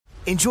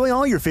Enjoy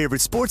all your favorite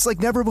sports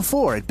like never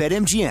before at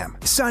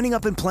BetMGM. Signing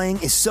up and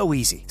playing is so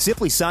easy.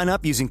 Simply sign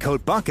up using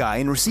code Buckeye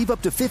and receive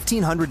up to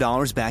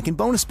 $1,500 back in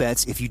bonus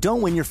bets if you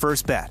don't win your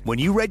first bet. When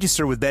you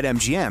register with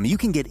BetMGM, you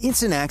can get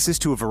instant access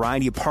to a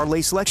variety of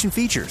parlay selection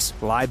features,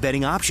 live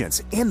betting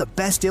options, and the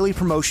best daily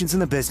promotions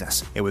in the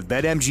business. And with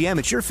BetMGM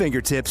at your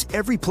fingertips,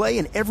 every play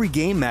and every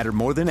game matter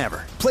more than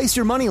ever. Place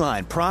your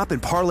moneyline, prop,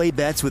 and parlay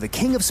bets with the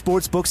king of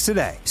sportsbooks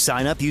today.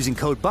 Sign up using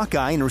code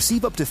Buckeye and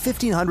receive up to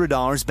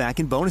 $1,500 back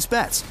in bonus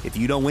bets if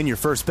you don't win your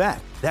first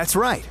bet. That's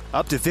right,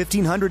 up to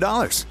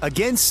 $1,500.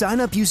 Again, sign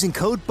up using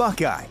code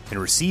Buckeye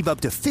and receive up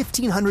to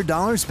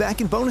 $1,500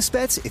 back in bonus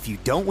bets if you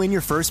don't win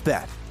your first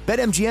bet.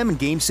 BetMGM and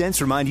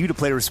GameSense remind you to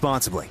play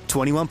responsibly.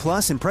 21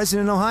 plus and present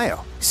in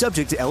Ohio.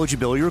 Subject to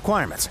eligibility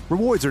requirements.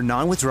 Rewards are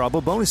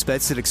non-withdrawable bonus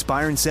bets that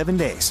expire in 7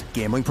 days.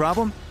 Gambling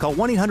problem? Call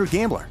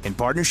 1-800-GAMBLER in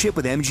partnership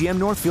with MGM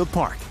Northfield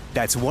Park.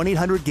 That's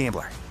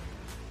 1-800-GAMBLER.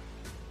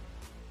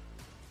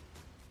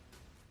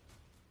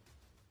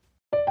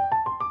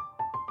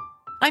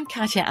 I'm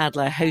Katya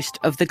Adler, host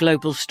of The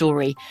Global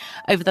Story.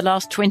 Over the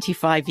last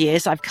 25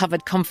 years, I've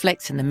covered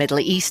conflicts in the Middle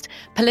East,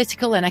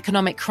 political and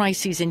economic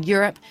crises in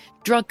Europe,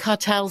 drug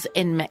cartels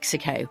in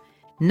Mexico.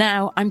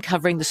 Now I'm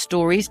covering the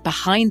stories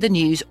behind the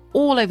news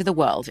all over the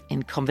world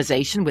in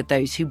conversation with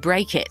those who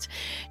break it.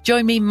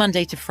 Join me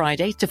Monday to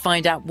Friday to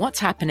find out what's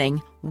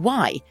happening,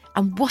 why,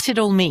 and what it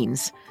all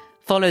means.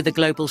 Follow The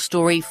Global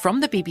Story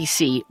from the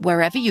BBC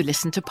wherever you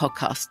listen to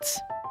podcasts.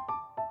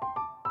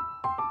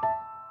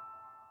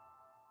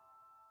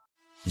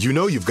 You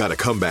know you've got a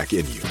comeback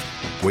in you.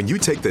 When you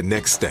take the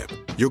next step,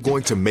 you're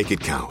going to make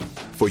it count.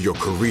 For your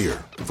career,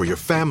 for your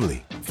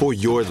family, for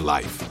your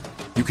life.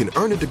 You can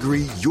earn a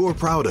degree you're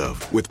proud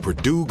of with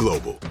Purdue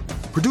Global.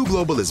 Purdue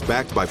Global is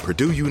backed by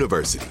Purdue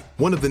University,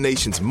 one of the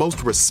nation's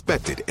most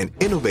respected and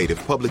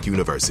innovative public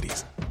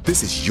universities.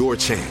 This is your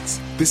chance.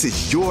 This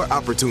is your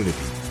opportunity.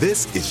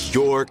 This is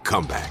your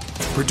comeback.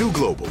 Purdue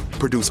Global,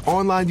 Purdue's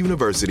online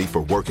university for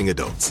working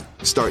adults.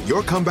 Start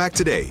your comeback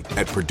today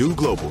at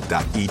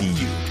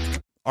purdueglobal.edu.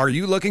 Are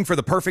you looking for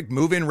the perfect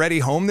move-in ready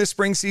home this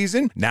spring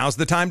season? Now's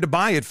the time to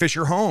buy at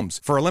Fisher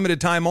Homes. For a limited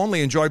time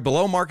only, enjoy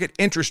below-market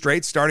interest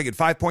rates starting at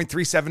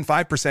 5.375%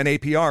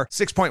 APR,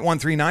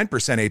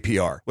 6.139%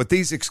 APR. With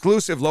these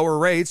exclusive lower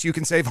rates, you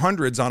can save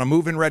hundreds on a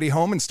move-in ready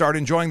home and start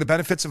enjoying the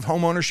benefits of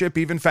home ownership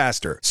even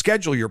faster.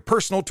 Schedule your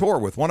personal tour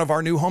with one of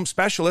our new home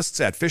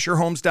specialists at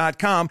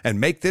FisherHomes.com and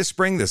make this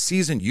spring the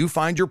season you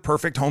find your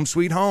perfect home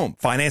sweet home.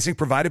 Financing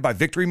provided by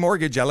Victory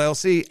Mortgage,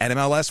 LLC,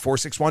 NMLS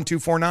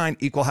 461249,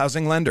 Equal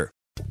Housing Lender.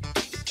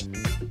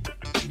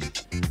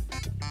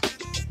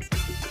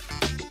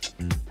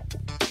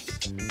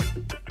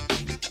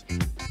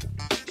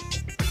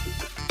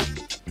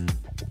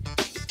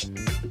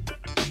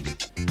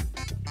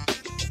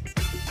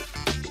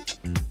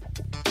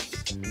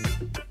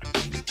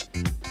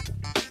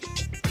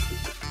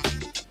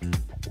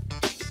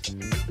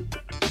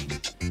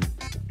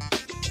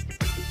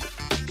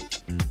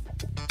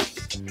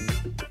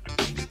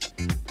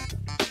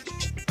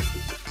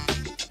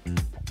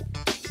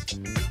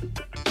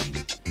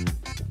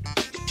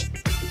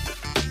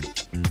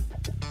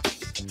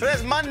 So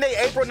it's Monday,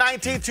 April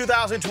 19,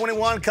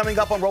 2021, coming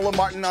up on Roland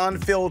Martin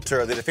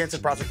Unfiltered. The defense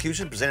and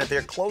prosecution presented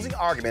their closing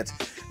arguments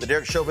in the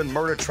Derek Chauvin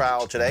murder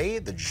trial today.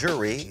 The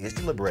jury is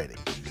deliberating.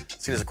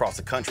 Senators across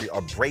the country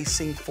are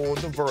bracing for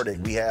the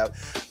verdict. We have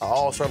an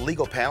all-star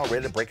legal panel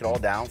ready to break it all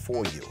down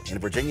for you. In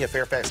Virginia,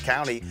 Fairfax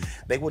County,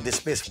 they will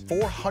dismiss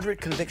 400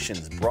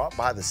 convictions brought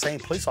by the same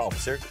police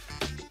officer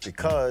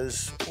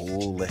because,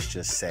 let's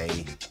just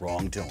say,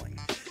 wrongdoing.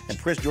 In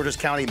Prince George's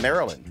County,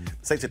 Maryland,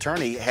 the state's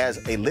attorney has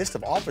a list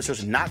of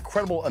officers not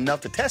credible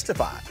enough to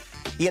testify,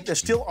 yet they're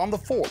still on the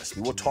force.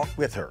 We will talk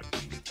with her.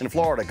 In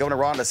Florida, Governor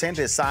Ron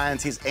DeSantis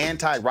signs his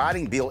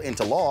anti-rioting bill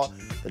into law.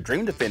 The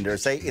Dream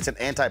Defenders say it's an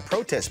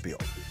anti-protest bill.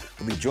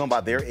 We'll be joined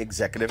by their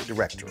executive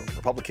director.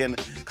 Republican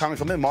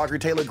Congresswoman Marjorie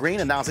Taylor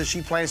Greene announces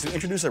she plans to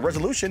introduce a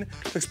resolution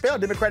to expel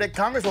Democratic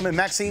Congresswoman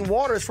Maxine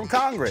Waters from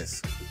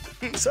Congress.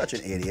 Such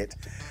an idiot.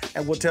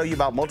 And we'll tell you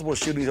about multiple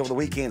shootings over the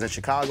weekends in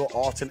Chicago,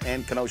 Austin,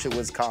 and Kenosha,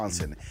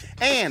 Wisconsin.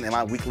 And in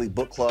my weekly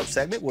book club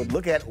segment, we'll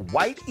look at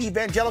white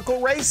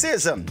evangelical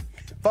racism.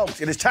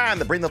 Folks, it is time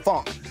to bring the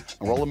funk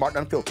on Roland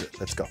Martin Unfiltered.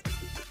 Let's go.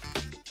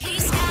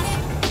 He's got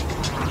it.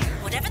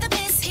 Whatever the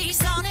biz,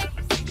 he's on it.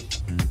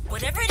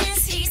 Whatever it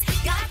is, he's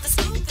got the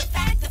scoop, the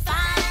fact, the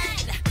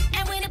find.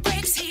 And when it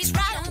breaks, he's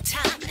right on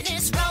time and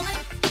it's rolling.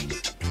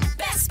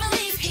 Best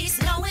believe he's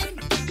knowing.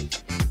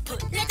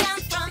 Putting it down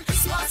from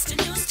sports to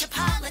news to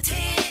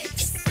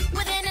politics.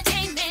 With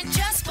entertainment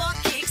just for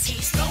kicks,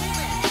 he's rolling.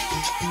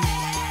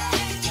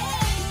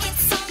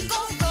 It's on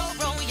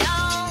go,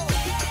 y'all.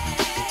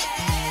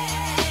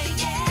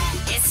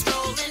 It's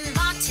Roland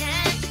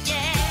Martin,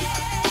 yeah.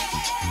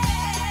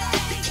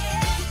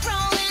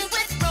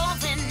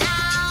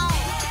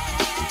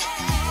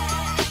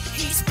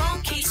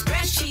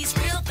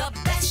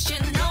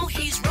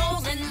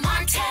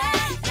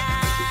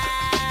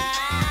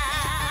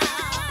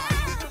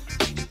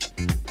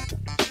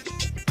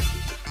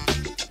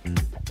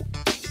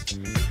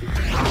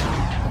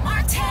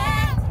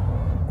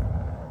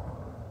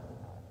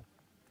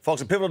 Folks,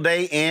 a pivotal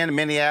day in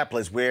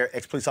Minneapolis where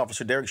ex-police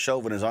officer Derek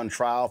Chauvin is on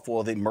trial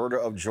for the murder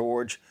of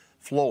George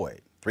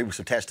Floyd. 3 weeks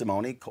of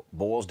testimony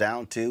boils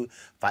down to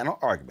final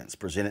arguments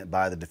presented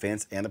by the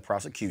defense and the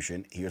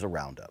prosecution. Here's a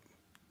roundup.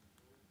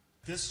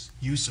 This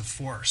use of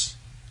force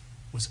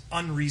was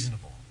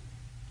unreasonable.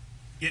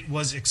 It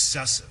was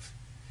excessive.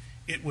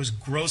 It was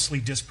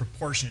grossly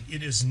disproportionate.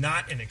 It is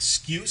not an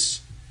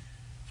excuse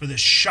for the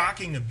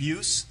shocking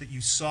abuse that you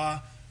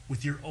saw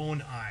with your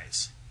own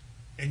eyes.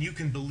 And you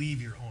can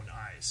believe your own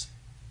eyes.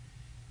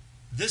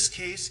 This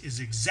case is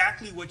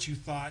exactly what you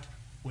thought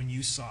when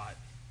you saw it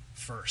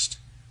first.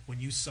 When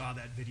you saw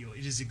that video,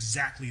 it is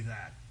exactly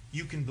that.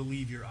 You can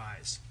believe your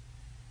eyes.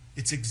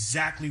 It's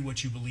exactly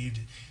what you believed.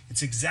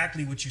 It's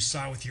exactly what you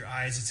saw with your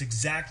eyes. It's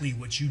exactly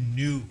what you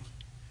knew.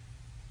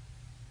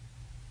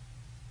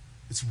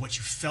 It's what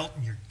you felt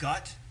in your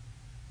gut.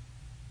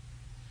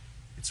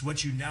 It's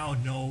what you now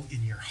know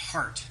in your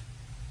heart.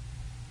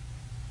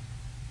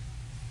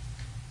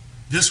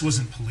 This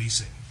wasn't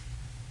policing.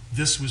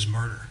 This was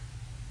murder.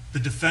 The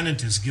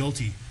defendant is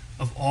guilty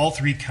of all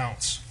 3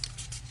 counts.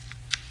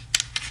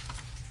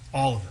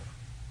 All of them.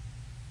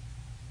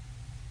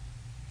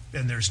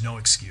 And there's no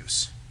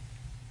excuse.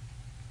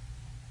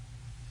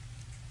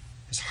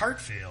 His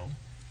heart failed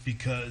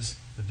because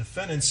the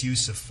defendant's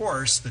use of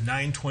force, the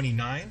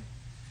 929,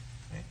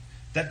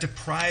 that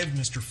deprived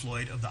Mr.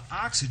 Floyd of the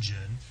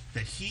oxygen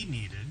that he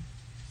needed,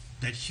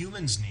 that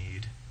humans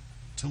need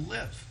to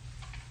live.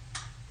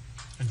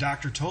 And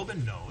Dr.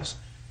 Tobin knows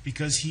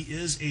because he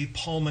is a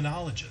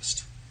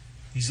pulmonologist.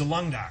 He's a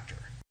lung doctor.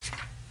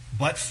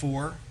 But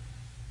for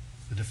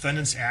the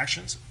defendant's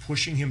actions,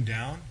 pushing him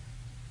down,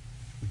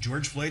 would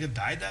George Floyd have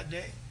died that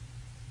day?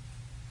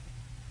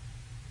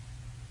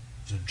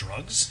 Was it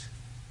drugs?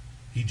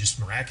 He just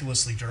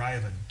miraculously die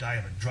of a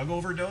drug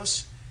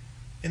overdose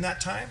in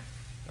that time?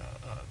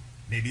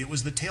 Maybe it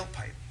was the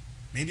tailpipe.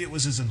 Maybe it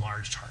was his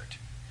enlarged heart.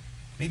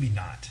 Maybe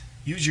not.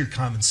 Use your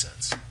common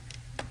sense.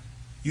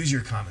 Use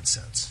your common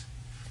sense.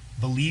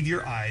 Believe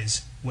your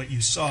eyes. What you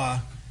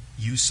saw,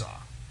 you saw.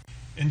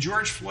 And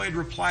George Floyd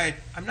replied,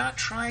 I'm not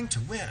trying to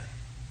win.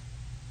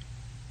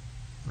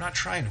 I'm not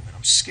trying to win.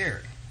 I'm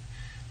scared.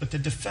 But the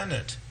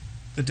defendant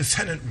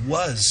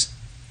was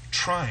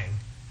trying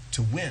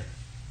to win.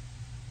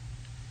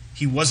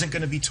 He wasn't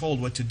going to be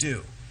told what to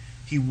do.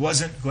 He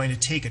wasn't going to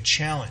take a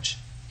challenge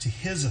to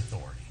his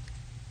authority.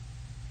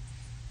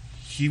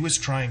 He was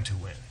trying to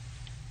win.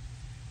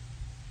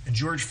 And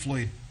George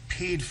Floyd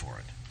paid for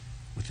it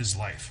with his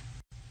life.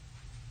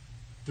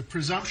 The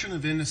presumption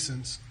of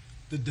innocence,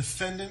 the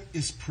defendant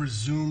is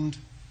presumed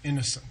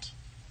innocent.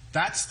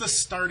 That's the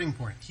starting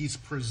point. He's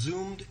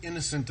presumed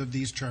innocent of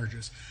these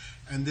charges.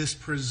 And this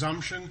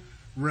presumption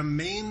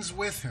remains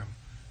with him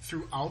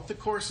throughout the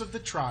course of the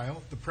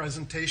trial, the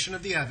presentation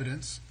of the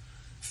evidence,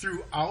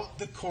 throughout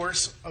the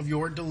course of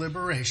your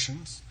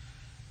deliberations,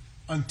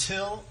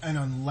 until and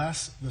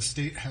unless the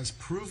state has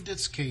proved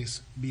its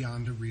case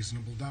beyond a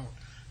reasonable doubt.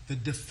 The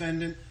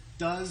defendant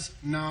does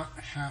not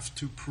have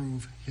to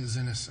prove his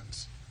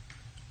innocence.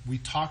 We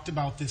talked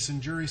about this in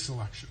jury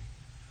selection.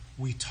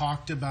 We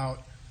talked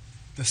about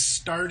the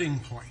starting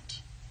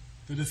point.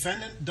 The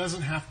defendant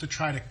doesn't have to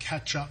try to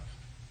catch up.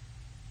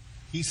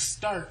 He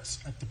starts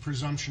at the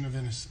presumption of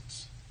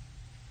innocence.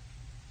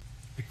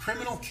 A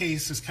criminal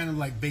case is kind of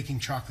like baking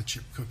chocolate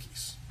chip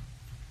cookies.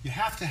 You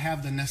have to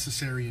have the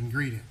necessary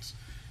ingredients.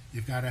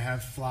 You've got to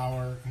have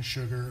flour and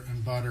sugar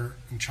and butter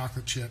and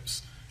chocolate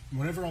chips and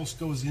whatever else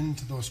goes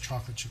into those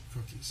chocolate chip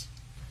cookies.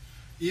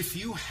 If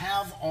you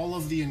have all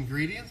of the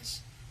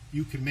ingredients,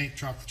 you can make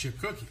chocolate chip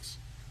cookies.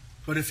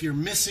 But if you're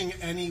missing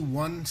any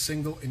one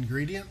single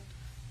ingredient,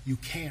 you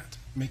can't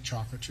make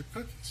chocolate chip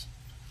cookies.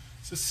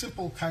 It's a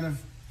simple kind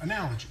of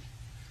analogy.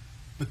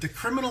 But the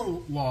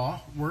criminal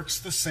law works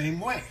the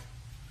same way.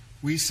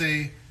 We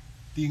say,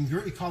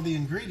 we call the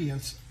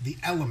ingredients the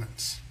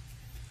elements.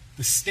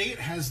 The state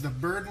has the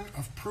burden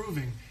of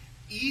proving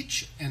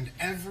each and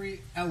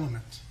every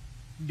element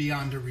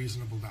beyond a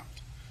reasonable doubt.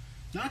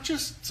 Not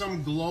just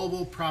some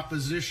global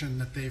proposition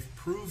that they've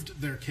proved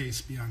their case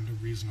beyond a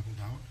reasonable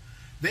doubt.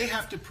 They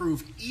have to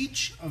prove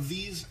each of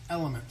these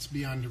elements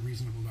beyond a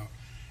reasonable doubt.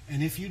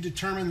 And if you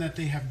determine that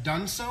they have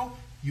done so,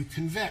 you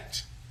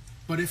convict.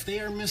 But if they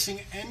are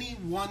missing any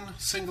one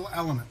single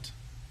element,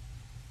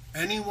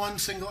 it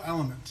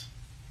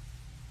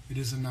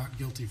is a not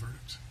guilty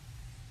verdict.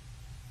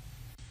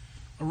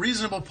 A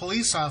reasonable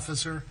police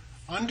officer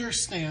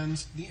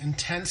understands the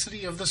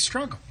intensity of the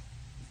struggle.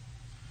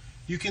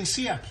 You can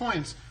see at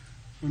points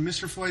when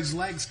Mr. Floyd's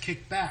legs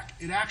kick back,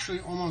 it actually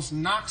almost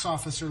knocks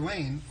Officer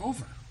Lane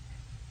over.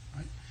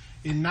 Right?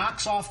 It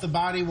knocks off the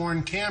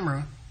body-worn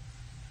camera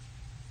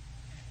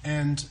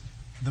and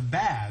the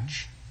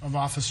badge of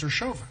Officer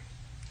Chauvin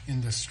in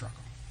this struggle.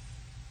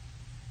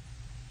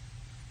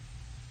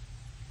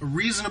 A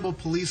reasonable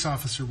police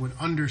officer would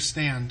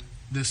understand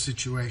this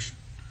situation,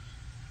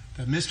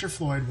 that Mr.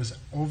 Floyd was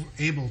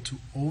able to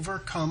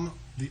overcome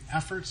the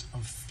efforts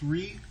of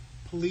 3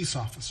 police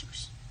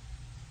officers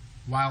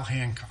while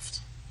handcuffed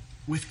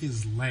with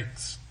his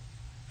legs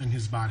and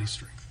his body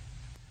strength.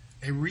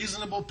 A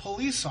reasonable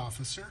police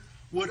officer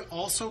would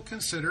also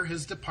consider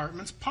his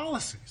department's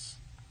policies,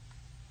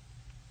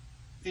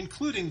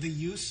 including the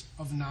use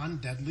of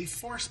non-deadly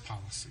force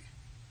policy.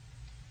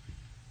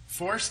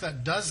 Force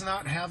that does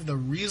not have the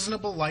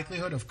reasonable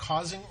likelihood of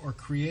causing or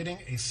creating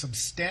a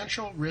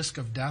substantial risk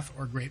of death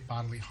or great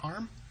bodily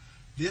harm.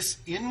 This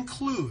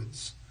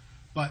includes,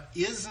 but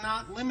is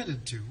not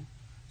limited to,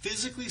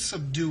 physically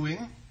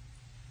subduing,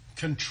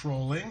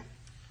 controlling,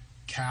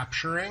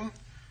 capturing,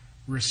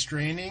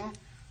 restraining,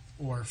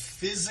 or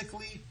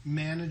physically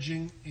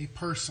managing a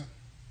person.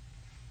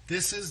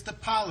 This is the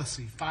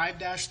policy,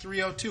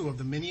 5-302 of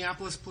the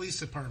Minneapolis Police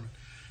Department,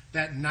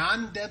 that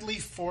non-deadly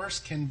force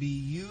can be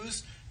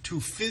used to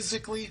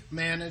physically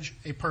manage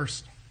a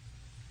person.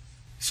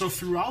 So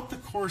throughout the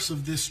course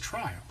of this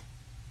trial,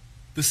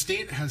 the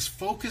state has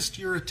focused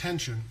your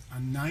attention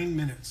on 9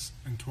 minutes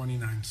and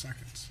 29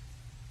 seconds.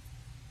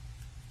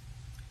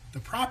 The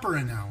proper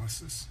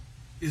analysis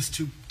is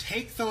to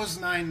take those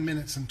 9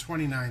 minutes and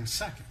 29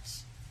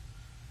 seconds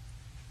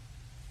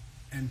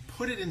and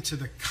put it into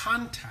the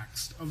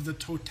context of the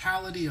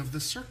totality of the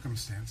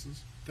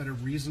circumstances that a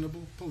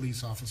reasonable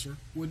police officer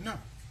would know.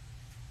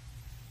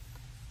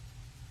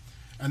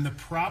 And the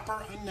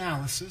proper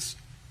analysis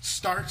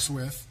starts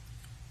with,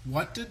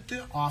 what did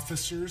the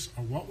officers,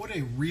 or what would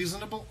a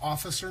reasonable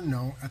officer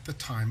know at the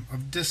time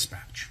of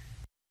dispatch?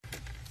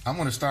 I'm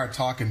going to start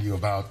talking to you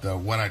about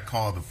what I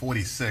call the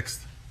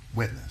 46th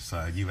witness.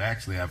 You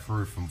actually have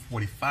heard from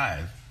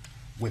 45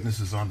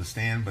 witnesses on the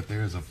stand, but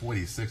there is a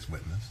 46th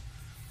witness.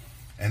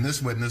 And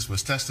this witness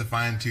was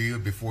testifying to you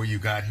before you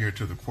got here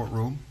to the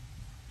courtroom.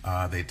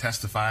 They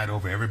testified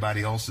over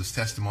everybody else's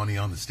testimony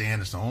on the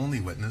stand. It's the only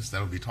witness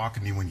that will be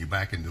talking to you when you're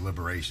back in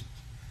deliberation.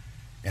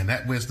 And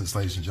that witness,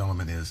 ladies and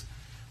gentlemen, is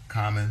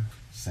common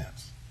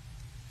sense.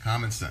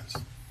 Common sense.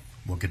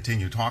 We'll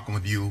continue talking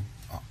with you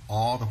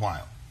all the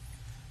while,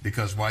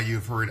 because while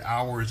you've heard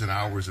hours and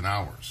hours and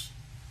hours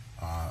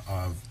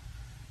of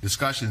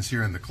discussions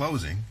here in the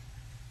closing,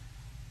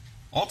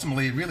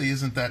 ultimately it really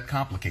isn't that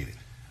complicated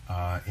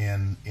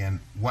in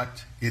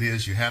what it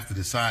is you have to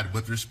decide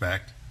with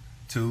respect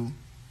to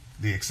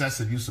the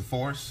excessive use of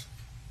force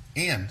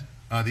and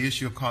the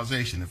issue of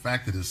causation. In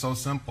fact, it is so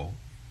simple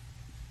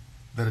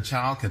that a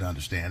child could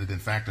understand it. In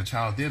fact, a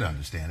child did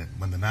understand it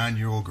when the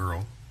 9-year-old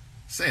girl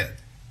said,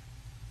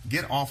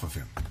 "Get off of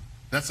him."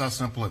 That's how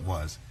simple it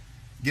was.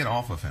 Get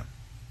off of him.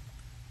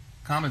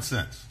 Common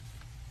sense.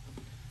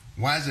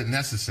 Why is it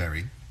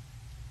necessary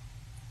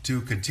to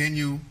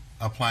continue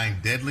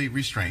applying deadly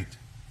restraint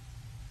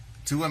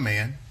to a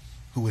man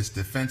who is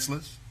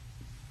defenseless,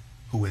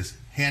 who is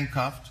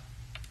handcuffed,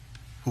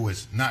 who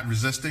is not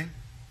resisting,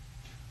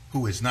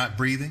 who is not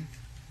breathing,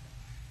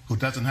 who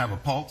doesn't have a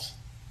pulse,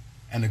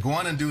 and to go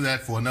on and do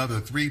that for another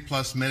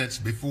 3+ minutes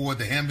before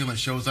the ambulance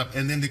shows up,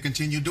 and then to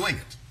continue doing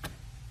it?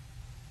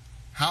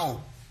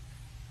 How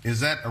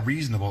is that a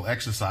reasonable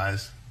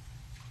exercise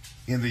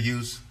in the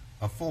use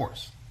of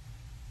force?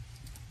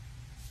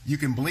 You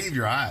can believe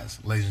your eyes,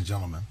 ladies and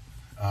gentlemen.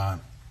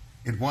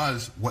 It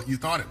was what you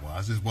thought it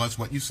was. It was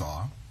what you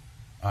saw.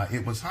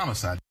 It was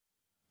homicide.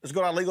 Let's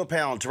go to our legal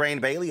panel. Terrain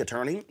Bailey,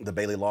 attorney, the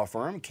Bailey Law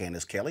Firm,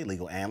 Candace Kelly,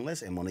 legal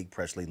analyst, and Monique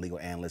Presley, legal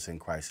analyst and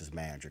crisis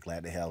manager.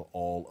 Glad to have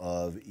all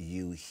of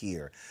you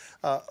here.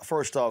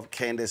 First off,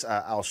 Candace,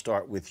 I'll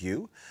start with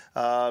you.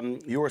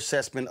 Your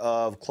assessment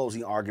of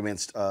closing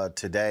arguments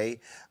today.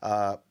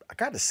 I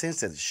got the sense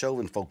that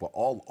Chauvin folk were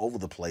all over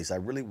the place. I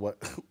really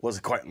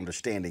wasn't quite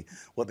understanding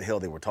what the hell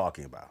they were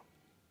talking about.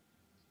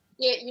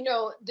 Yeah,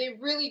 they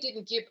really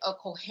didn't give a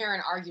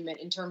coherent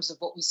argument in terms of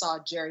what we saw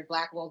Jerry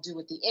Blackwell do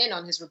at the end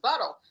on his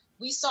rebuttal.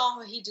 We saw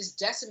how he just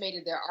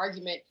decimated their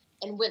argument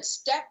and went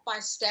step by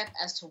step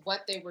as to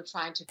what they were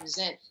trying to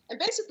present, and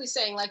basically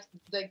saying, like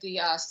the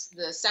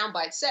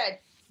soundbite said,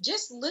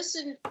 just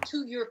listen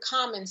to your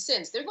common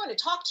sense. They're going to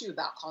talk to you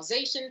about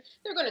causation.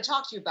 They're going to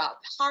talk to you about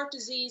heart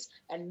disease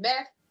and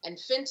meth and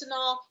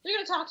fentanyl. They're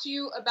going to talk to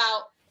you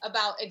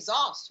about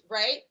exhaust,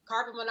 right?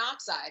 Carbon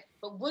monoxide.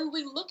 But when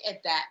we look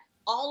at that,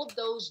 all of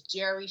those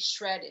Jerry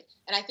shredded.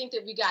 And I think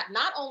that we got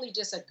not only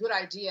just a good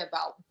idea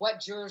about what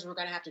jurors were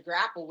going to have to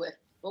grapple with,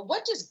 but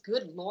what just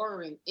good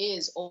lawyering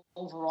is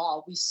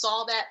overall. We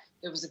saw that.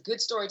 There was a good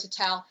story to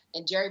tell,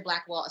 and Jerry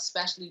Blackwell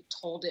especially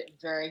told it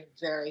very,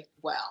 very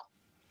well.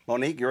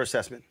 Monique, your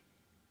assessment?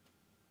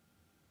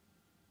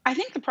 I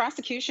think the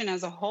prosecution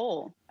as a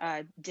whole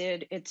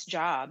did its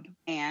job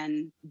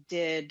and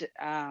did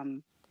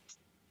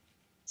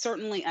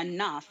certainly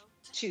enough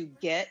to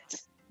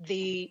get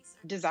the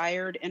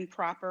desired and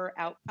proper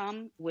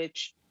outcome,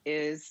 which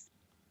is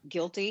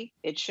guilty.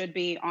 It should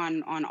be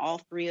on all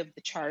three of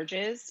the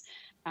charges.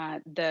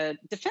 The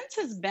defense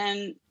has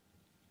been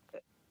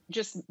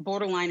just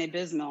borderline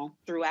abysmal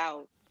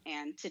throughout,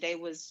 and today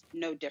was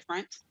no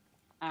different.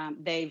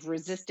 They've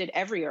resisted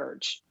every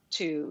urge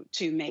to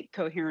make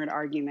coherent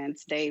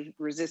arguments. They've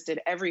resisted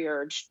every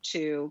urge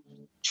to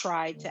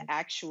try to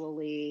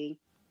actually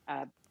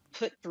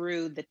put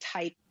through the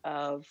type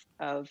of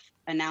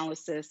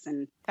analysis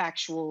and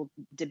factual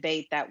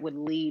debate that would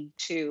lead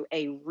to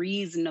a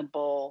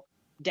reasonable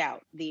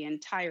doubt. The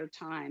entire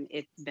time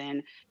it's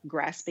been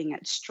grasping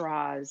at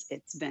straws,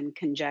 it's been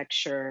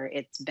conjecture,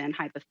 it's been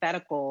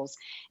hypotheticals.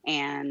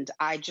 And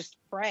I just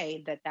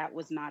pray that that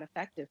was not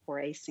effective for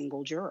a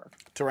single juror.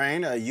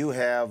 Terrain, you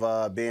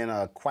have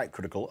been quite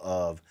critical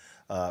of,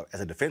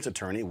 as a defense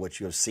attorney, what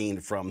you have seen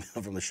from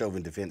the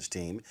Chauvin defense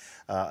team.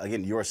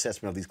 Again, your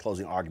assessment of these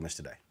closing arguments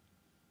today.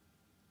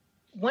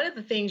 One of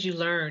the things you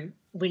learn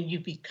when you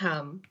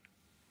become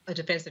a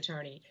defense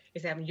attorney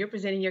is that when you're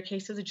presenting your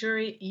case to the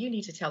jury, you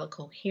need to tell a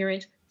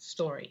coherent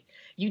story.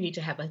 You need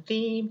to have a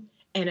theme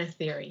and a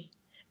theory.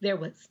 There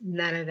was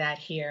none of that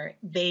here.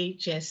 They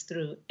just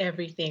threw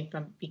everything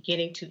from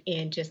beginning to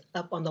end just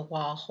up on the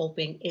wall,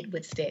 hoping it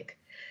would stick.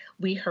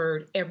 We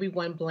heard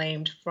everyone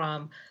blamed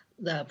from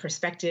the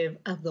perspective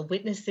of the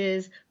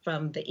witnesses,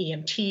 from the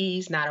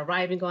EMTs not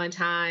arriving on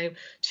time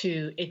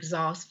to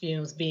exhaust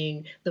fumes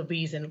being the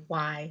reason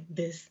why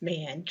this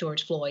man,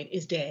 George Floyd,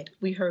 is dead.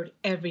 We heard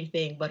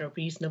everything but a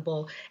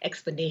reasonable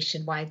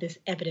explanation why this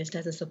evidence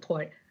doesn't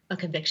support a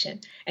conviction.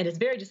 And it's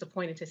very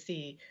disappointing to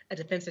see a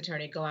defense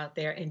attorney go out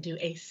there and do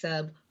a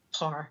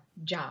subpar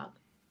job.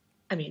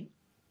 I mean,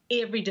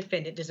 every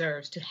defendant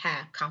deserves to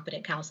have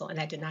competent counsel, and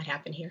that did not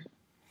happen here.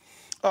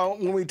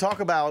 When we talk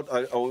about,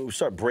 we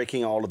start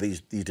breaking all of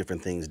these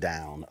different things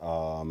down,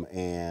 what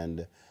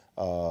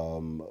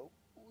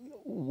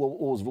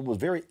was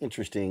very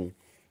interesting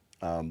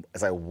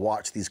as I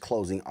watched these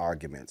closing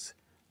arguments,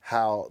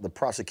 how the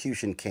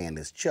prosecution,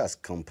 Candace,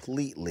 just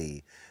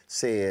completely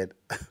said,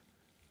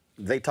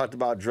 they talked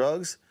about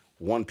drugs,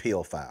 1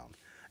 pill found.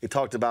 They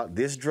talked about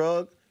this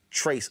drug,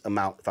 trace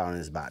amount found in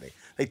his body.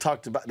 They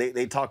talked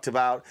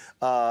about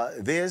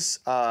this.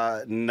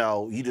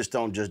 No, you just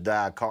don't just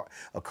die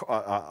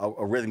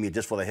arrhythmia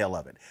just for the hell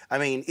of it. I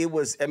mean, it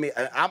was. I mean,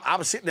 I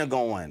was sitting there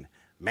going,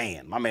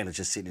 man, my man is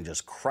just sitting there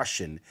just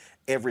crushing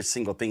every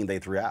single thing they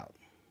threw out.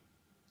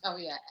 Oh,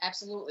 yeah,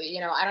 absolutely. You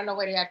know, I don't know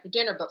what he had for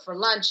dinner, but for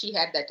lunch, he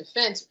had that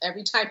defense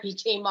every time he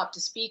came up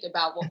to speak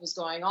about what was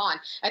going on.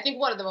 I think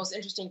one of the most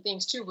interesting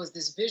things, too, was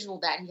this visual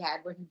that he had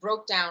where he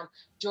broke down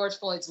George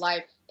Floyd's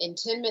life in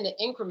 10-minute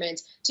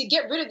increments to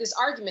get rid of this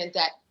argument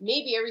that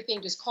maybe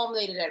everything just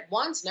culminated at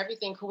once and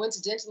everything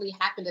coincidentally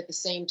happened at the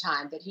same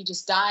time, that he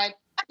just died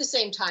at the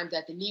same time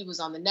that the knee was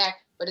on the neck,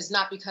 but it's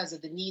not because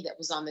of the knee that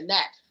was on the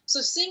neck.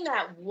 So seeing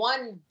that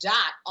one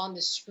dot on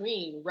the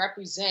screen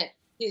represent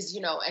his,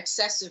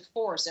 excessive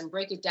force and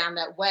break it down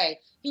that way.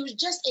 He was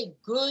just a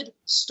good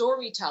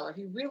storyteller.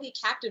 He really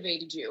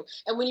captivated you.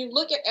 And when you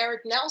look at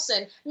Eric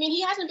Nelson, I mean,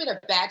 he hasn't been a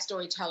bad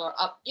storyteller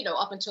up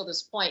until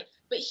this point.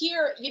 But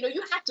here,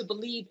 you have to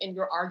believe in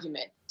your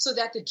argument so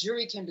that the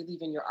jury can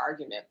believe in your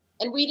argument.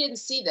 And we didn't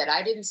see that.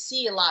 I didn't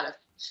see a lot of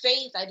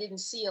faith. I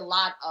didn't see a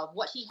lot of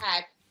what he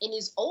had in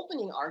his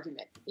opening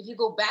argument. If you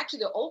go back to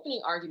the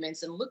opening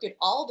arguments and look at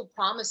all the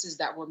promises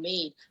that were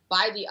made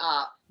by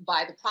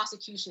the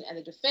prosecution and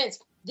the defense,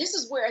 this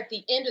is where at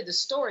the end of the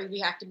story, we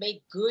have to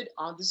make good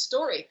on the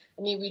story.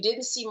 I mean, we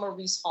didn't see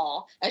Maurice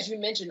Hall. As you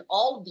mentioned,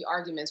 all of the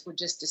arguments were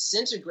just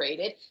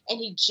disintegrated, and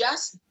he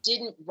just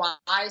didn't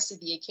rise to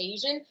the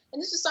occasion. And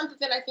this is something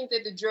that I think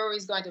that the jury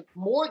is going to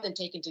more than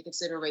take into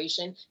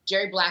consideration.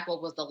 Jerry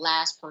Blackwell was the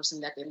last person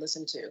that they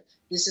listened to.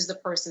 This is the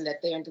person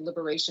that they're in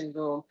deliberation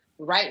room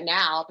right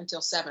now up until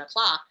 7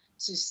 o'clock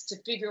to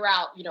figure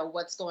out,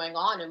 what's going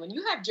on. And when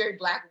you have Jerry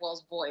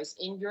Blackwell's voice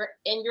in your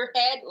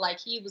head,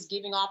 like he was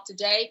giving off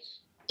today,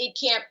 it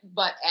can't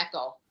but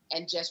echo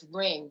and just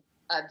ring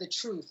the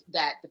truth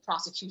that the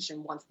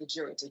prosecution wants the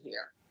jury to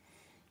hear.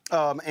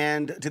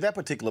 And to that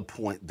particular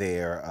point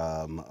there,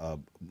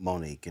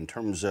 Monique, in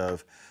terms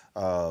of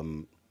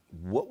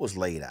what was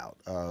laid out,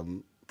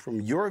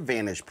 from your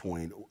vantage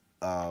point,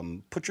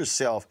 put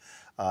yourself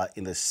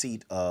in the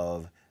seat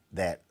of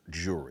that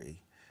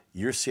jury.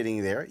 You're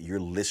sitting there,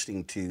 you're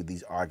listening to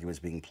these arguments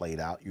being played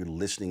out, you're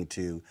listening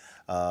to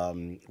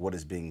what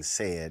is being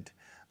said.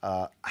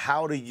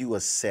 How do you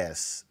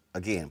assess,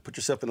 again, put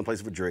yourself in the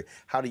place of a jury,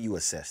 how do you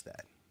assess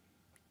that?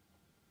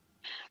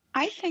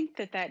 I think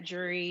that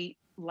jury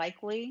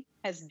likely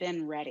has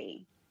been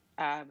ready.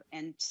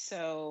 And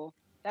so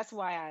that's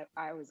why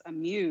I was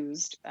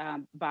amused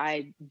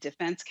by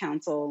defense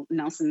counsel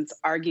Nelson's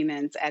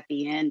arguments at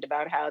the end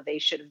about how they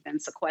should have been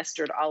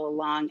sequestered all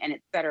along and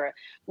et cetera.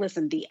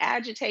 Listen, the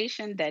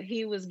agitation that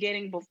he was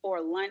getting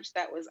before lunch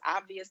that was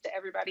obvious to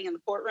everybody in the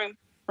courtroom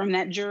from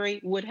that jury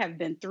would have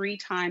been 3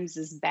 times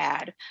as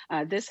bad.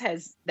 This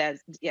has,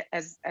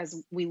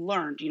 as we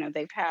learned,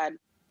 they've had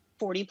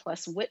 40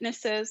 plus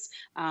witnesses,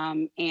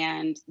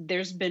 and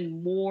there's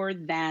been more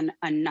than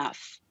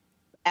enough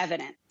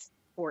evidence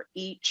for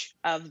each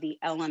of the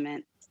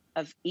elements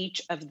of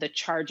each of the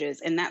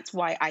charges. And that's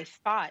why I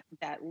thought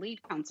that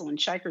lead counsel and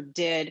Scheicher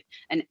did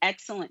an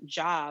excellent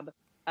job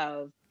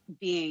of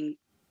being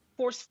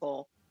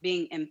forceful,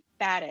 being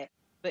emphatic,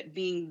 but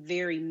being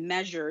very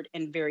measured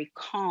and very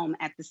calm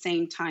at the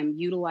same time,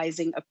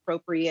 utilizing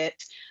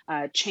appropriate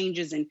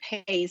changes in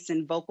pace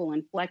and vocal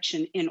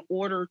inflection in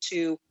order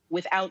to,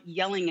 without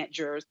yelling at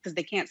jurors, because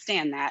they can't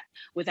stand that,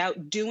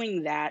 without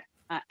doing that,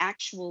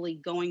 actually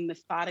going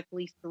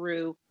methodically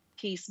through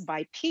piece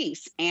by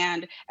piece.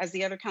 And as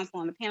the other counsel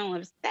on the panel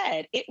have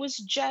said, it was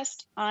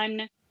just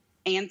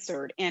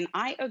unanswered. And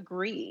I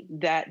agree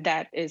that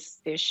that is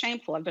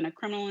shameful. I've been a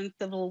criminal and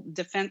civil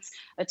defense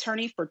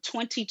attorney for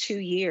 22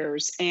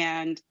 years,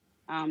 and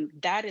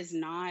that is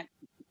not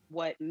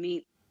what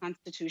meets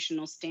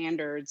constitutional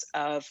standards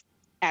of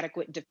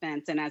adequate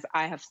defense. And as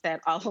I have said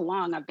all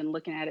along, I've been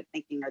looking at it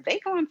thinking, are they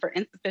going for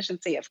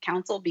insufficiency of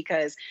counsel?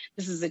 Because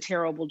this is a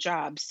terrible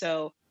job.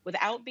 So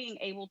without being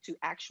able to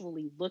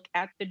actually look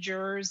at the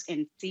jurors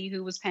and see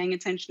who was paying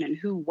attention and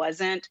who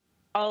wasn't,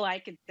 all I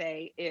could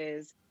say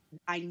is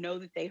I know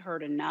that they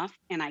heard enough,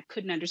 and I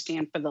couldn't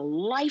understand for the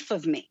life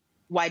of me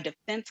why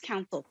defense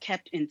counsel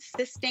kept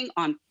insisting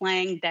on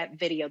playing that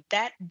video.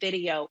 That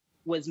video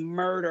was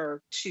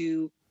murder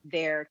to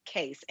their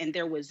case, and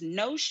there was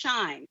no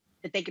shine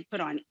that they could put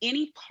on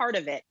any part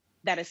of it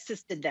that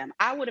assisted them.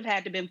 I would have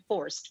had to been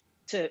forced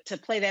to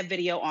play that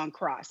video on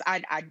cross.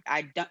 I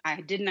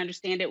didn't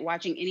understand it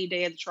watching any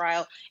day of the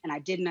trial, and I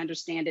didn't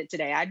understand it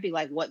today. I'd be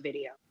like, what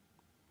video?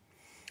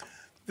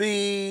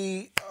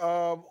 The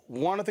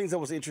one of the things that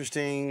was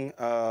interesting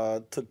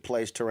took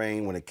place,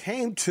 Terrain, when it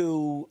came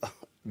to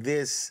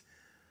this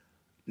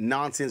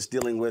nonsense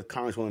dealing with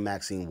Congresswoman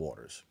Maxine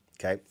Waters.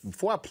 Okay,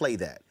 before I play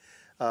that,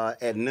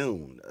 at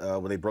noon,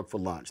 when they broke for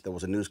lunch, there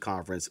was a news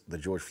conference. The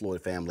George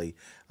Floyd family,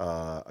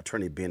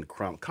 attorney Ben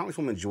Crump,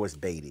 Congresswoman Joyce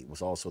Beatty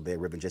was also there,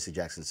 Reverend Jesse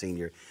Jackson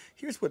Sr.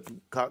 Here's what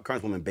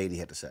Congresswoman Beatty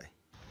had to say.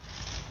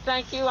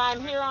 Thank you.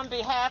 I'm here on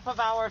behalf of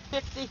our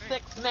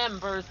 56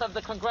 members of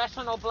the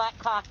Congressional Black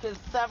Caucus,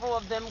 several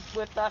of them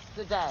with us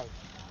today.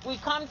 We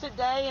come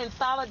today in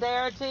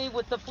solidarity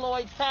with the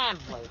Floyd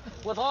family,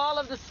 with all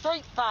of the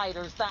street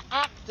fighters, the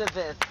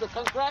activists, the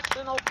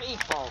congressional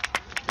people,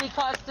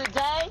 because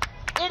today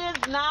it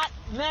is not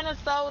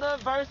Minnesota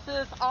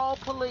versus all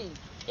police.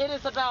 It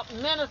is about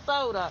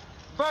Minnesota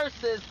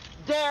versus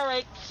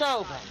Derek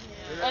Chauvin.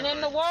 And in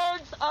the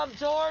words of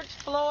George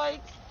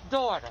Floyd's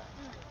daughter,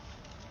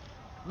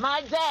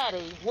 my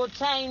daddy will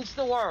change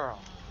the world.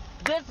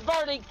 This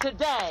verdict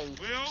today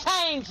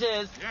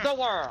changes the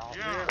world.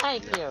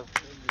 Thank you.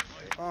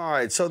 All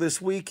right, so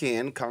this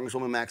weekend,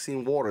 Congresswoman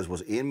Maxine Waters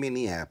was in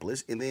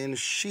Minneapolis, and then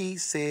she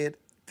said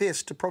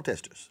this to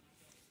protesters.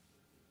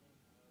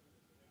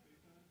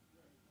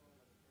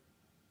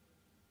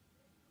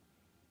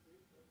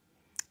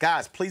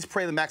 Guys, please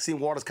pray the Maxine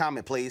Waters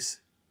comment, please.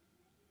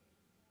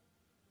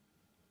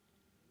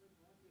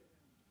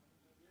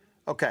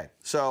 Okay,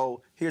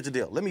 so here's the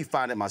deal. Let me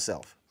find it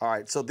myself. All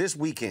right, so this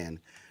weekend,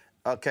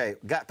 okay,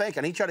 thank you.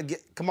 I need you to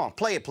come on,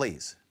 play it,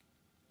 please.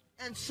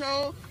 And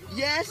so,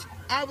 yes,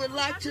 I would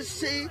like to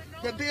see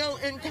the bill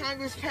in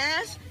Congress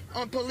pass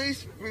on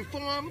police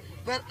reform,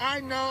 but I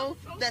know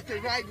that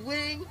the right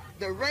wing,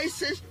 the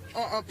racists,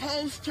 are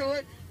opposed to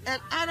it,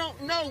 and I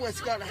don't know what's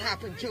going to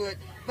happen to it,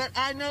 but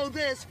I know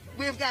this,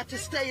 we've got to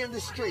stay in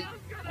the street,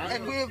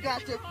 and we've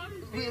got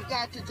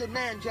to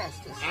demand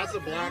justice. As a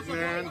black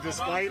man,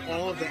 despite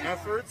all of the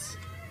efforts,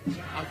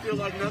 I feel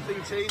like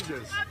nothing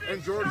changes.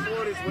 And George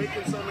Floyd is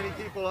waking so many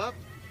people up,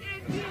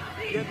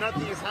 yet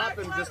nothing has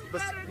happened.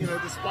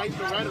 Despite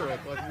the rhetoric,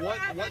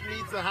 like what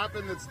needs to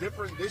happen that's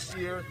different this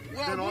year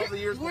than all the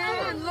years before?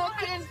 We're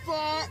looking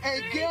for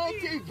a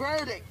guilty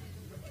verdict.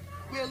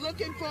 We're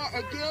looking for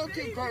a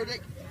guilty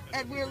verdict,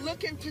 and we're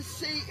looking to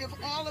see if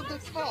all of the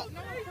talk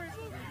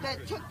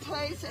that took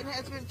place and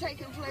has been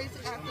taking place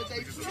after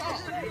they saw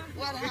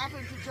what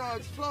happened to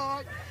George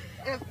Floyd,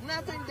 if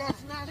nothing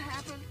does not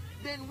happen,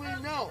 then we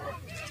know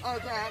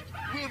that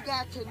we've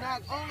got to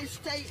not only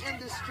stay in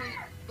the street,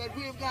 but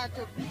we've got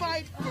to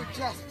fight for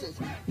justice.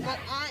 But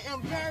I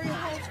am very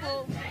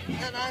hopeful,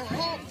 and I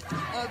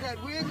hope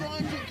that we're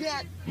going to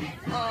get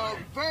a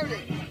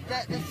verdict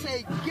that will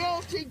say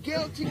guilty,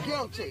 guilty,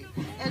 guilty.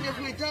 And if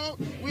we don't,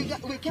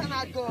 we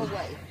cannot go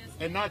away.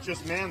 And not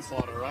just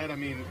manslaughter, right? I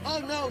mean... Oh,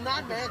 no,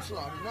 not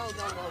manslaughter. No.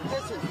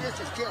 This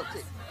is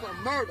guilty for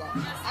murder.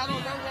 I don't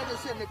know whether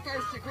it's in the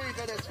first degree,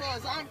 but as far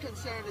as I'm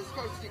concerned, it's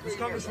first degree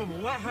murder.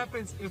 Congresswoman, what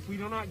happens if we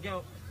do not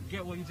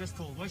get what you just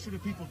told? What should the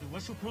people do?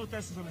 What should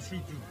protesters on the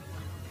street do?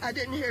 I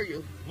didn't hear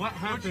you. What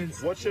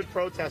happens? What should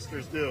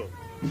protesters do?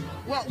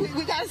 Well,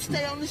 we got to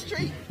stay on the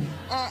street,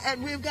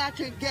 and we've got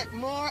to get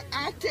more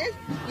active.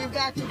 We've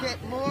got to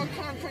get more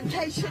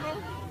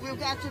confrontational. We've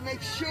got to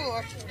make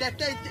sure that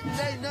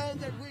they know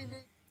that we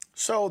need.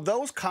 So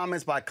those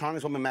comments by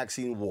Congresswoman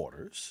Maxine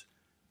Waters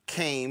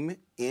came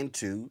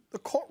into the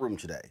courtroom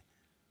today.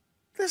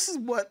 This is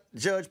what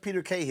Judge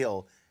Peter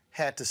Cahill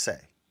had to say.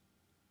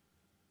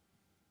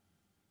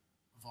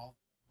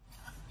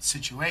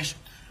 Situation.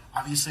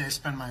 Obviously, I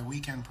spend my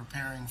weekend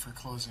preparing for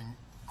closing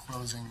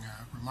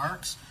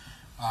remarks,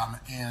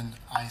 and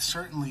I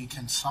certainly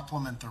can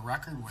supplement the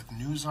record with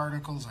news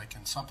articles. I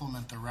can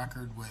supplement the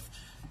record with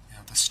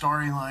the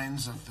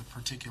storylines of the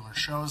particular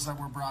shows that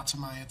were brought to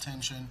my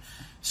attention.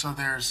 So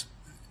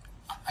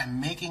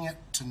I'm making it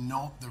to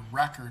note the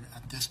record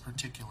at this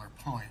particular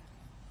point,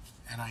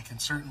 and I can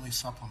certainly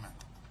supplement.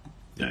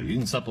 Yeah, you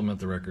can supplement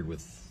the record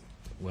with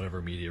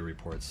whatever media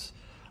reports.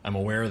 I'm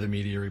aware of the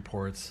media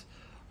reports.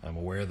 I'm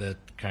aware that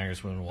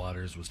Congresswoman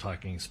Waters was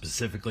talking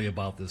specifically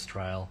about this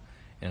trial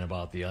and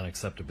about the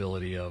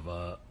unacceptability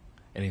of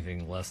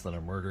anything less than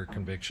a murder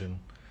conviction,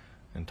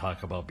 and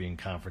talk about being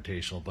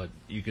confrontational, but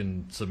you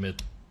can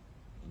submit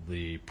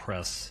the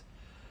press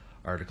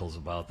articles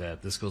about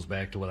that. This goes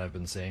back to what I've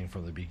been saying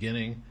from the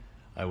beginning.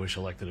 I wish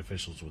elected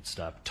officials would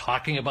stop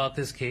talking about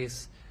this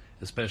case,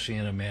 especially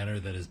in a manner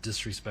that is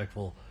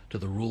disrespectful to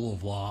the rule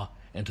of law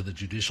and to the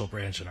judicial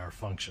branch and our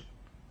function.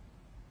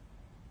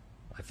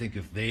 I think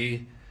if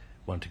they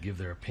want to give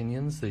their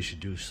opinions, they should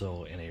do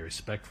so in a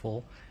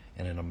respectful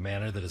and in a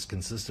manner that is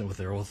consistent with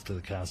their oath to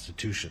the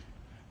Constitution,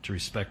 to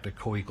respect a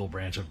co-equal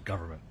branch of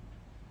government.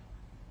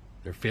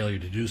 Their failure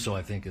to do so,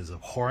 I think, is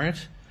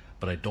abhorrent,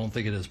 but I don't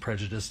think it has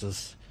prejudiced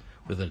us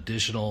with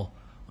additional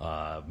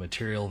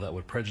material that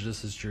would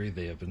prejudice this jury.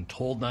 They have been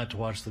told not to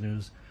watch the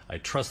news. I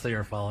trust they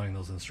are following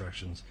those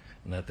instructions,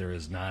 and that there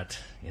is not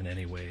in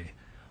any way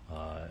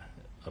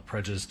a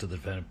prejudice to the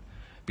defendant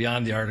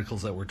beyond the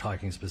articles that we're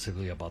talking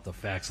specifically about the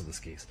facts of this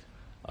case.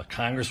 A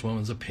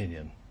congresswoman's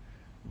opinion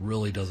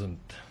really doesn't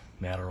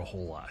matter a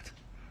whole lot.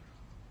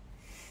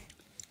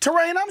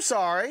 Terrain, I'm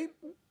sorry.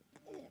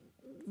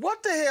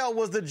 What the hell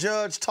was the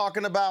judge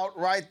talking about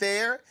right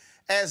there?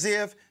 As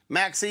if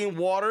Maxine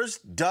Waters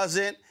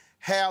doesn't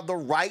have the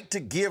right to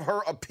give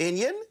her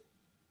opinion?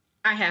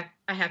 I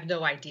have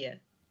no idea.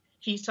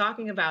 He's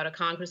talking about a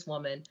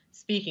congresswoman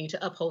speaking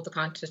to uphold the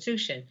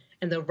Constitution,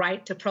 and the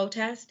right to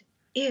protest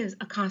is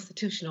a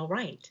constitutional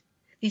right.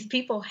 These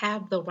people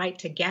have the right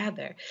to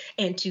gather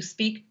and to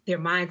speak their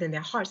minds and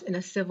their hearts in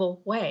a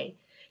civil way.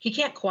 He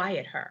can't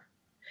quiet her.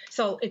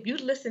 So if you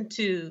listen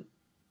to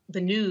the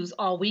news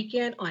all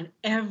weekend on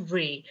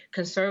every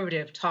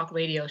conservative talk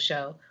radio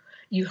show,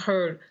 you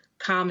heard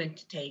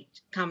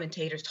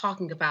commentators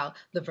talking about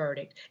the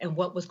verdict and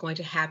what was going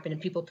to happen and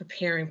people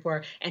preparing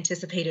for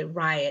anticipated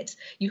riots.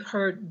 You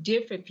heard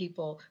different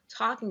people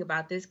talking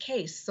about this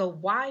case. So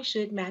why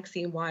should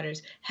Maxine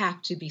Waters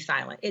have to be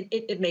silent?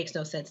 It makes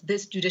no sense.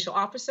 This judicial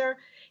officer,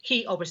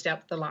 he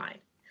overstepped the line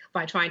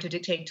by trying to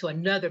dictate to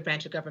another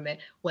branch of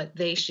government what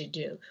they should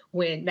do.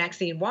 When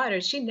Maxine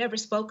Waters, she never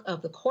spoke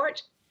of the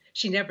court.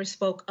 She never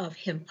spoke of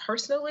him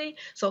personally.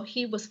 So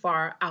he was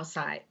far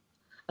outside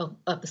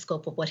of the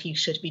scope of what he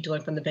should be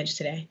doing from the bench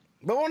today.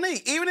 But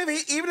Monique, even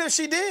if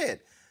she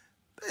did,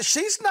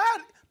 she's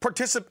not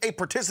a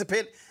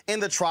participant in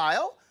the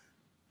trial.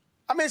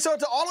 I mean, so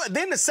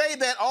then to say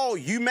that, oh,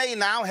 you may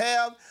now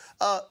have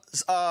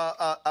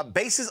a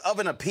basis of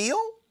an appeal?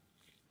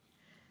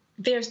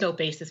 There's no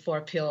basis for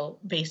appeal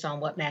based on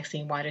what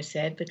Maxine Waters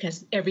said,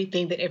 because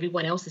everything that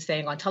everyone else is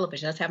saying on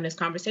television, us having this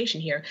conversation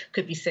here,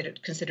 could be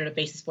considered a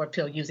basis for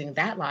appeal using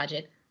that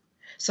logic.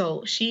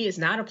 So she is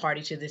not a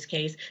party to this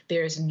case.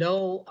 There is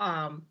no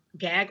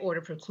gag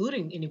order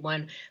precluding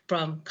anyone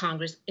from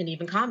Congress and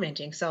even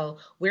commenting. So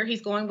where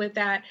he's going with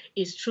that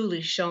is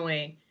truly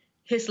showing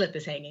his slip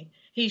is hanging.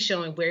 He's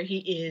showing where he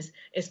is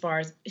as far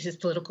as his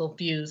political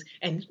views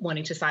and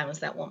wanting to silence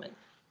that woman.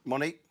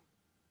 Monique?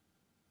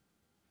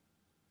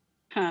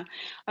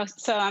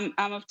 So I'm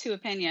of two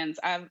opinions.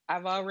 I've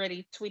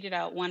already tweeted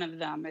out one of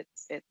them.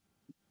 It's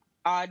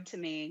odd to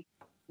me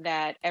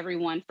that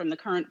everyone from the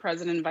current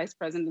president and vice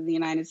president of the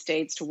United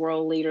States to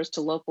world leaders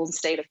to local and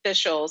state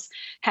officials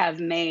have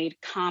made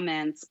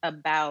comments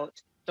about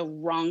the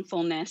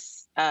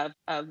wrongfulness of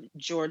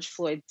George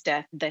Floyd's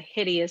death, the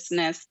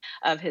hideousness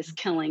of his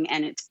killing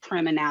and its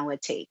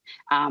criminality.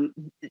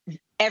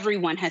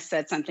 Everyone has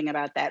said something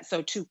about that.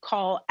 So to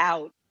call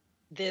out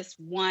this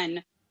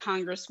one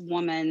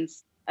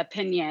Congresswoman's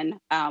opinion,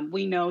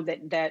 we know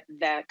that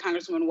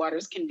Congresswoman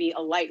Waters can be a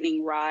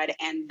lightning rod,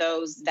 and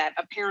those that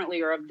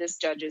apparently are of this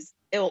judge's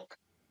ilk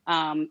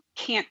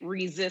can't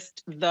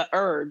resist the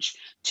urge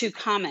to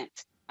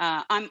comment.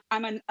 I'm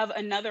of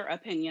another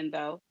opinion,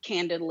 though,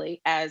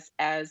 candidly, as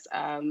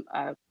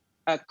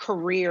a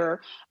career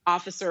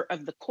officer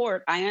of the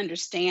court. I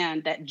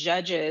understand that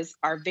judges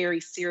are very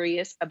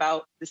serious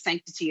about the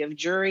sanctity of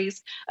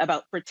juries,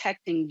 about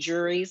protecting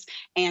juries,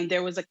 and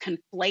there was a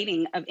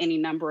conflating of any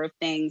number of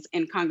things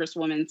in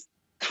Congresswoman's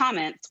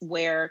comments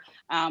where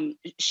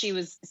she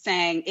was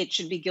saying it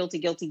should be guilty,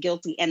 guilty,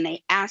 guilty, and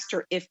they asked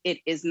her if it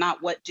is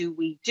not, what do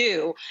we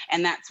do?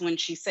 And that's when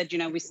she said,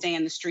 we stay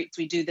in the streets,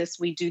 we do this,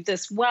 we do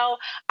this. Well,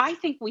 I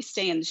think we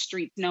stay in the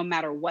streets no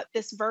matter what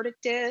this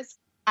verdict is.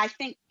 I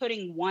think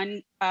putting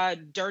one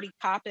dirty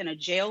cop in a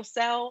jail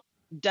cell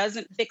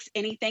doesn't fix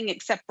anything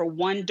except for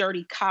one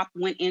dirty cop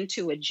went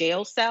into a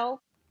jail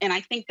cell. And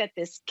I think that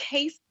this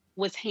case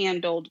was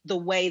handled the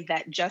way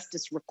that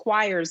justice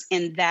requires,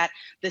 in that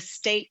the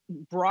state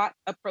brought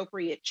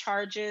appropriate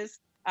charges.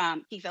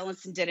 Keith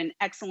Ellison did an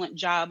excellent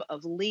job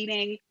of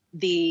leading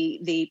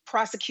the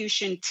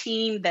prosecution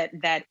team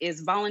that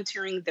is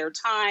volunteering their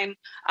time.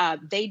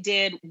 They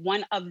did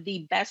one of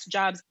the best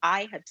jobs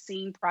I have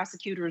seen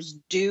prosecutors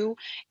do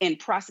in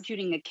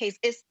prosecuting a case,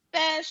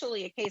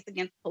 especially a case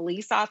against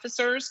police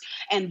officers,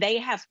 and they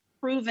have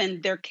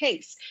proven their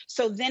case.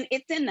 So then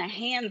it's in the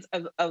hands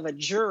of a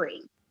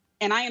jury.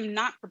 And I am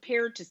not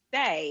prepared to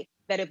say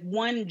that if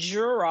one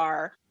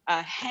juror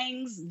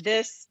hangs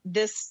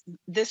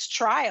this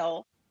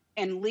trial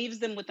and leaves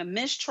them with a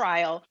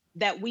mistrial,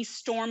 that we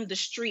storm the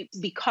streets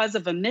because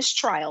of a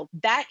mistrial.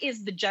 That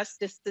is the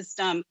justice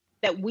system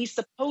that we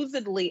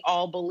supposedly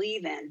all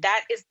believe in.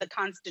 That is the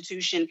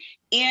Constitution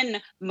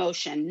in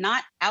motion,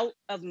 not out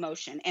of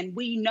motion. And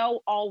we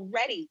know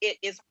already it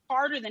is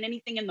harder than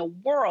anything in the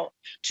world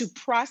to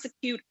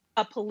prosecute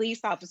a police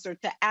officer,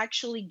 to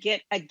actually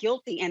get a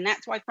guilty. And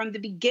that's why from the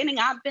beginning,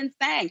 I've been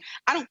saying,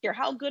 I don't care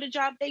how good a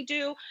job they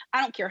do.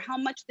 I don't care how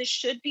much this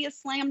should be a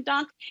slam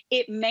dunk.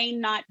 It may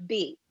not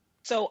be.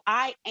 So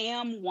I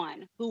am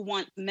one who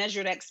wants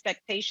measured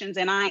expectations,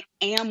 and I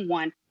am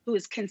one who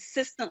is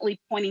consistently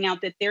pointing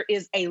out that there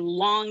is a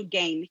long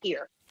game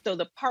here. So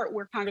the part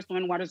where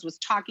Congresswoman Waters was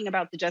talking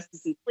about the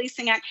Justice and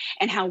Policing Act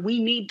and how we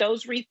need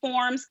those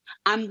reforms,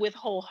 I'm with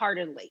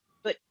wholeheartedly.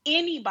 But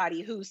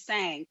anybody who's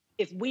saying,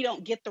 if we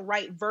don't get the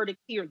right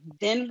verdict here,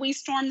 then we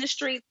storm the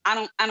streets,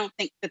 I don't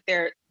think that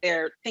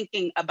they're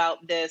thinking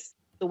about this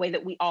the way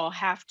that we all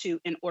have to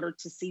in order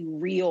to see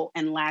real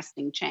and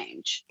lasting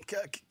change.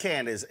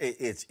 Candace,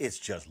 it's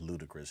just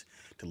ludicrous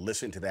to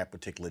listen to that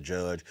particular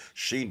judge.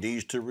 She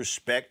needs to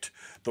respect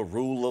the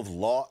rule of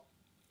law.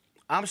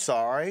 I'm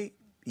sorry,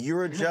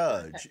 you're a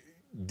judge.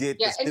 Did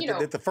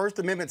the First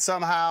Amendment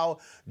somehow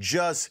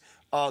just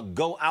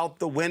go out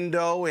the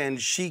window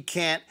and she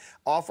can't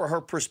offer her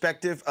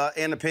perspective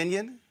and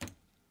opinion?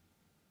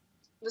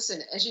 Listen,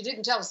 and she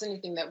didn't tell us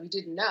anything that we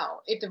didn't know.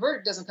 If the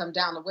verdict doesn't come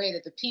down the way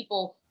that the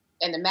people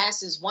and the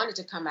masses wanted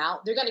to come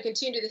out, they're going to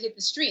continue to hit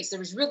the streets. There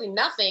was really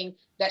nothing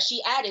that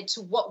she added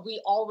to what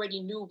we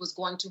already knew was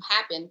going to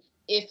happen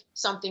if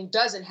something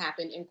doesn't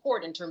happen in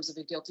court in terms of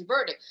a guilty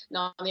verdict.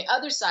 Now, on the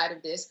other side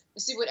of this,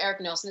 let's see what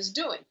Eric Nelson is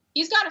doing.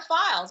 He's got a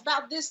file. It's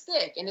about this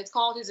thick, and it's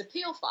called his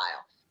appeal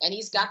file. And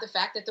he's got the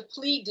fact that the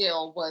plea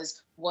deal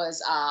was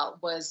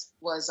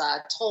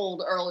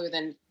told earlier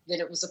than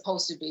it was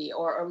supposed to be,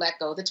 or let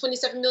go. The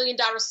 $27 million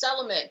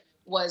settlement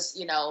was,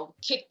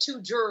 kicked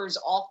 2 jurors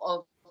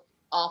off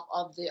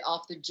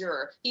the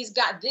juror. He's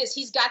got this.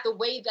 He's got the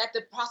way that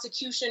the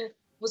prosecution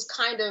was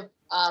kind of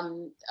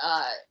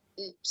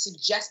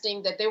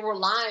suggesting that they were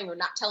lying or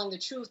not telling the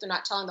truth or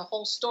not telling the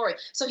whole story.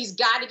 So he's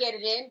got to get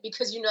it in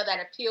because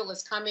that appeal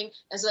is coming.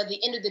 And so at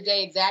the end of the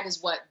day, that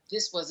is what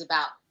this was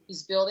about.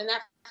 He's building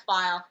that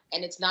file,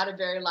 and it's not a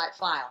very light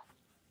file.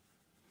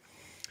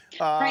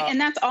 Right,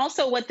 and that's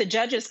also what the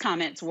judge's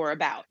comments were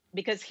about,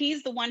 because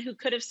he's the one who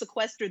could have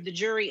sequestered the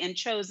jury and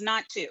chose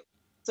not to.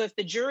 So if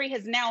the jury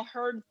has now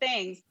heard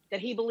things that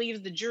he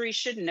believes the jury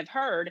shouldn't have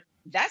heard,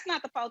 that's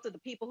not the fault of the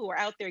people who are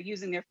out there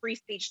using their free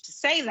speech to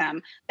say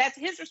them. That's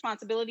his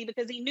responsibility,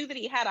 because he knew that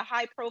he had a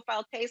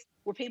high-profile case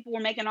where people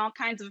were making all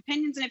kinds of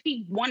opinions. And if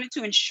he wanted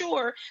to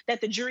ensure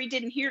that the jury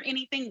didn't hear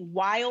anything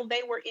while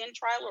they were in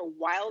trial or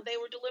while they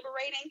were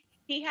deliberating,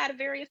 he had a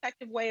very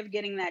effective way of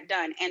getting that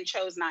done and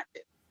chose not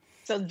to.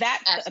 So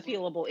that's the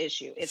appealable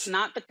issue. It's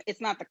not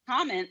the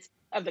comments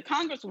of the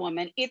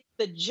Congresswoman. It's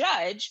the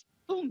judge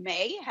who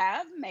may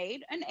have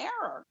made an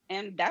error.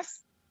 And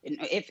that's,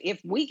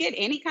 if we get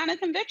any kind of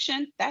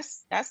conviction,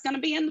 that's going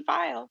to be in the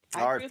file.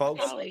 All right,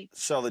 folks.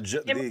 So I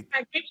agree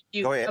with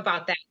you go ahead.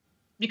 about that,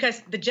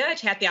 because the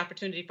judge had the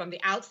opportunity from the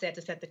outset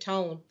to set the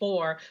tone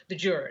for the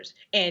jurors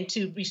and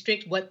to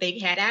restrict what they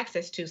had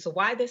access to. So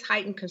why this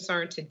heightened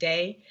concern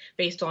today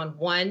based on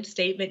one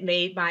statement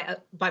made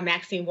by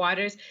Maxine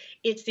Waters?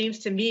 It seems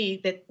to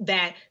me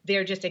that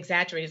they're just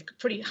exaggerating. It's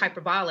pretty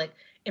hyperbolic,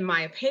 in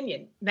my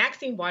opinion.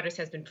 Maxine Waters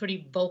has been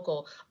pretty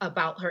vocal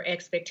about her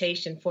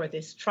expectation for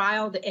this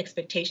trial, the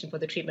expectation for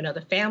the treatment of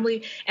the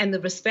family, and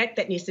the respect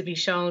that needs to be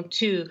shown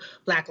to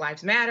Black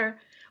Lives Matter.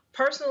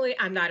 Personally,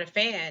 I'm not a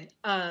fan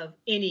of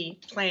any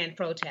planned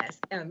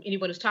protest.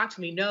 Anyone who's talked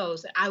to me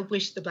knows that I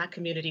wish the Black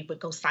community would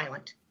go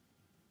silent.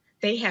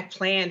 They have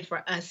planned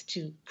for us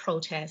to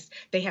protest.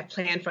 They have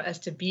planned for us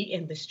to be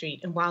in the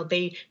street. And while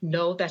they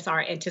know that's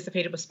our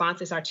anticipated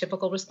response, is our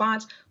typical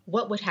response,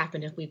 what would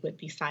happen if we would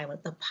be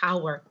silent? The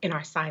power in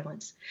our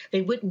silence.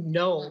 They wouldn't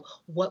know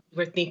what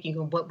we were thinking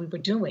and what we were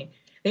doing.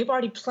 They've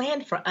already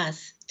planned for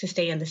us to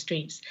stay in the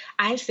streets.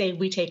 I say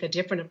we take a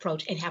different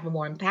approach and have a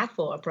more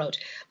impactful approach.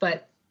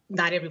 But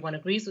not everyone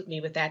agrees with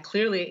me with that.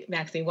 Clearly,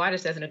 Maxine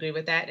Waters doesn't agree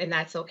with that, and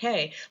that's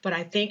okay. But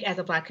I think as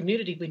a Black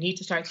community, we need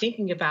to start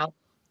thinking about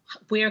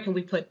where can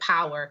we put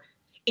power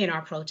in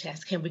our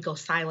protests? Can we go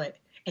silent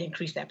and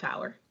increase that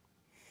power?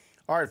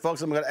 All right,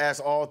 folks, I'm going to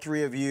ask all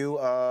three of you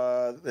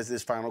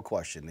this final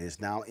question.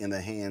 It's now in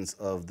the hands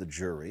of the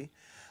jury.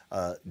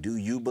 Do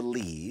you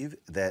believe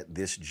that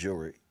this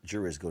jury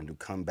is going to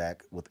come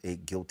back with a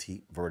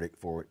guilty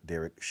verdict for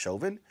Derek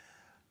Chauvin?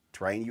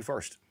 Train, you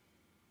first.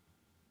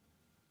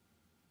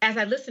 As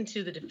I listened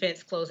to the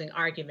defense closing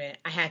argument,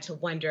 I had to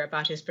wonder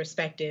about his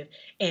perspective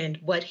and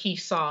what he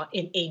saw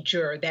in a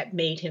juror that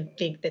made him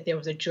think that there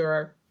was a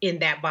juror in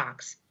that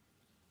box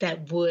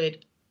that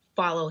would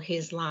follow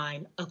his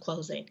line of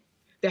closing.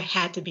 There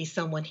had to be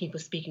someone he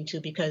was speaking to,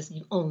 because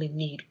you only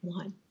need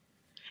one.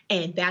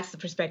 And that's the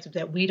perspective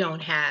that we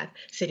don't have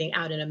sitting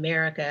out in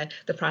America.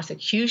 The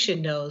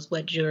prosecution knows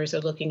what jurors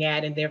are looking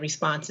at and their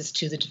responses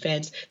to the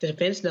defense. The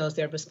defense knows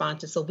their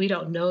responses, so we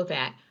don't know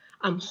that.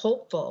 I'm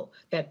hopeful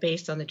that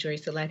based on the jury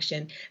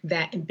selection,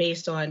 that and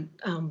based on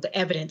the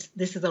evidence,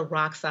 this is a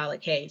rock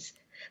solid case.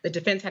 The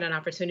defense had an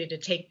opportunity to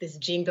take this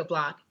Jenga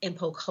block and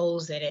poke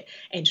holes in it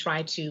and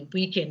try to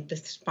weaken the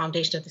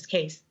foundation of this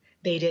case.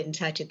 They didn't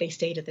touch it. They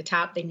stayed at the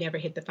top. They never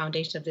hit the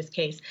foundation of this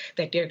case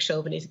that Derek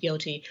Chauvin is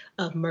guilty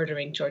of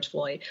murdering George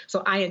Floyd.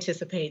 So I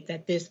anticipate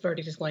that this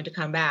verdict is going to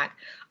come back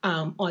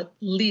on at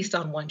least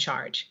on one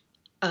charge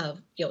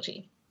of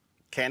guilty.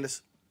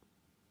 Candace?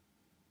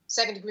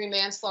 Second-degree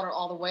manslaughter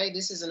all the way.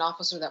 This is an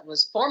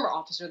former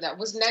officer that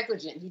was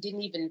negligent. He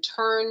didn't even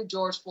turn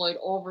George Floyd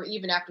over,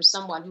 even after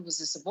someone who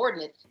was a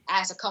subordinate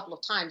asked a couple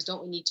of times,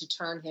 don't we need to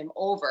turn him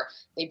over?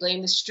 They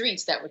blamed the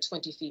streets that were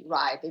 20 feet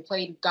wide. They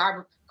blamed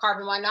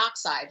carbon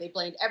monoxide. They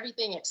blamed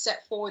everything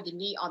except for the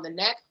knee on the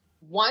neck.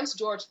 Once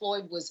George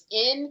Floyd was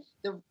in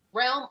the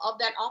realm of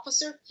that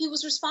officer, he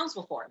was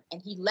responsible for him,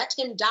 and he let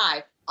him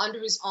die under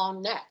his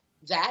own neck.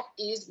 That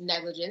is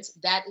negligence.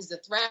 That is the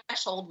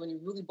threshold when you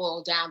really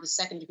boil down the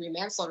second-degree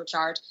manslaughter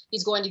charge.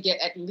 He's going to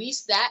get at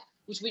least that,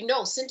 which we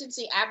know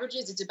sentencing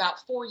averages, it's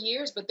about 4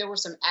 years, but there were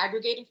some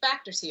aggregating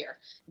factors here.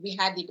 We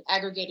had the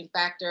aggregating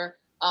factor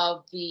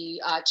of the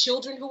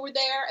children who were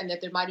there and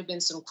that there might have been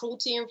some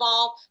cruelty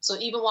involved. So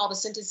even while the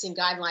sentencing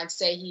guidelines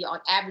say he on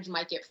average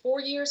might get 4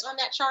 years on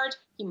that charge,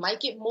 he might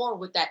get more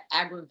with that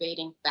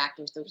aggravating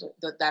factors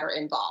that are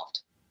involved.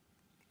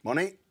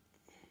 Monique?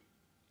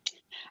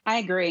 I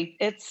agree.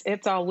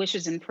 It's all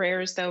wishes and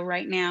prayers, though,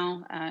 right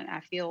now. I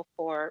feel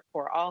for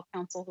all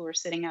counsel who are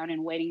sitting out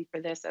and waiting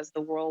for this as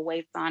the world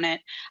waits on it.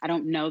 I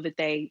don't know that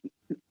they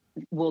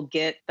will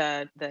get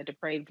the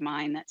depraved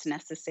mind that's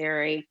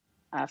necessary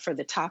for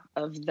the top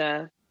of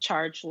the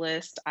charge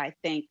list. I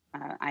think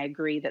I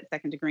agree that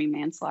second-degree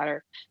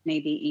manslaughter may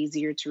be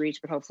easier to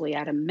reach, but hopefully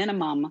at a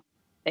minimum,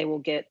 they will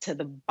get to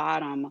the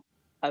bottom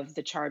of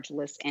the charge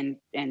list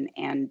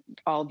and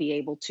all be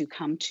able to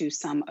come to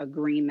some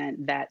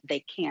agreement that they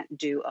can't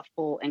do a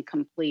full and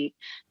complete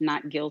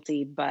not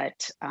guilty,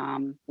 but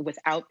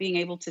without being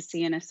able to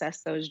see and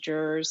assess those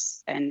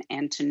jurors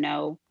and to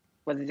know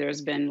whether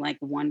there's been like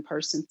one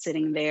person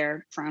sitting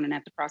there frowning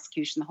at the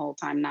prosecution the whole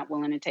time, not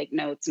willing to take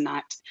notes,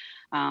 not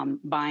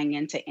buying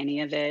into any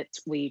of it.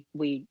 We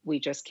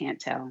just can't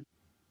tell.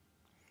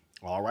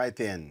 All right,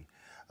 then.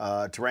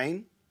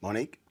 Terrain,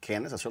 Monique,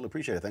 Candace, I certainly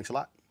appreciate it. Thanks a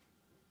lot.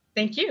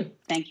 Thank you.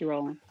 Thank you,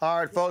 Roland. All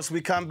right, folks, we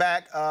come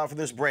back for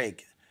this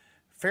break.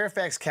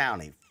 Fairfax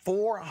County,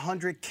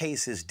 400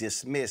 cases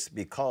dismissed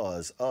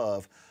because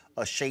of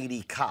a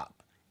shady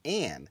cop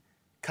and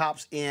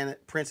cops in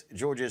Prince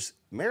George's,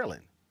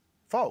 Maryland.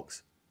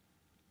 Folks,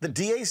 the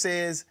DA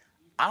says,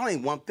 I don't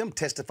even want them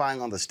testifying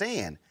on the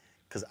stand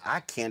because I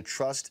can't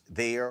trust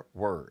their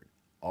word.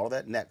 All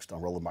that next on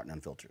Roland Martin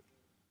Unfiltered.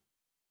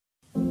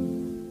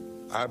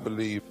 I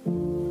believe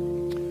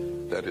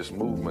that it's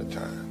movement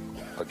time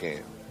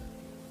again.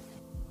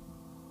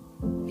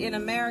 In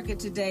America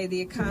today,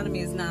 the economy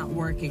is not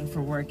working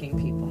for working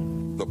people.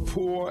 The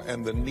poor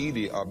and the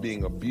needy are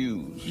being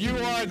abused. You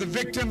are the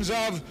victims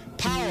of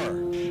power,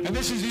 and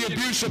this is the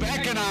abuse of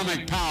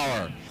economic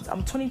power.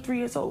 I'm 23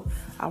 years old.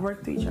 I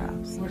work 3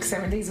 jobs. Work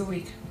 7 days a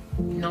week.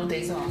 No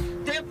days off.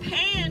 They're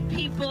paying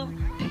people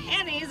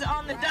pennies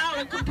on the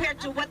dollar compared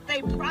to what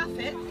they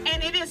profit,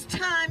 and it is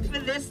time for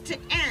this to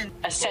end.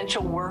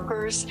 Essential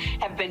workers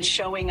have been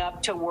showing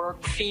up to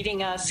work,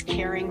 feeding us,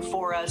 caring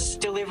for us,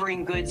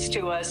 delivering goods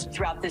to us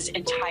throughout this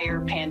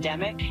entire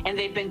pandemic, and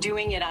they've been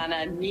doing it on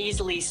a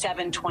measly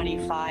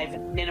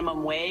 $7.25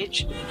 minimum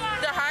wage.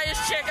 The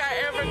highest check I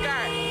ever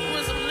got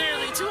was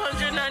literally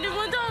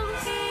 $291.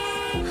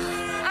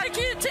 I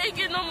can't take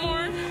it no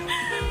more.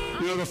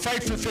 You know, the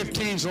fight for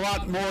 15 is a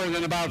lot more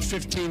than about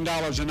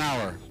 $15 an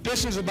hour.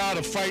 This is about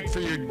a fight for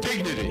your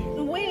dignity.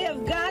 We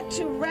have got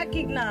to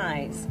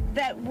recognize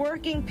that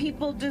working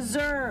people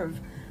deserve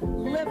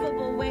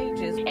livable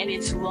wages. And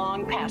it's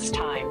long past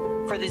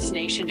time for this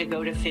nation to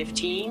go to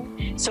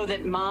 15 so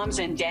that moms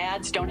and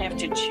dads don't have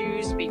to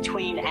choose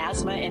between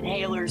asthma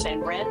inhalers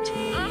and rent.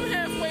 I'm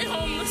halfway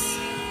homeless.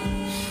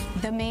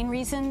 The main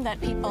reason that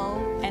people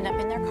end up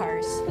in their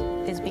cars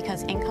is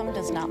because income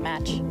does not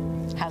match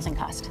housing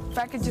cost. If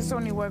I could just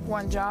only work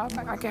one job,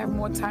 I could have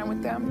more time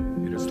with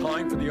them. It is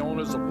time for the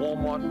owners of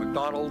Walmart,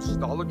 McDonald's,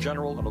 Dollar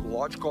General, and other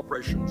large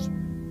corporations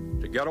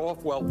to get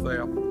off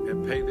welfare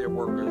and pay their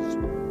workers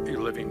a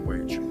living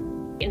wage.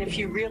 And if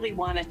you really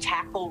want to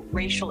tackle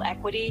racial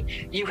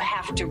equity, you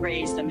have to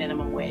raise the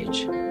minimum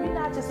wage. We're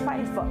not just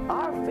fighting for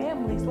our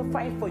families, we're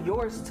fighting for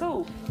yours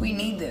too. We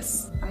need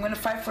this. I'm going to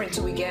fight for it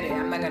until we get it.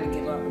 I'm not going to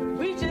give up.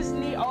 We just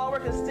need all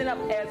workers to stand up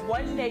as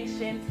one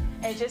nation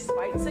and just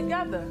fight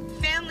together.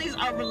 Families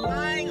are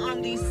relying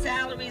on these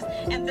salaries,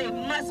 and they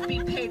must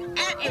be paid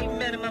at a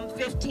minimum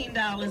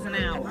 $15 an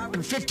hour.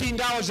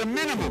 $15 a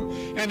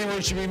minimum.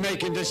 Anyone should be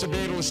making this to be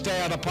able to stay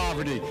out of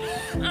poverty.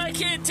 I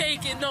can't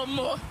take it no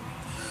more.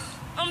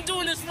 I'm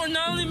doing this for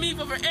not only me,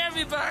 but for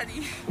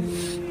everybody.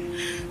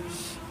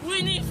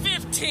 We need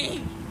 15.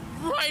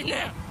 right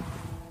now.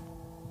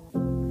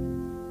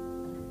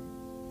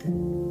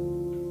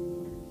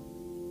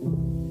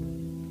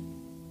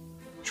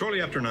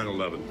 Shortly after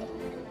 9/11,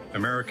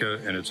 America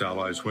and its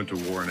allies went to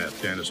war in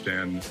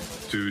Afghanistan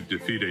to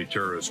defeat a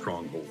terrorist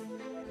stronghold.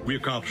 We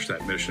accomplished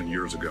that mission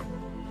years ago.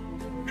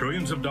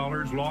 Trillions of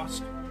dollars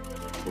lost,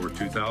 over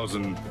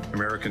 2,000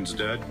 Americans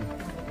dead,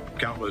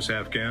 countless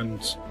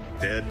Afghans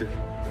dead.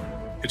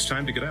 It's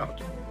time to get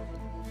out.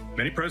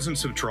 Many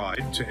presidents have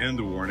tried to end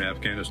the war in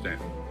Afghanistan,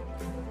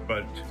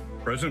 but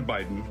President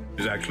Biden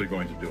is actually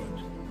going to do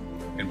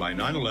it. And by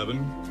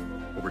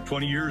 9/11, over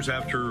 20 years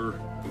after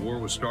the war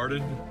was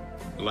started,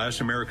 the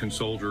last American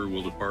soldier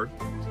will depart,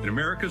 and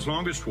America's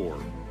longest war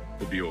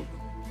will be over.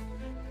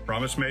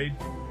 Promise made,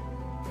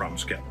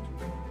 promise kept.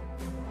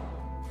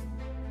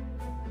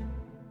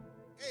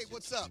 Hey,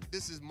 what's up?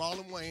 This is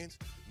Marlon Wayans.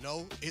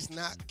 No, it's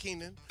not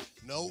Keenan.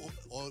 No,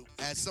 or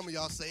as some of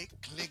y'all say,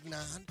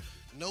 Clignon.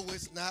 No,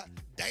 it's not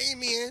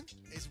Damien.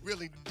 It's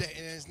really,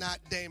 it's not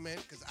Damien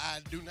because I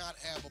do not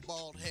have a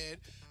bald head.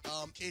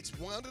 It's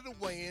one of the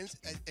Wayans.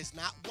 It's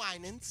not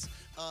Winans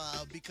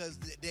because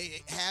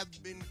they have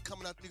been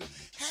coming up to go,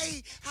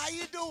 hey, how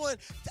you doing?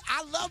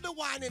 I love the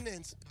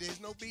Winans.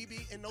 There's no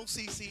BB and no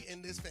CC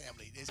in this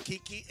family. There's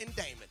Kiki and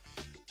Damon.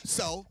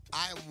 So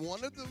I am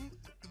one of them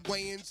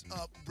Wayans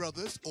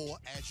brothers, or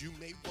as you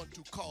may want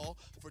to call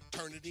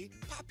fraternity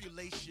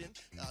population.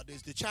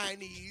 There's the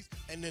Chinese,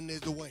 and then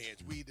there's the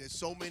Wayans. There's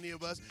so many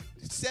of us.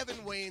 7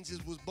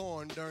 Wayanses was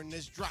born during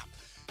this drop.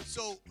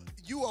 So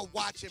you are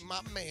watching my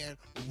man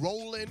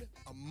Roland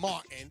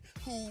Martin,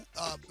 who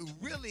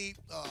really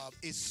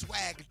is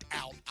swagged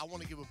out. I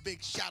want to give a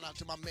big shout out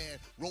to my man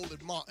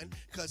Roland Martin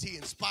because he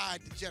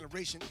inspired the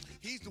generation.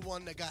 He's the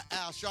one that got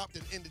Al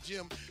Sharpton in the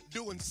gym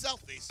doing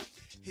selfies.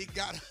 He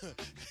got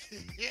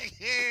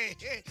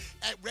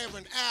at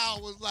Reverend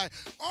Al was like,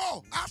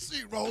 oh, I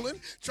see Roland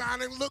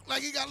trying to look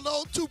like he got a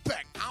little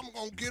two-pack. I'm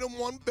going to get him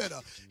one better.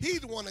 He's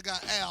the one that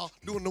got Al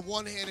doing the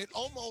one-handed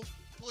almost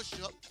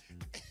push-up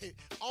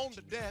on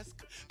the desk.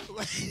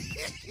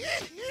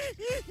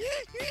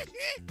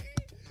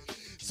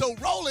 So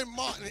Roland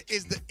Martin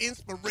is the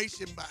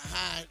inspiration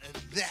behind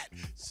that.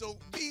 So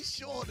be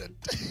sure to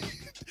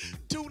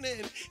tune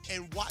in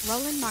and watch.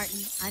 Roland Martin,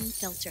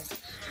 Unfiltered.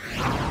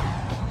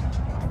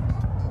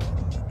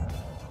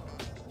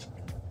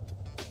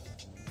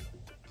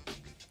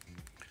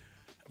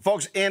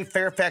 Folks, in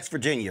Fairfax,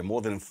 Virginia,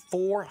 more than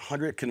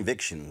 400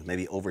 convictions may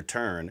be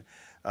overturned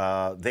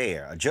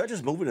there. A judge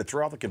is moving to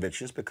throw out the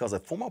convictions because a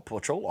former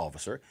patrol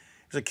officer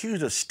is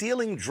accused of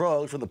stealing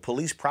drugs from the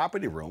police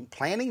property room,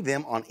 planting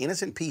them on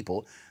innocent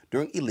people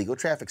during illegal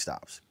traffic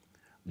stops.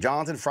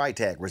 Jonathan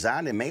Freitag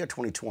resigned in May of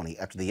 2020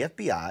 after the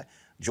FBI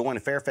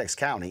joined Fairfax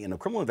County in a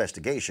criminal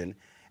investigation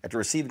after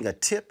receiving a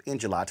tip in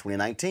July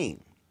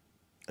 2019.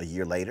 A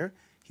year later,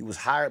 he was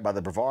hired by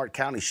the Brevard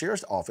County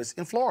Sheriff's Office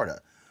in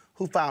Florida,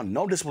 who found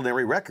no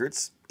disciplinary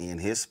records in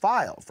his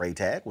file.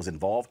 Freitag was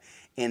involved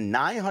in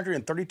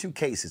 932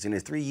 cases in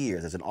his 3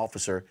 years as an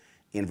officer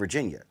in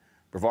Virginia.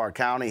 Brevard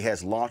County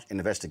has launched an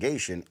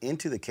investigation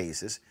into the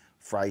cases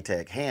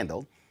Freitag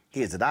handled.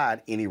 He has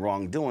denied any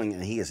wrongdoing,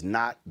 and he has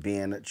not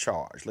been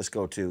charged. Let's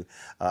go to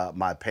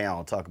my panel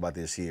and talk about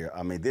this here.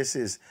 I mean, this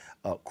is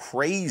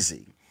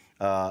crazy.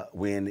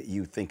 When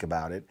you think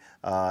about it.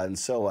 And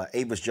so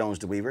Avis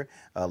Jones-DeWeaver,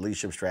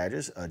 leadership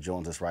strategist,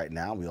 joins us right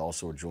now. We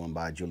also are joined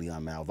by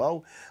Julianne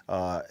Malveaux,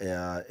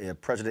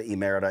 president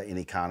emerita and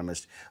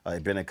economist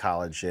at Bennett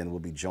College, and we'll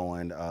be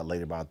joined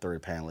later by our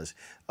third panelist.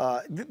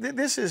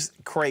 This is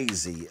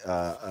crazy,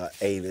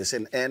 Avis.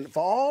 And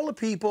for all the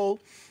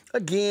people,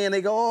 again, they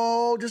go,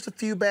 oh, just a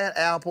few bad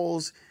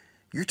apples.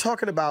 You're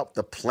talking about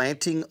the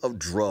planting of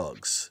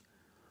drugs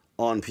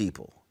on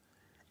people.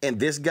 And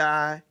this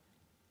guy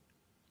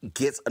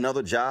gets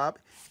another job.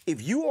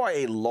 If you are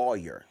a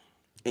lawyer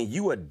and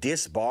you are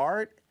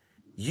disbarred,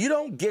 you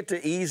don't get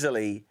to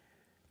easily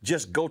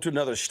just go to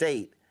another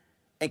state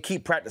and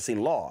keep practicing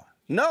law.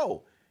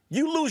 No,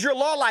 you lose your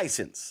law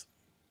license.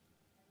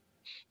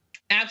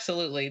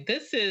 Absolutely.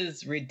 This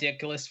is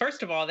ridiculous.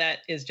 First of all, that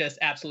is just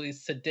absolutely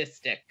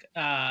sadistic,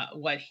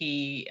 what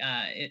he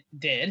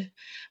did.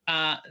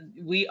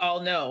 We all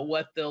know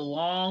what the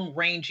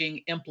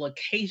long-ranging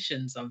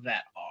implications of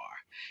that are.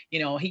 You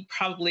know, he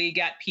probably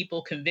got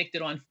people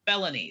convicted on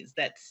felonies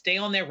that stay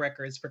on their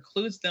records,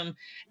 precludes them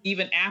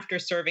even after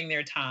serving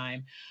their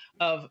time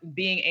of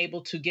being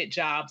able to get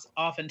jobs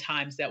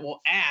oftentimes that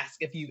will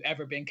ask if you've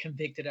ever been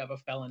convicted of a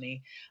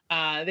felony.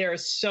 There are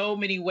so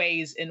many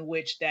ways in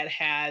which that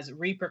has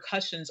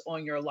repercussions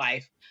on your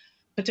life,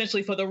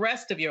 potentially for the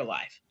rest of your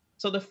life.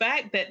 So the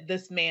fact that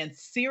this man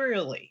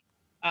serially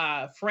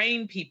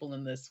framed people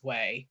in this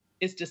way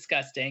is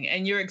disgusting.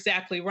 And you're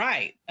exactly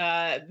right.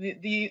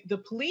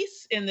 The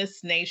police in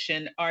this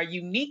nation are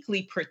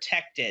uniquely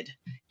protected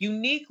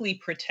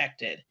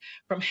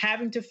from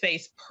having to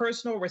face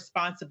personal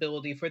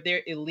responsibility for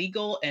their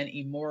illegal and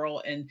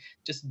immoral and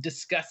just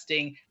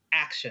disgusting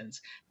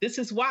actions. This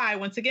is why,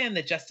 once again,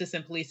 the Justice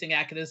and Policing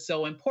Act is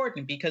so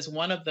important, because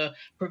one of the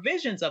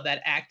provisions of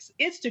that act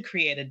is to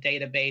create a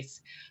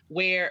database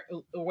where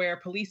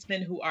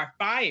policemen who are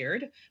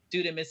fired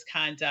due to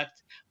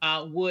misconduct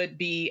would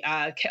be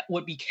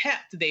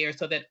kept there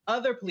so that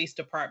other police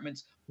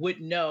departments would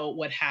know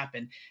what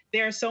happened.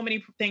 There are so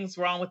many things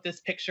wrong with this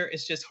picture.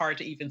 It's just hard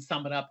to even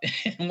sum it up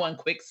in one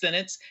quick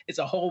sentence. It's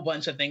a whole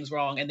bunch of things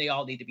wrong, and they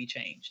all need to be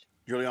changed.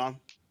 Julianne?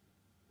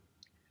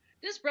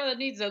 This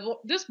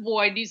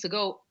boy needs to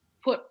go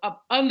put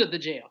up under the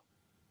jail.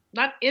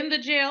 Not in the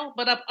jail,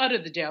 but up under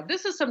the jail.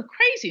 This is some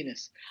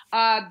craziness.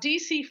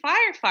 DC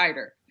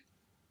firefighter,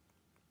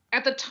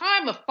 at the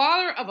time, a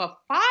father of a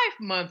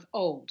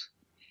 5-month-old,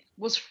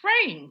 was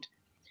framed.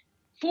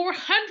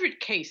 400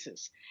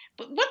 cases.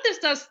 But what this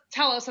does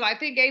tell us, and I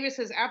think Avis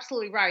is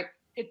absolutely right,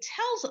 it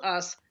tells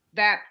us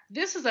that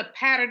this is a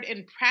pattern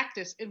in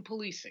practice in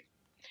policing.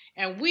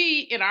 And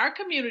we, in our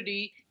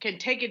community, can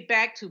take it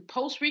back to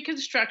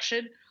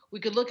post-Reconstruction. We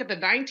could look at the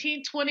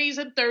 1920s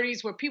and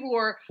 30s where people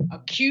were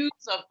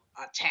accused of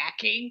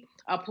attacking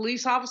a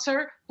police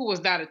officer who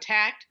was not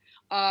attacked.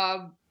 There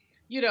are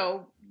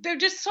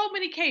just so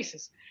many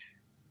cases.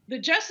 The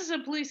Justice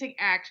and Policing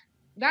Act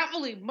not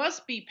only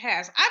must be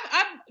passed.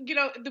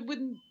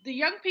 When the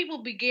young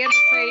people began to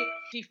say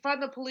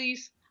defund the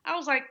police, I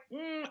was like,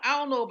 I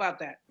don't know about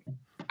that.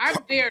 I'm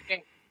there now.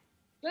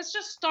 Let's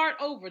just start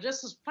over.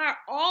 Just fire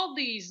all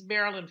these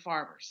Maryland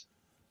farmers.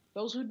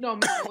 Those who know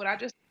me know what I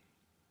just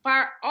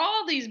fire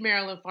all these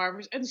Maryland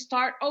farmers and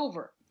start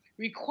over.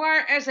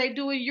 Require, as they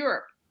do in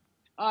Europe,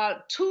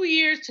 2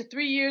 years to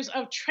 3 years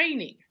of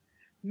training.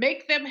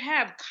 Make them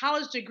have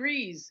college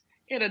degrees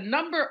in a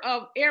number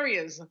of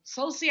areas,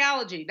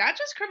 sociology, not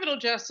just criminal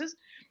justice,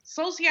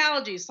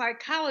 sociology,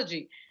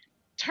 psychology.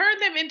 Turn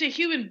them into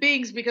human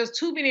beings, because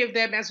too many of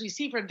them, as we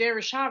see from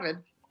Derek Chauvin,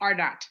 are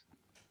not.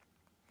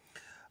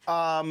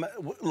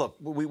 Look,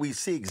 we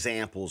see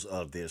examples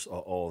of this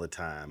all the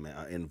time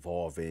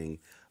involving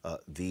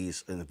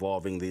these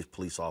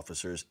police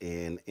officers,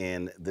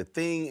 and the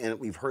thing, and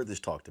we've heard this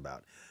talked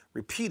about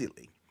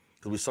repeatedly,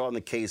 because we saw in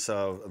the case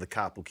of the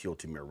cop who killed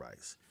Tamir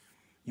Rice.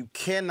 You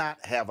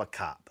cannot have a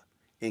cop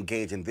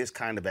engage in this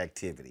kind of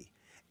activity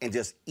and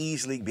just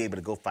easily be able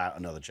to go find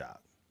another job.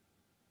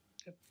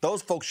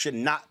 Those folks should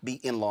not be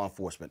in law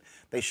enforcement.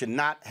 They should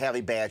not have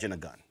a badge and a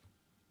gun.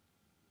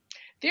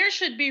 There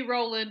should be,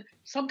 Roland,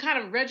 some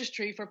kind of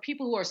registry for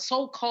people who are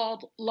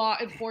so-called law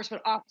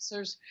enforcement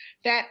officers,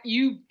 that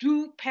you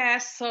do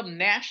pass some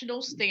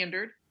national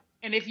standard,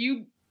 and if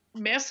you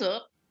mess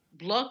up,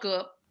 bluck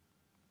up,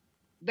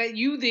 that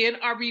you then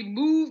are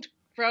removed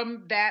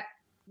from that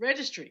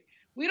registry.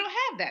 We don't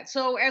have that.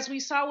 So as we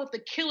saw with the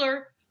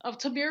killer of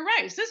Tamir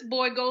Rice, this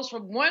boy goes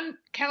from one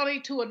county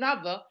to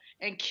another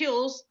and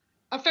kills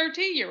a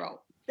 13-year-old.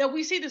 Now,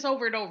 we see this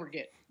over and over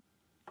again.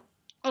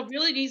 What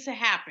really needs to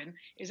happen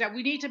is that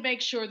we need to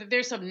make sure that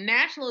there's some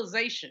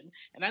nationalization.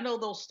 And I know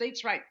those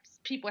states' rights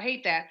people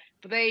hate that,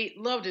 but they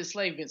loved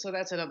enslavement, so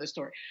that's another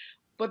story.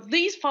 But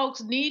these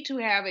folks need to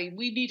have a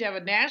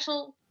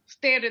national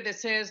standard that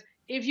says,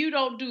 if you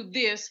don't do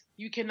this,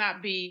 you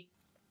cannot be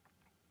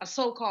a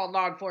so-called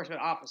law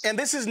enforcement officer. And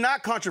this is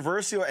not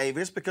controversial,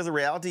 Avis, because the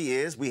reality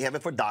is we have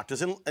it for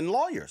doctors and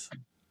lawyers.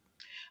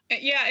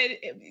 Yeah,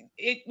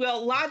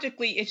 well,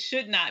 logically, it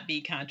should not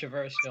be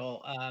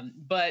controversial,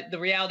 but the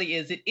reality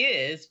is it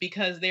is,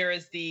 because there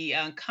is the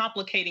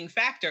complicating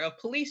factor of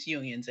police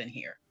unions in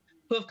here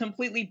who have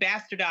completely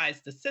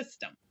bastardized the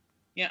system.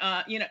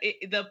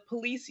 The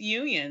police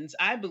unions,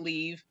 I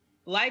believe,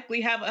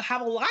 likely have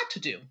a lot to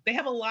do. They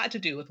have a lot to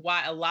do with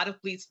why a lot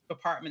of police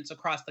departments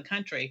across the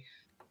country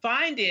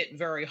find it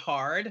very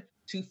hard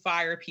to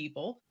fire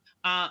people.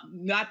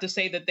 Not to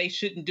say that they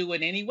shouldn't do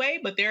it anyway,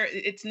 but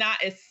it's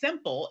not as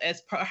simple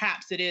as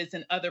perhaps it is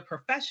in other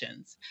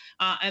professions.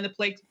 And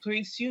the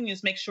police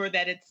unions make sure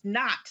that it's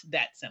not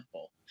that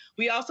simple.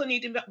 We also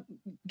need to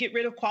get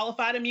rid of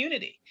qualified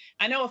immunity.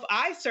 I know if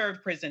I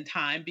served prison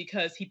time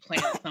because he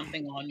planted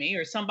something on me,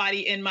 or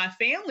somebody in my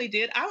family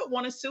did, I would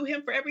want to sue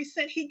him for every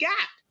cent he got,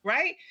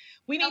 right?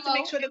 We need to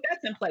make sure that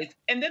that's in place.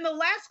 And then the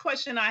last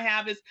question I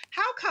have is,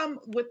 how come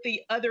with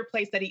the other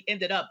place that he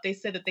ended up, they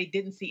said that they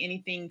didn't see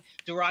anything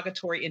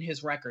derogatory in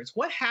his records?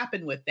 What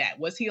happened with that?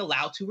 Was he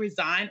allowed to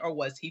resign, or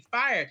was he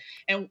fired?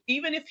 And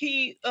even if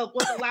he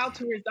was allowed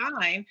to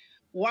resign,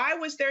 why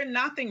was there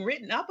nothing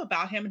written up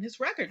about him in his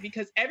record?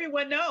 Because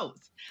everyone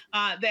knows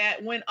that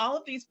when all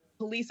of these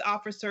police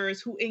officers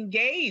who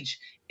engage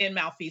in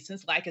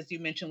malfeasance, like as you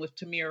mentioned with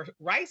Tamir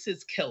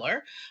Rice's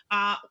killer,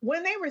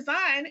 when they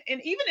resign,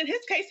 and even in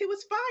his case, he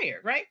was fired,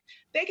 right?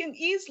 They can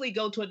easily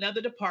go to another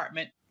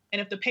department. And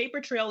if the paper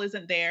trail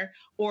isn't there,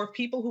 or if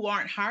people who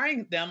aren't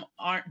hiring them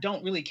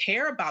don't really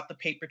care about the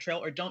paper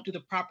trail or don't do the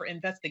proper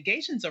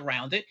investigations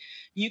around it,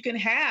 you can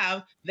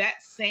have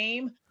that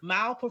same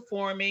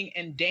malperforming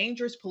and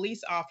dangerous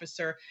police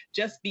officer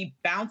just be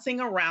bouncing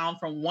around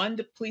from one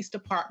police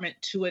department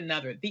to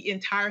another. The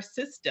entire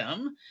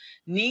system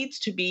needs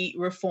to be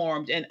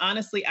reformed. And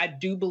honestly, I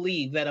do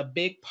believe that a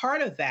big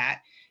part of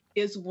that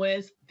is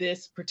with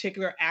this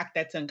particular act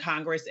that's in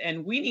Congress,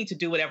 and we need to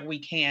do whatever we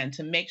can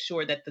to make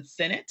sure that the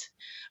Senate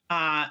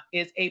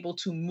is able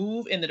to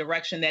move in the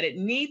direction that it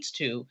needs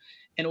to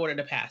in order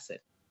to pass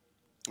it.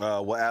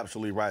 Well,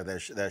 absolutely right.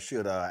 That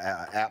should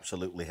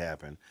absolutely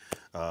happen,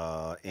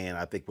 and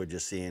I think we're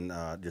just seeing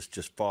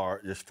just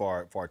far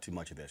too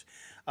much of this.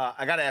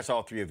 I got to ask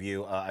all three of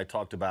you. I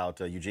talked about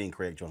Eugene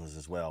Craig joins us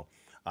as well.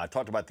 I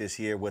talked about this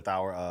here with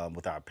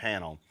our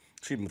panel.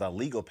 Excuse me, with our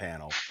legal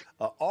panel.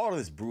 All of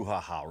this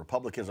brouhaha.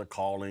 Republicans are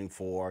calling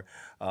for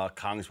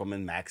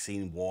Congresswoman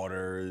Maxine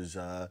Waters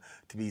to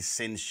be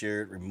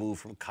censured, removed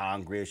from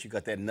Congress. You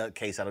got that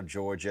nutcase out of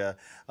Georgia.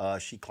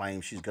 She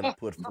claims she's going to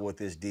put forth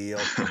this deal.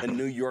 The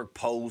New York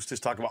Post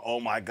is talking about, oh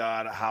my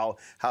God, how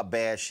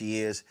bad she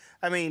is.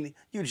 I mean,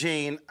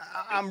 Eugene,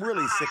 I'm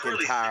really sick and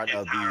tired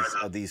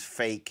of these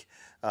fake.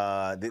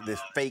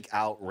 This fake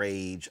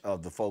outrage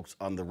of the folks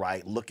on the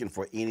right looking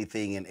for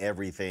anything and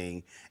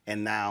everything.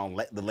 And now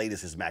the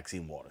latest is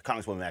Maxine Waters,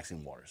 Congresswoman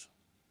Maxine Waters.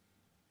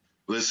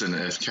 Listen,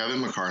 if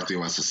Kevin McCarthy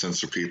wants to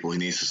censor people, he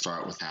needs to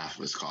start with half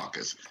of his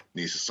caucus.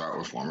 He needs to start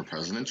with former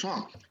President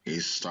Trump. He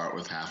needs to start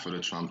with half of the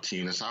Trump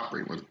team that's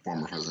operating with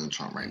former President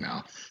Trump right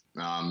now.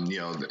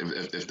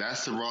 If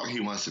that's the route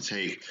he wants to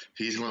take,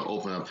 he's going to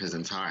open up his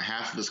entire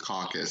half of his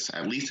caucus,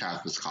 at least half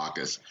of his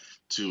caucus,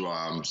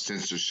 to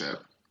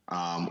censorship.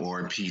 Or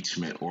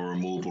impeachment or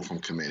removal from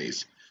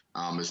committees.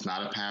 It's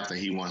not a path that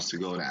he wants to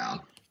go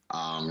down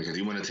because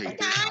he want to take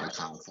this out of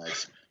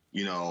context.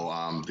 There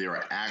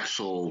are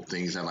actual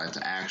things that like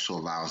the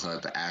actual violence,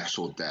 like the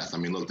actual death. I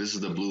mean, look, this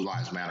is the Blue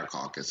Lives Matter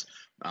caucus.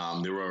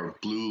 There were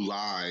blue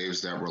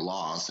lives that were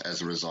lost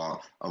as a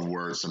result of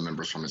words of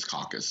members from his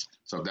caucus.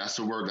 So if that's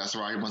the route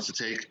he wants to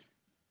take,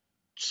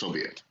 so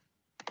be it.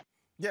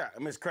 Yeah, I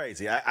mean, it's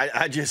crazy.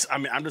 I'm just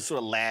sort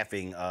of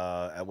laughing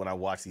when I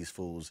watch these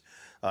fools,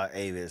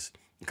 Avis,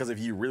 because if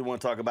you really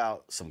want to talk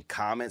about some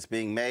comments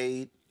being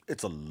made,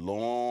 it's a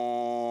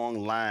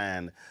long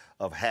line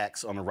of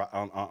hacks on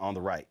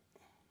the right.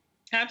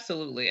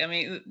 Absolutely. I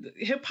mean,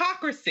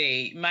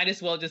 hypocrisy might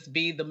as well just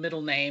be the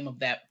middle name of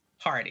that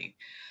party,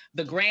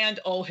 the grand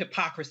old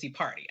hypocrisy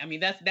party. I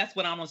mean, that's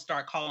what I'm going to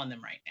start calling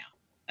them right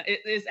now.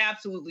 It is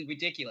absolutely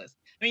ridiculous.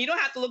 I mean, you don't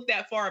have to look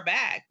that far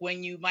back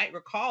when you might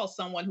recall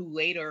someone who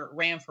later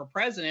ran for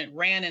president,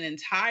 ran an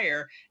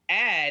entire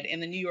ad in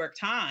the New York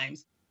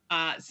Times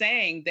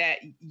saying that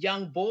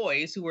young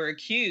boys who were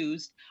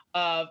accused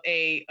of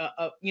a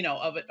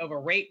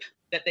rape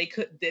that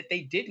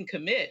they didn't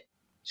commit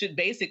should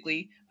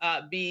basically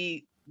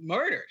be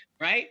murdered,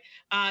 right?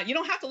 You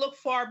don't have to look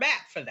far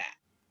back for that.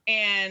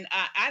 And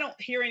I don't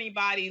hear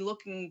anybody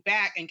looking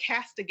back and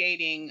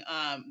castigating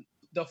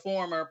the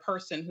former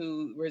person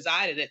who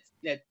resided at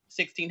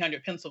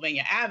 1600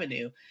 Pennsylvania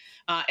Avenue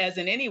as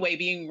in any way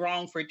being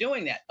wrong for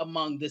doing that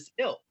among this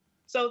ilk.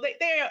 So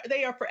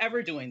they are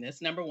forever doing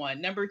this, number one.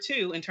 Number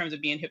two, in terms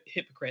of being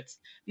hypocrites.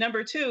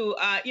 Number two,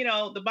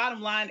 the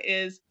bottom line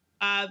is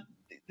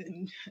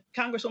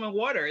Congresswoman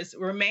Waters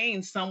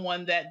remains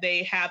someone that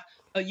they have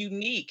a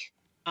unique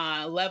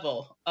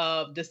level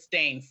of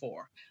disdain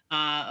for.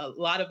 A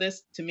lot of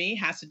this, to me,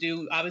 has to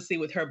do, obviously,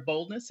 with her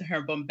boldness,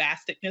 her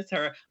bombasticness,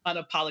 her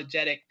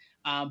unapologetic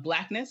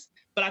Blackness.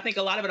 But I think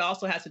a lot of it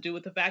also has to do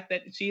with the fact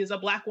that she is a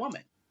Black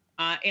woman.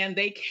 And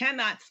they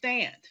cannot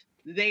stand,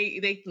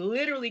 they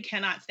literally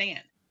cannot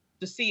stand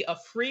to see a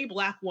free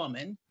Black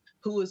woman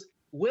who is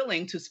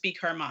willing to speak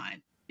her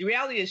mind. The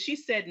reality is she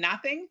said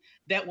nothing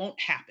that won't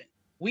happen.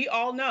 We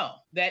all know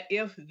that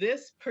if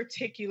this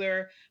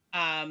particular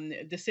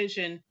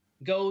decision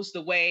goes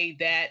the way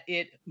that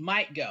it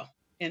might go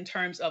in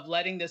terms of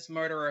letting this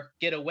murderer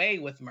get away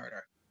with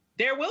murder,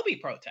 there will be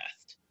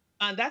protest.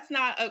 That's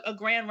not a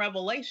grand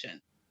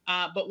revelation.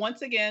 But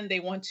once again,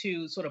 they want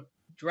to sort of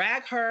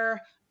drag her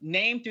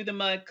name through the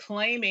mud,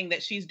 claiming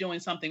that she's doing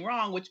something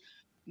wrong, which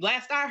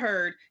last I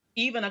heard,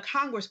 even a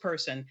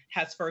congressperson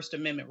has First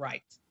Amendment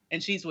rights,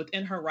 and she's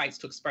within her rights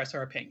to express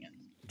her opinion.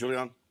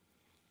 Julian?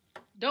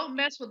 Don't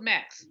mess with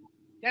Max.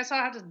 That's all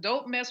I have to.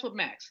 Don't mess with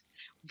Max.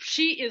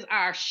 She is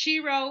our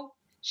shero.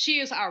 She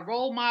is our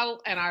role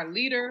model and our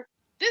leader.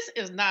 This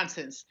is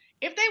nonsense.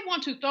 If they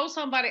want to throw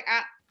somebody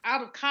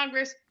out of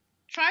Congress,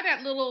 try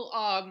that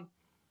little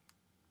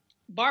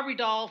Barbie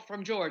doll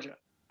from Georgia.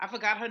 I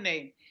forgot her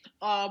name.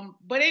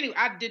 But anyway,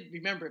 I did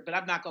remember it, but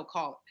I'm not going to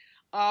call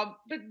it.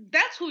 But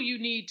that's who you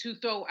need to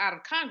throw out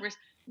of Congress.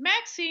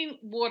 Maxine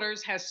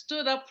Waters has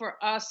stood up for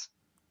us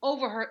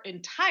over her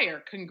entire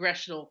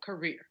congressional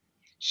career.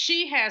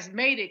 She has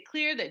made it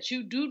clear that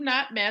you do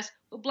not mess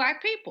with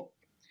Black people.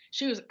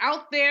 She was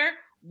out there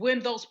when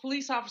those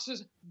police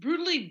officers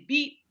brutally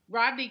beat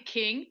Rodney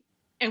King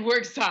and were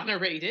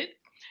exonerated.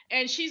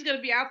 And she's going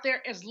to be out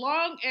there as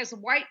long as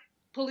white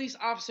police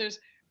officers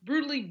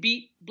brutally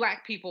beat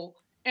Black people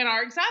and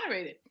are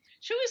exonerated.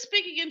 She was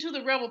speaking into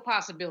the realm of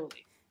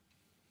possibility.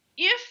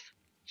 If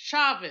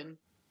Chauvin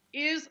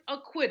is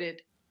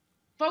acquitted,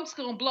 folks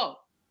going to blow.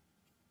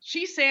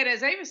 She said,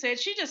 as Ava said,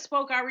 she just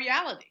spoke our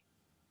reality.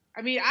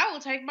 I mean, I will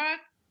take my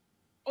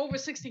over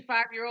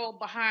 65-year-old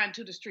behind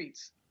to the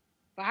streets,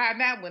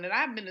 behind that one, and I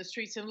haven't been in the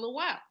streets in a little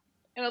while.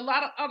 and a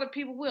lot of other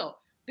people will.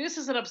 This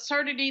is an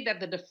absurdity that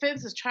the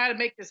defense is trying to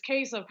make this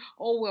case of,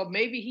 oh, well,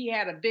 maybe he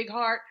had a big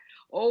heart.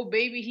 Oh,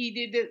 maybe he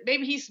did this.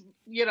 Maybe he's,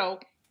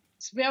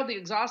 smelled the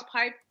exhaust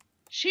pipe.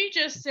 She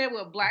just said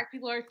what Black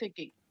people are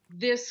thinking.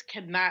 This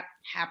cannot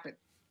happen.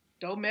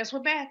 Don't mess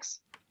with Max.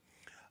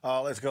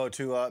 Let's go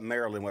to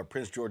Maryland, where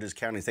Prince George's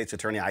County State's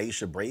Attorney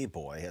Aisha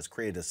Braveboy has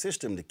created a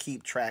system to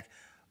keep track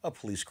of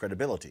police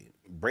credibility.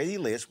 Brady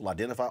List will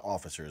identify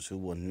officers who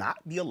will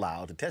not be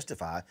allowed to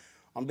testify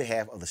on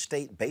behalf of the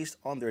state based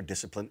on their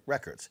discipline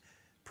records.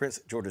 Prince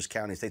George's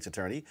County State's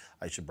Attorney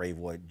Aisha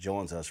Braveboy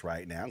joins us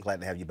right now. I'm glad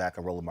to have you back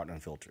on Roland Martin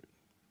Unfiltered.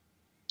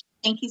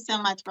 Thank you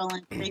so much,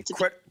 Roland. Great to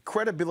be.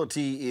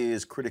 Credibility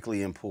is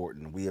critically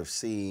important. We have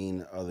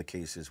seen other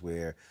cases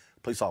where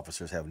police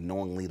officers have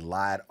knowingly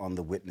lied on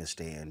the witness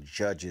stand.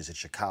 Judges in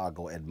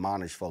Chicago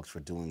admonish folks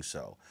for doing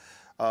so.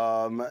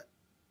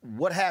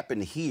 What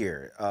happened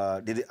here?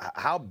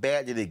 How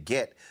bad did it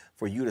get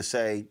for you to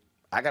say,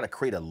 I got to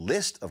create a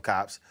list of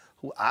cops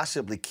who I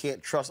simply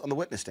can't trust on the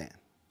witness stand?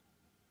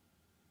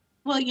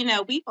 Well,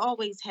 we've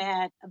always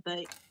had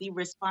the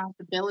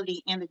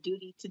responsibility and the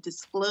duty to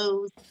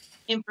disclose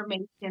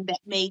information that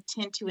may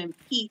tend to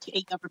impeach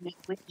a government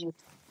witness.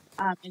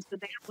 And so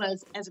that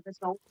was as a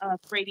result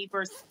of Brady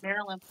versus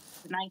Maryland,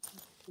 the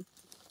 1960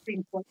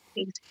 Supreme Court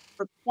case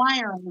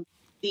requiring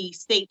the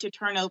state to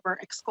turn over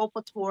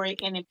exculpatory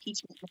and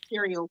impeachment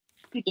material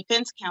to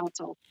defense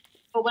counsel.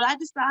 But what I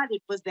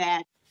decided was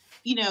that,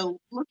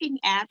 looking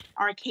at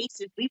our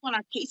cases, we want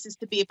our cases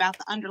to be about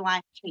the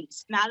underlying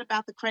case, not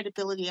about the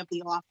credibility of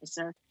the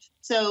officer.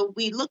 So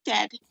we looked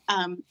at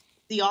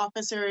the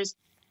officers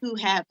who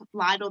have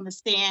lied on the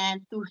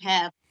stand, who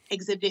have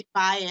exhibited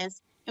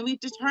bias, and we've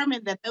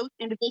determined that those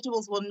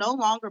individuals will no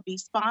longer be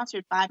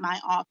sponsored by my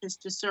office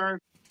to serve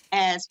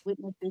as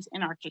witnesses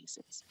in our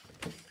cases.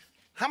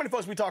 How many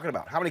folks are we talking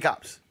about? How many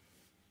cops?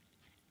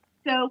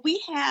 So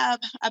we have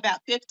about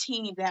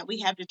 15 that we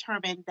have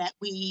determined that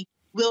we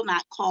will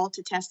not call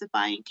to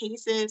testify in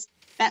cases.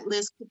 That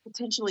list could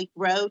potentially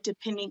grow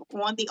depending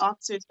on the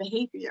officer's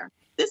behavior.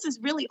 This is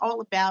really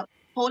all about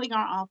holding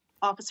our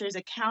officers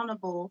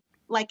accountable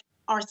like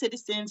our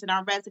citizens and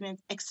our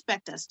residents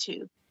expect us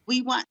to.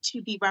 We want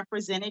to be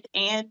represented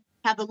and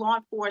have the law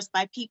enforced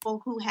by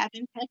people who have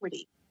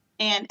integrity.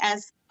 And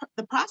as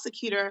the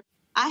prosecutor,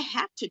 I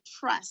have to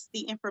trust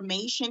the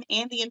information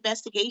and the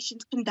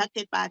investigations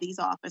conducted by these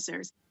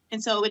officers.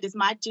 And so it is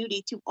my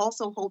duty to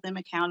also hold them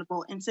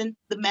accountable and send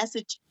the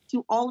message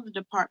to all of the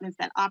departments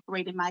that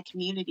operate in my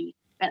community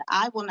that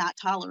I will not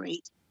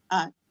tolerate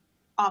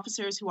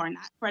officers who are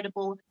not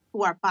credible,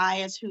 who are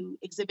biased, who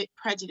exhibit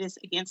prejudice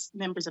against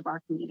members of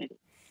our community.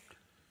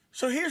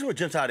 So here's what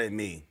jumps out at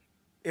me.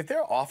 If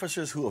there are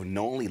officers who have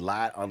knowingly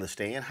lied on the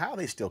stand, how are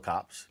they still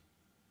cops?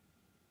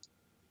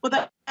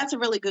 Well, that's a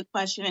really good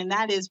question. And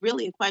that is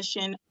really a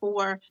question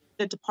for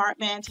the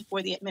department,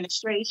 for the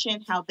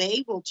administration, how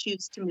they will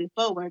choose to move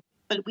forward.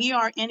 But we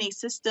are in a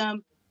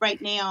system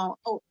right now.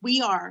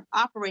 We are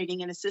operating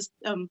in a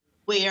system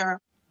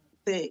where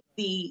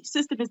the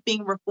system is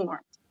being reformed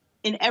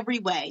in every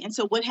way. And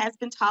so what has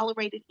been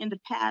tolerated in the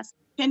past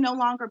can no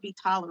longer be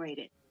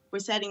tolerated. We're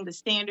setting the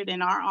standard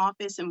in our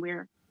office, and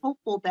we're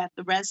hopeful that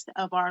the rest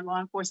of our law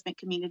enforcement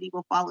community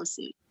will follow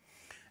suit.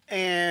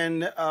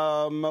 And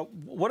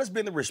what has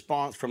been the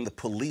response from the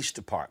police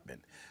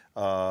department,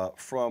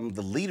 from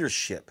the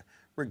leadership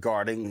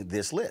regarding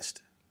this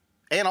list,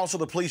 and also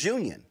the police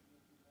union?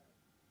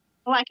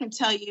 Well, I can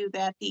tell you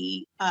that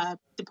the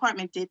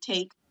department did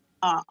take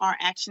our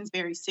actions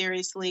very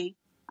seriously.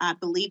 I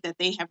believe that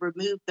they have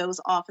removed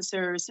those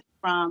officers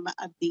from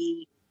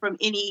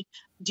any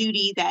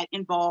duty that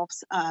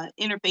involves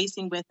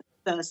interfacing with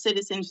the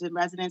citizens and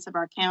residents of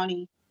our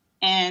county.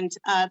 And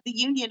the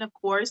union, of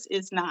course,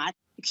 is not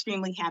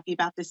extremely happy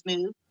about this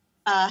move.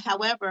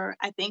 However,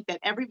 I think that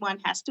everyone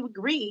has to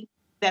agree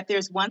that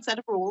there's one set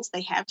of rules.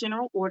 They have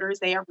general orders.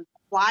 They are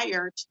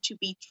required to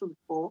be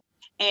truthful.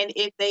 And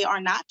if they are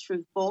not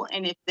truthful,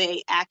 and if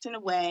they act in a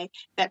way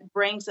that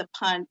brings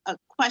upon a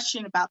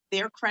question about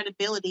their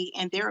credibility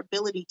and their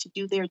ability to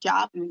do their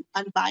job in an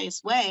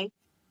unbiased way,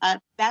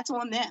 that's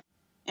on them.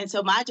 And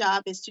so my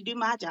job is to do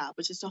my job,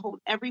 which is to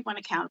hold everyone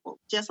accountable.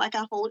 Just like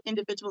I hold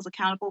individuals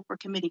accountable for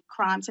committing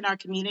crimes in our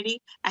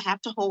community, I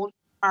have to hold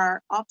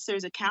our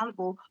officers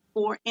accountable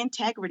for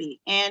integrity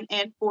and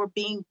for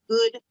being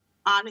good,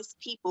 honest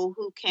people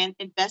who can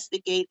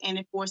investigate and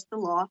enforce the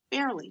law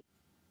fairly.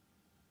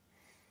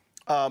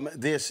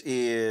 This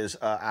is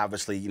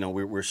obviously,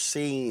 we're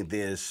seeing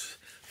this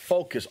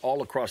focus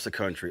all across the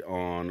country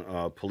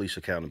on police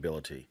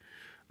accountability.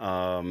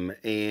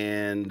 And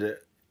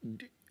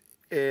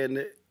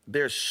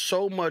there's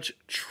so much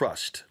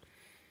trust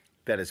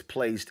that is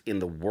placed in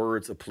the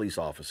words of police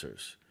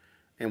officers.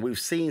 And we've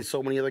seen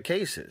so many other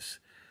cases.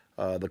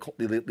 The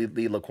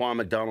Laquan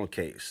McDonald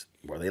case,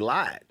 where they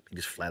lied, they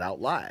just flat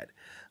out lied.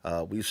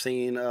 We've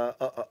seen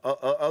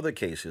other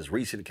cases,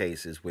 recent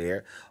cases,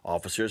 where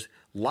officers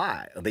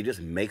lie. They just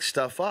make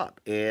stuff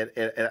up. And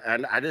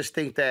I just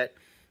think that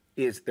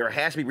is there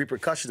has to be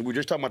repercussions. We were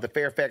just talking about the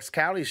Fairfax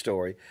County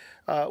story,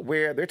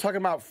 where they're talking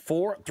about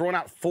throwing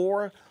out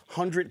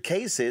 400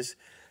 cases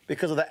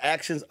because of the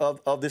actions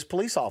of this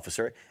police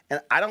officer.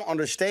 And I don't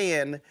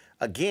understand,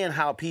 again,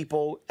 how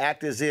people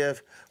act as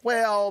if,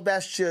 well,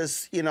 that's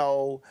just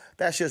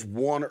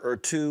one or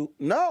two.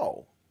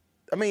 No.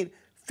 I mean,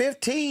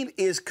 15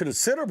 is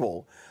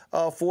considerable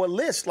for a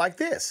list like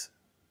this.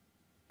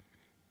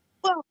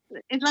 Well,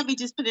 and let me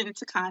just put it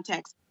into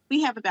context.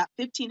 We have about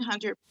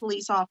 1,500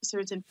 police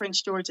officers in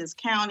Prince George's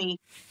County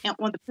and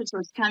on the Prince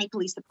George's County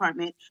Police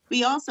Department.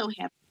 We also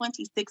have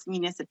 26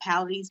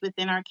 municipalities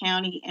within our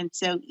county, and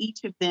so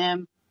each of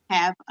them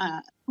have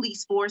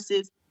police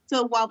forces.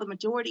 So while the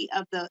majority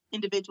of the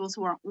individuals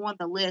who are on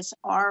the list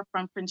are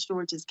from Prince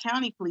George's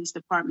County Police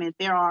Department,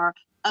 there are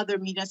other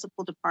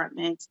municipal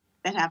departments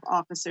that have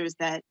officers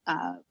that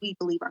we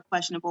believe are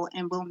questionable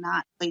and will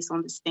not place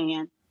on the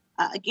stand.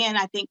 Again,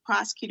 I think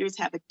prosecutors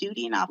have a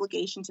duty and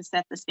obligation to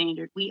set the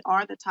standard. We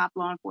are the top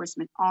law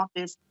enforcement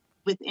office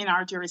within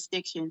our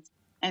jurisdictions.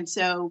 And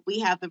so we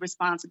have the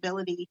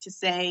responsibility to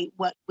say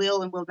what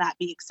will and will not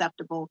be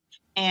acceptable.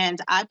 And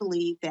I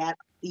believe that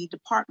the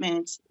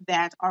departments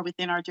that are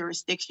within our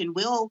jurisdiction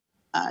will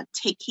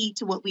take heed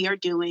to what we are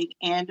doing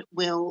and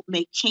will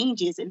make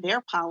changes in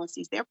their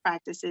policies, their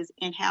practices,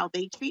 and how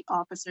they treat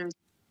officers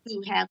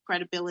who have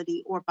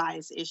credibility or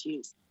bias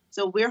issues.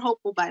 So we're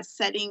hopeful by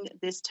setting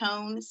this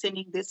tone,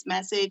 sending this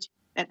message,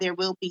 that there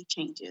will be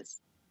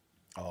changes.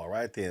 All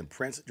right, then.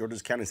 Prince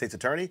George's County State's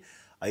Attorney,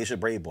 Aisha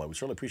Braveboy. We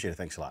certainly appreciate it.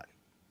 Thanks a lot.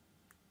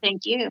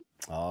 Thank you.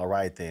 All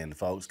right, then,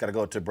 folks. Got to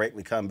go to a break.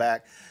 We come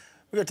back.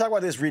 We're going to talk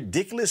about this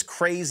ridiculous,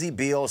 crazy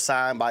bill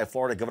signed by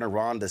Florida Governor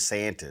Ron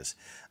DeSantis,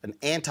 an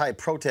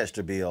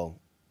anti-protester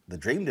bill. The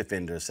Dream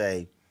Defenders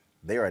say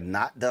they are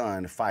not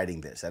done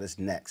fighting this. That is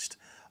next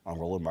on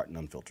Roland Martin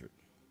Unfiltered.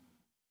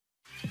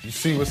 You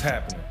see what's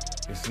happening.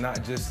 It's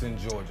not just in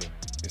Georgia.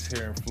 It's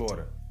here in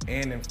Florida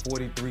and in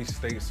 43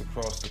 states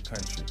across the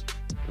country.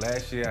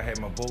 Last year, I had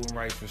my voting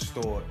rights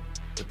restored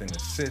with an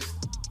assist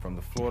from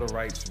the Florida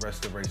Rights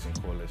Restoration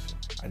Coalition.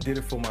 I did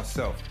it for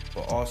myself,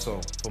 but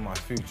also for my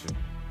future.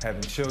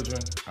 Having children,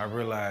 I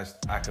realized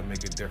I could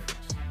make a difference.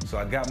 So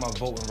I got my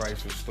voting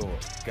rights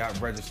restored, got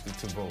registered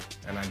to vote,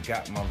 and I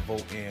got my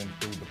vote in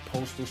through the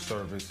Postal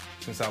Service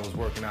since I was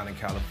working out in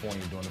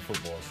California during the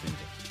football season.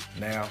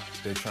 Now,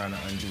 they're trying to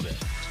undo that,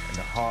 and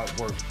the hard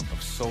work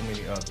of so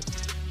many others.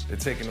 They're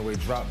taking away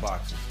drop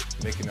boxes,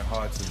 making it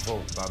hard to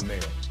vote by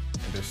mail,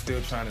 and they're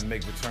still trying to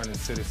make returning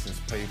citizens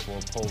pay for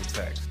a poll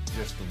tax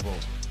just to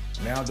vote.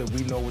 Now that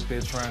we know what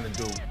they're trying to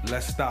do,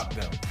 let's stop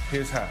them.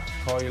 Here's how.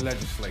 Call your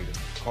legislators,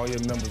 call your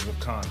members of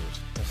Congress,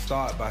 and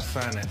start by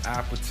signing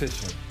our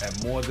petition at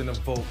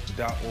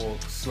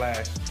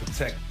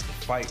morethanavote.org/protect. The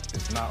fight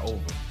is not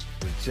over.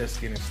 We're just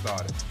getting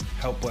started.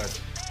 Help us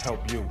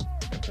help you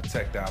and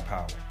protect our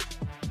power.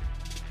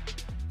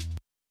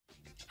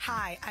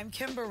 Hi, I'm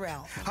Kim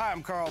Burrell. Hi,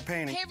 I'm Carl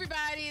Payne. Hey,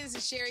 everybody, this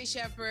is Sherry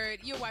Shepherd.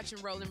 You're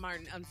watching Roland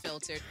Martin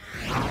Unfiltered.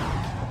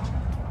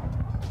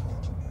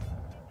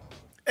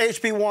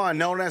 HB1,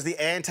 known as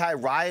the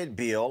anti-riot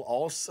bill,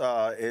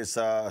 also is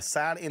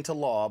signed into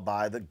law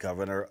by the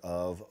governor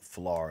of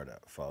Florida,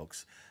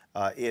 folks.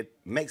 It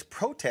makes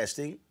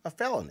protesting a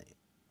felony.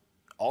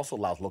 Also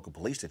allows local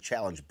police to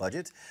challenge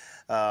budgets,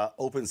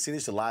 opens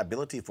cities to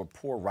liability for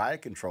poor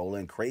riot control,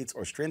 and creates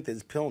or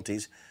strengthens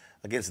penalties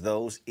against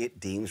those it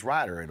deems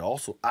rioters. It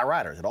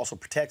also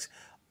protects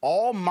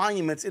all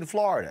monuments in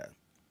Florida.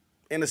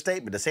 In a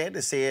statement,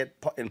 DeSantis said,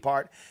 in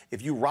part,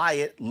 if you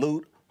riot,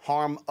 loot,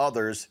 harm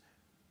others,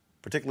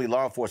 particularly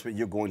law enforcement,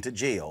 you're going to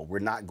jail. We're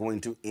not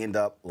going to end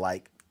up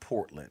like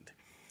Portland.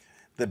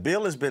 The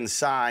bill has been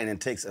signed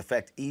and takes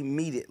effect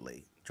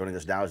immediately. Joining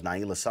us now is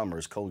Naila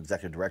Summers,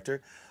 co-executive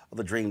director of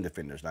the Dream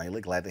Defenders.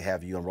 Naila, glad to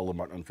have you on Roland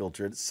Martin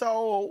Unfiltered.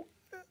 So,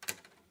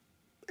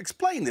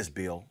 explain this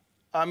bill.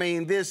 I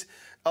mean, it's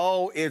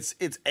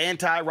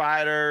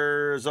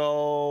anti-rioters,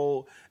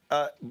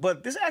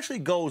 but this actually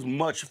goes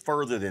much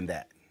further than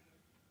that.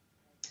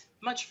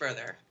 Much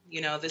further.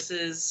 You know, this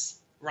is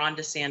Ron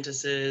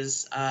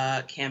DeSantis's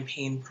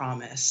campaign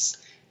promise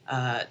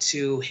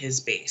to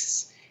his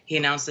base. He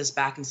announced this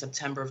back in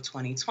September of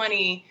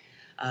 2020,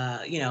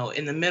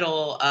 in the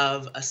middle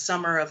of a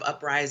summer of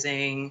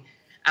uprising,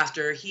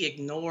 after he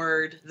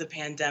ignored the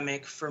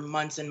pandemic for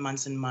months and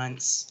months and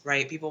months,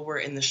 right? People were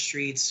in the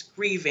streets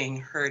grieving,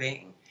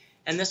 hurting.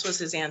 And this was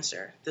his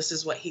answer. This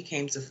is what he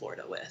came to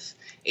Florida with,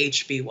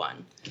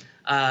 HB1.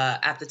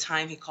 At the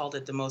time, he called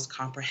it the most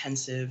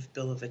comprehensive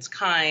bill of its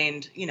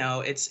kind. You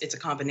know, it's a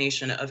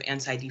combination of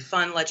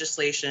anti-defund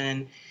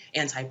legislation,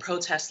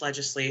 anti-protest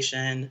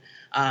legislation.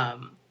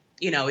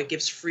 It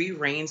gives free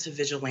rein to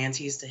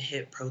vigilantes to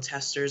hit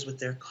protesters with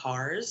their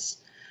cars.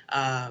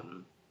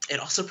 It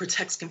also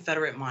protects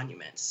Confederate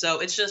monuments. So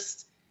it's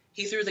just,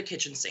 he threw the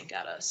kitchen sink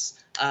at us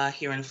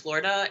here in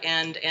Florida.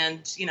 And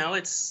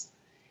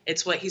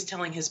it's what he's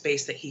telling his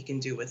base that he can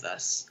do with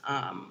us.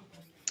 And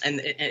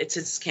it's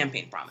his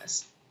campaign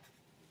promise.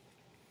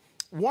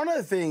 One of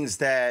the things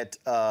that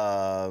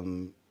that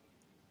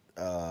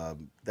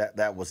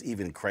was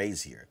even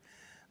crazier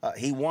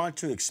he wanted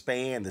to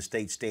expand the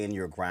state stand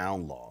your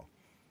ground law.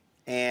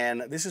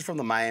 And this is from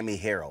the Miami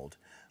Herald,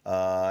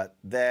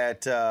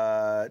 that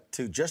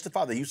to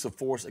justify the use of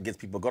force against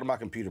people, go to my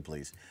computer,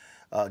 please,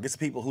 against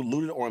the people who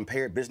looted or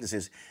impaired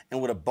businesses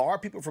and would have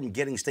barred people from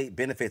getting state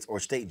benefits or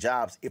state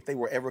jobs if they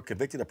were ever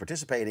convicted of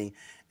participating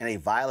in a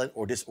violent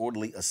or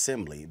disorderly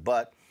assembly.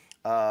 But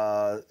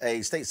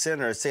a state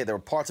senator said there were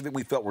parts of it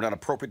we felt were not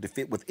appropriate to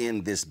fit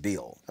within this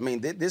bill. I mean,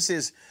 this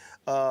is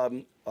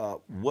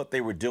what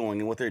they were doing.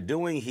 And what they're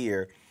doing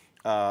here,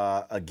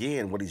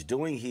 again, what he's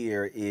doing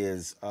here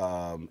is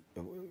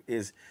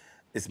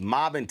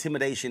mob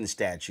intimidation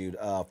statute,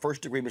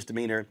 first-degree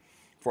misdemeanor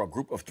for a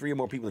group of 3 or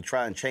more people to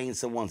try and change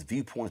someone's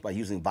viewpoints by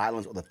using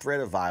violence or the threat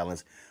of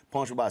violence,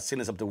 punishable by a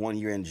sentence up to 1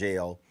 year in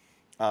jail.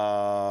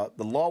 The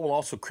law will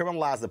also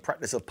criminalize the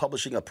practice of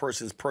publishing a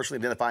person's personally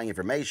identifying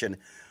information,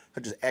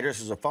 such as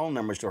addresses or phone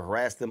numbers, to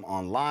harass them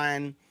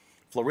online.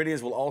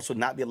 Floridians will also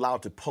not be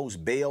allowed to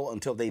post bail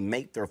until they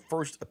make their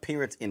first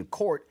appearance in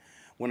court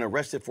when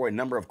arrested for a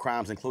number of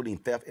crimes, including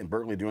theft and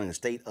burglary during a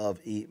state of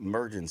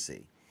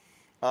emergency.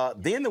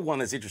 Then the one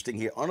that's interesting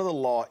here, under the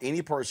law,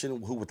 any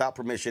person who, without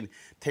permission,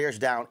 tears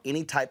down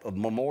any type of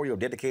memorial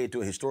dedicated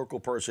to a historical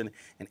person,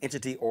 an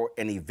entity, or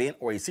an event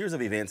or a series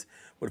of events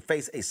would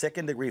face a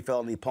second-degree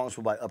felony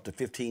punishable by up to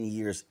 15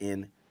 years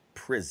in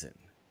prison.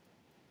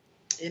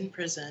 In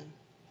prison,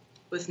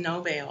 with no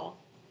bail,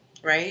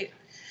 right?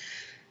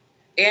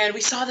 And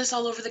we saw this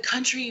all over the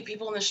country.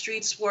 People in the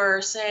streets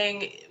were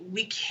saying,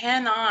 we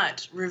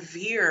cannot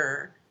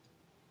revere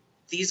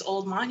these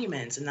old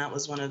monuments. And that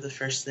was one of the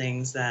first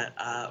things that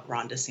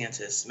Ron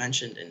DeSantis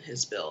mentioned in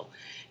his bill,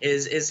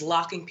 is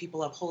locking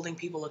people up, holding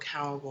people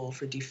accountable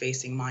for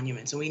defacing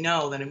monuments. And we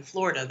know that in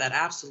Florida, that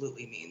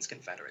absolutely means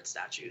Confederate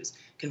statues,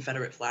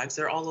 Confederate flags.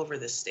 They're all over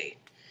this state.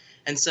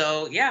 And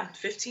so, yeah,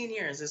 15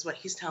 years is what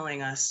he's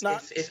telling us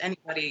if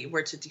anybody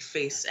were to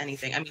deface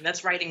anything. I mean,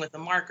 that's writing with a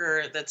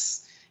marker,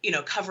 that's,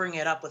 covering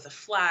it up with a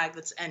flag,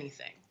 that's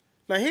anything.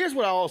 Now, here's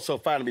what I also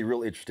find to be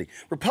real interesting.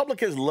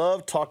 Republicans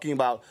love talking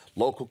about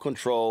local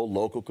control,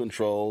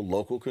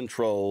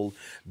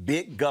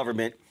 big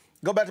government.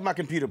 Go back to my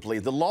computer,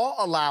 please. The law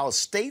allows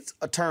states'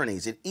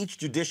 attorneys in each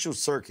judicial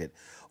circuit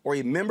or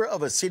a member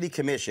of a city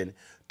commission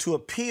to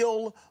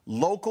appeal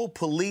local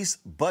police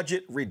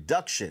budget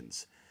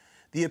reductions.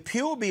 The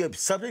appeal will be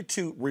subject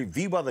to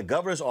review by the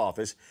governor's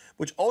office,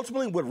 which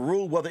ultimately would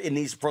rule whether it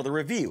needs further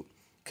review.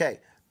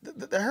 Okay,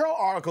 the Herald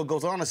article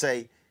goes on to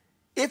say,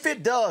 if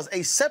it does,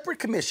 a separate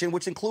commission,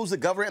 which includes the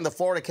governor and the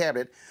Florida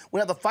cabinet, will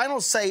have the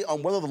final say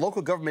on whether the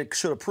local government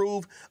should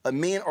approve,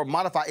 amend, or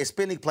modify its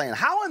spending plan.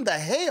 How in the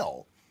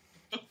hell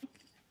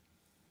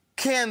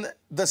can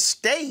the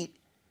state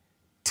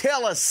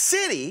tell a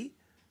city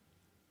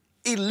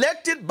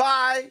elected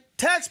by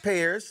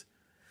taxpayers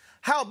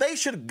how they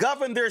should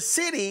govern their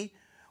city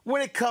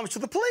when it comes to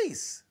the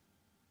police?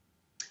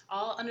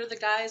 All under the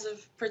guise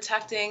of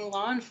protecting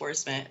law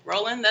enforcement.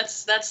 Roland,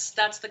 that's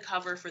the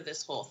cover for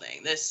this whole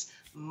thing. This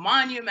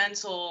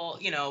monumental,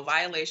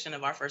 violation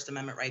of our First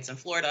Amendment rights in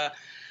Florida.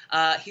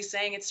 He's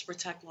saying it's to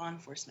protect law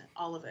enforcement,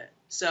 all of it.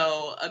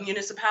 So a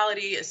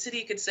municipality, a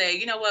city could say,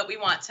 you know what, we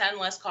want 10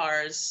 less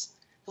cars,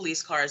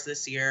 police cars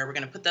this year. We're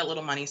going to put that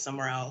little money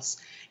somewhere else.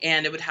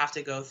 And it would have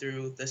to go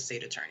through the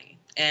state attorney.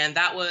 And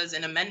that was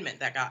an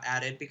amendment that got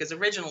added because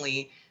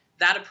originally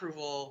that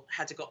approval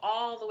had to go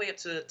all the way up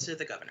to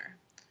the governor.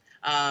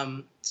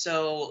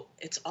 So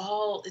it's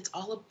all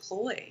a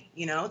ploy,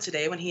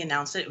 today when he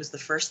announced it, it was the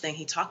first thing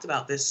he talked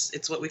about this.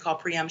 It's what we call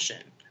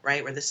preemption,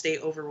 right? Where the state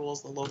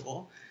overrules the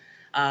local.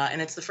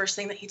 And it's the first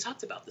thing that he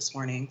talked about this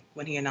morning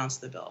when he announced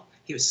the bill.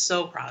 He was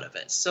so proud of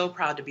it, so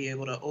proud to be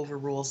able to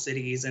overrule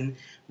cities. And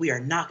we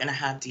are not going to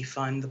have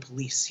defund the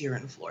police here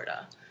in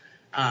Florida.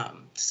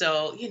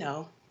 So,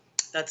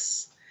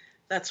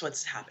 that's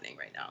what's happening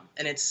right now.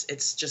 And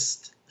it's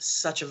just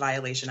such a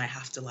violation. I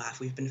have to laugh.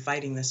 We've been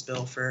fighting this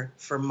bill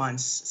for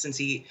months since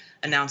he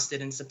announced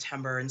it in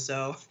September. And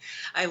so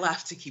I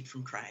laugh to keep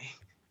from crying.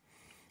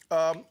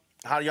 How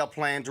do y'all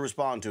plan to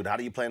respond to it? How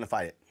do you plan to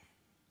fight it?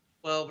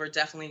 Well, we're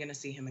definitely going to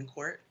see him in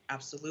court.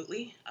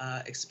 Absolutely.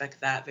 Expect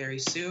that very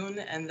soon.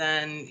 And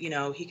then,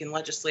 he can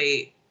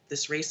legislate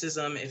this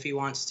racism if he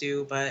wants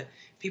to, but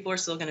people are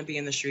still going to be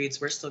in the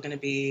streets. We're still going to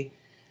be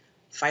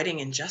fighting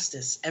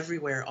injustice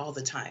everywhere all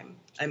the time.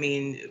 I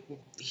mean,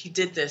 he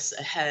did this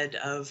ahead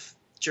of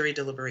jury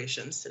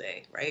deliberations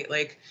today, right?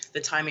 Like,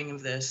 the timing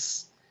of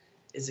this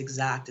is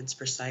exact, it's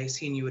precise.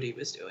 He knew what he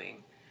was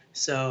doing.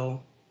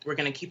 So we're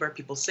going to keep our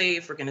people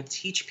safe. We're going to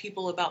teach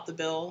people about the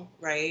bill,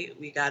 right?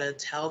 We got to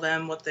tell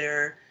them what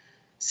their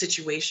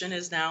situation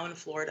is now in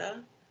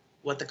Florida,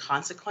 what the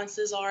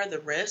consequences are, the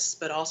risks,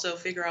 but also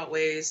figure out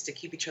ways to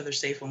keep each other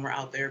safe when we're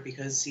out there,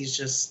 because he's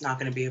just not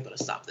going to be able to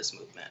stop this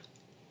movement.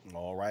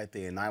 All right,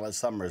 then. Nyla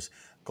Summers,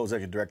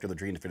 Co-Executive Director of the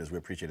Dream Defenders. We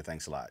appreciate it.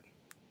 Thanks a lot.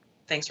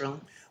 Thanks,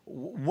 Roland.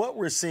 What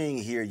we're seeing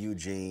here,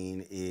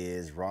 Eugene,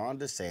 is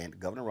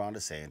Governor Ron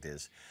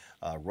DeSantis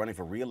running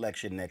for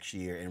re-election next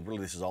year, and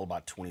really this is all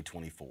about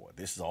 2024.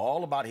 This is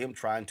all about him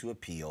trying to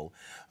appeal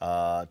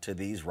to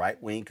these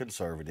right-wing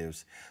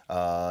conservatives,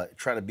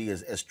 trying to be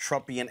as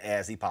Trumpian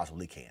as he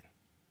possibly can.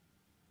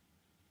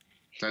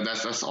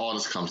 That's all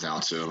this comes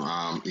down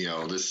to.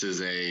 This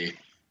is a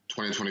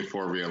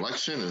 2024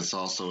 re-election. It's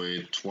also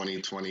a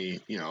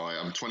 2022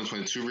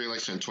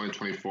 re-election and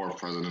 2024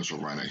 presidential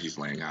run that he's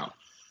laying out.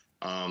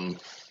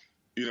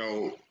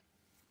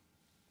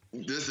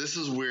 This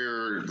is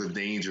where the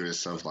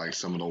dangerous of like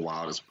some of the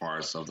wildest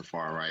parts of the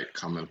far right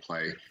come into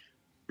play,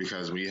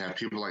 because when you have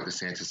people like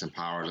DeSantis in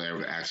power that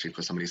would actually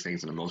put some of these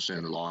things into motion,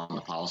 in the law and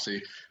the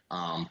policy,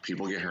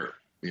 people get hurt.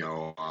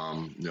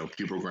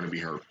 People are going to be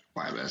hurt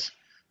by this.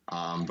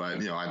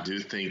 But I do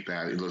think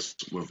that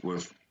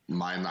with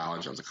my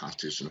knowledge of the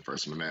Constitution, the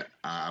First Amendment,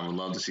 I would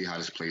love to see how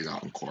this plays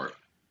out in court.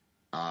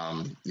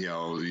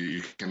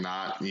 You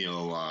cannot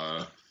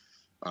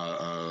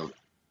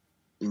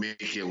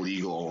make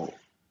illegal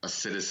a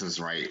citizen's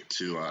right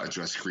to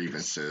address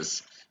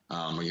grievances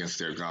against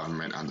their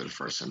government under the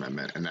First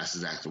Amendment, and that's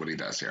exactly what he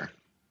does here.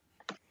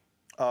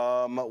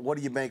 What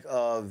do you make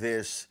of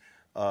this,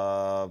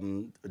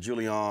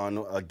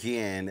 Julian?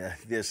 Again,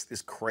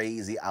 this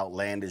crazy,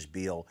 outlandish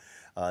bill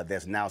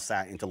that's now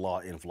signed into law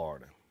in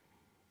Florida.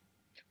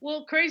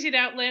 Well, crazy and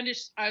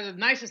outlandish are the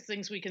nicest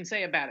things we can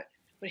say about it.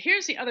 But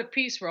here's the other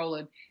piece,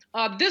 Roland.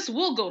 This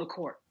will go to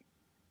court,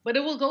 but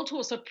it will go to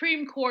a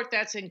Supreme Court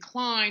that's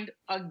inclined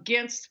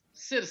against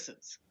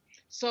citizens.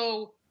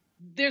 So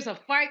there's a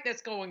fight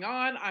that's going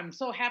on. I'm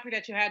so happy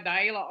that you had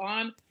Diala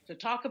on to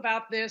talk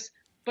about this.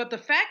 But the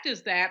fact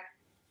is that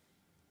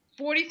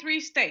 43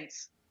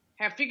 states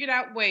have figured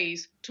out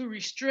ways to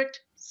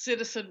restrict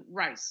citizen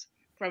rights,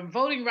 from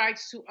voting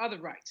rights to other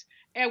rights.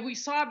 And we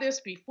saw this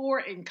before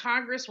in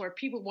Congress, where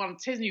people want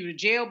to send you to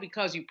jail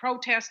because you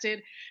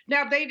protested.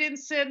 Now, they didn't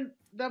send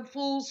the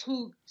fools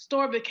who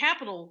stormed the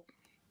Capitol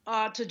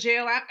to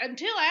jail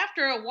until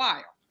after a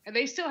while, and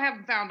they still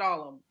haven't found all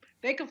of them.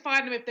 They could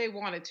find them if they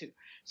wanted to.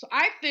 So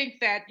I think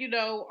that,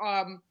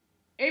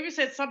 Ava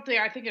said something,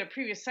 I think, in a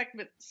previous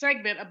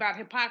segment about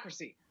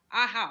hypocrisy.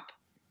 IHOP.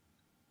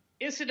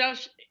 They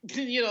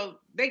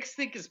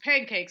think it's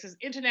pancakes. It's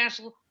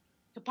International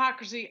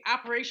Hypocrisy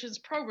Operations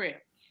Program.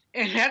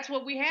 And that's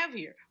what we have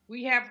here.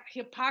 We have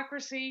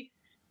hypocrisy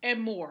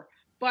and more.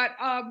 But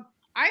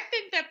I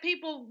think that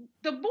people,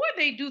 the more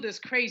they do this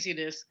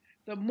craziness,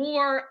 the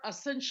more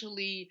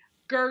essentially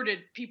girded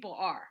people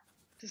are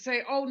to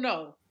say, oh,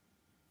 no,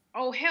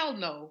 oh, hell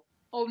no,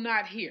 oh,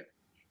 not here.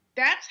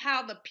 That's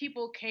how the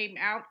people came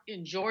out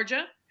in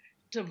Georgia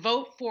to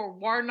vote for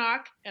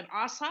Warnock and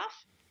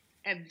Ossoff.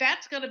 And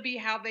that's going to be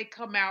how they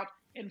come out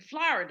in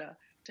Florida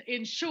to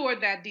ensure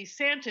that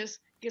DeSantis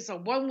gets a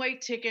one-way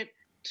ticket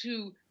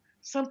to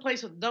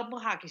someplace with double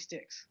hockey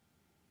sticks.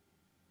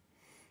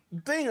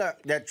 The thing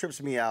that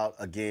trips me out,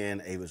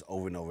 again, Ava's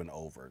over and over and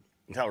over,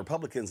 is how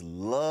Republicans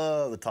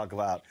love to talk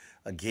about,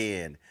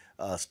 again,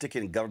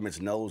 sticking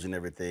government's nose and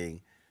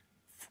everything.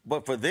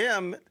 But for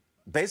them,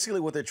 basically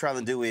what they're trying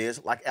to do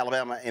is, like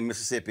Alabama and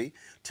Mississippi,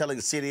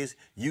 telling cities,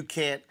 you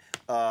can't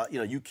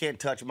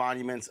touch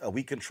monuments,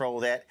 we control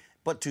that.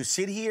 But to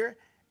sit here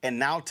and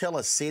now tell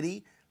a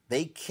city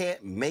they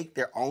can't make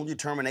their own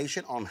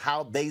determination on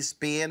how they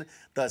spend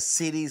the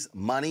city's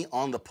money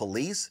on the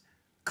police?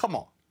 Come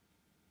on.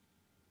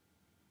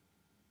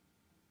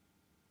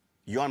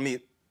 You're on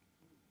mute.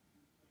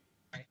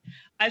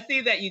 I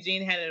see that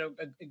Eugene had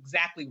it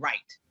exactly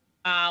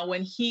right.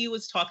 When he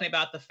was talking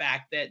about the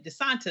fact that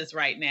DeSantis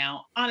right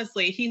now,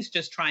 honestly, he's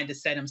just trying to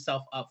set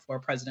himself up for a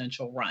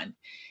presidential run.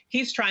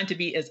 He's trying to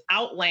be as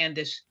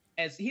outlandish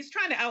as he's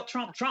trying to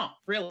out-Trump Trump,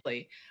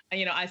 really.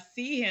 I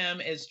see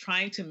him as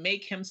trying to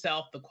make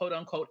himself the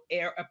quote-unquote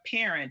heir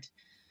apparent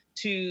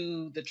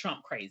to the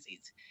Trump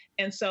crazies.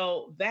 And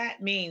so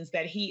that means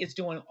that he is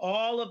doing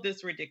all of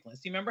this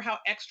ridiculous. You remember how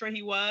extra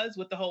he was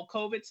with the whole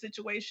COVID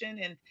situation,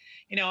 and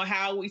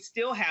how we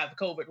still have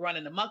COVID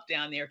running amok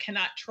down there,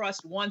 cannot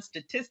trust one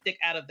statistic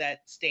out of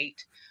that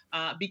state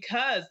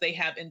because they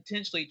have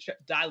intentionally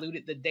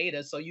diluted the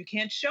data so you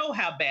can't show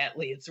how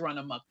badly it's run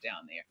amok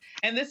down there.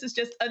 And this is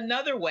just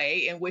another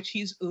way in which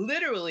he's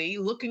literally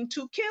looking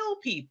to kill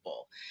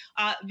people.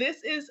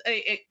 This is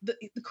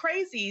the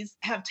crazies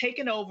have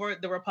taken over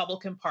the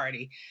Republican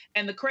Party,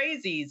 and the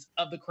crazies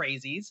of the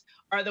crazies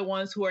are the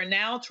ones who are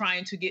now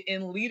trying to get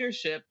in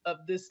leadership of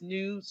this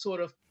new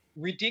sort of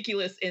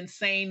ridiculous,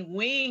 insane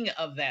wing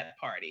of that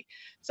party.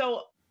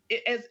 So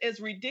as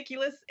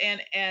ridiculous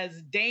and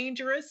as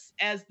dangerous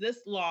as this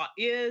law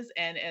is,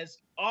 and as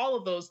all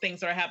of those things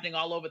that are happening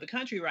all over the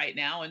country right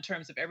now in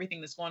terms of everything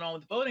that's going on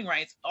with voting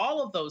rights,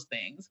 all of those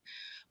things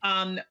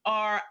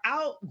are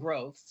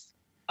outgrowths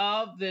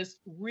of this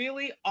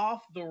really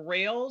off the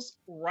rails,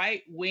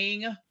 right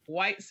wing,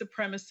 white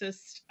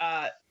supremacist,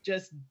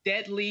 just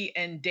deadly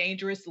and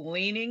dangerous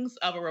leanings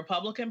of a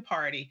Republican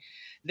Party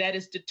that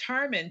is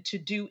determined to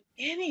do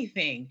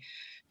anything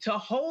to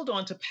hold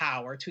on to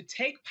power, to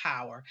take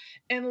power,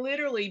 and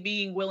literally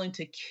being willing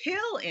to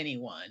kill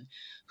anyone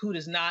who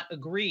does not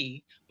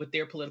agree with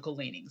their political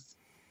leanings.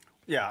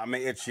 Yeah, I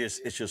mean, it's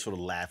just sort of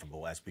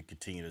laughable as we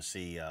continue to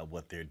see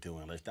what they're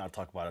doing. Let's now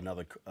talk about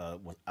another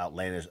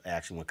outlandish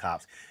action with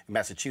cops. In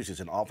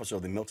Massachusetts, an officer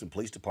of the Milton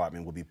Police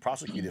Department will be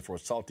prosecuted for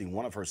assaulting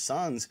one of her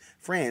son's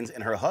friends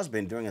and her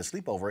husband during a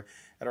sleepover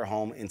at her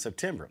home in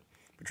September.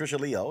 Patricia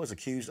Leo is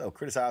accused of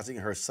criticizing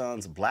her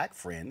son's black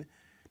friend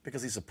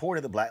because he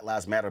supported the Black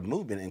Lives Matter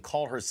movement and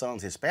called her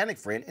son's Hispanic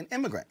friend an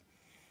immigrant.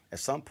 At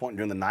some point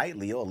during the night,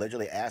 Leo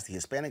allegedly asked the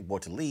Hispanic boy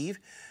to leave.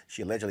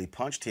 She allegedly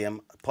punched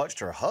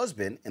her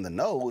husband in the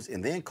nose,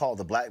 and then called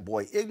the black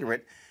boy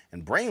ignorant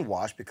and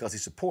brainwashed because he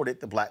supported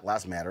the Black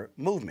Lives Matter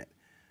movement.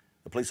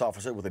 The police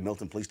officer with the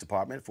Milton Police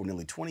Department for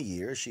nearly 20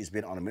 years, she's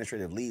been on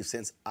administrative leave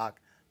since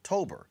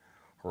October.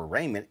 Her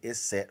arraignment is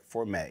set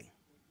for May.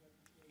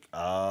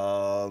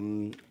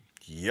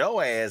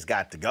 Your ass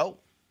got to go.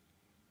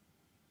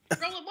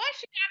 Roland, why is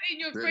she not in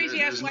your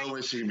crazy ass white? There's no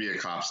way she can be a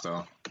cop,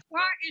 though.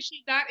 Why is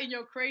she not in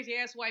your crazy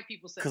ass white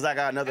people section? Because I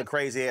got another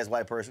crazy ass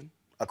white person,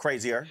 a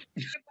crazier.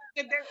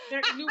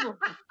 They're numerous.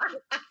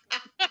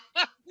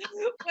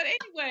 But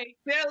anyway,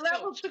 there are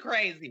levels to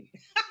crazy.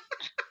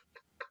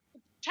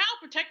 Child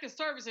Protective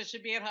Services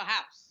should be at her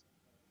house,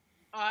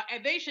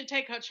 and they should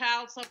take her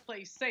child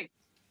someplace safe.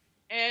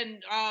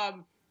 And a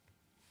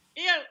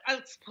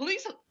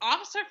police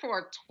officer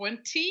for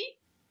 20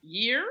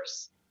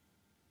 years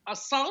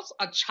assaults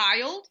a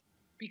child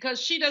because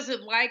she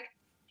doesn't like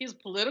his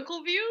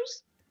political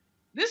views.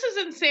 This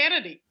is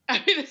insanity.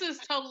 I mean, this is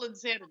total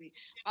insanity.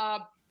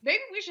 Maybe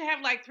we should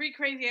have like 3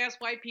 crazy ass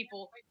white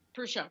people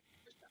per show.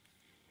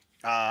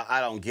 I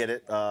don't get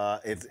it.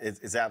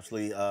 It's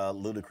absolutely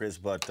ludicrous.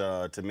 But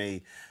to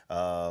me,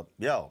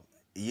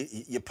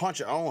 you punch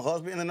your own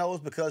husband in the nose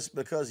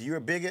because you're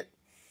a bigot.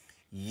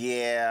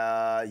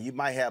 Yeah, you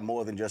might have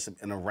more than just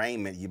an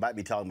arraignment. You might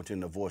be talking to a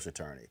divorce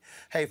attorney.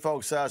 Hey,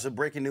 folks, some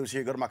breaking news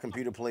here. Go to my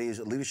computer, please.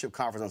 Leadership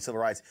Conference on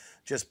Civil Rights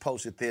just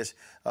posted this.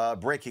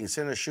 Breaking,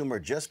 Senator Schumer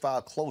just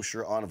filed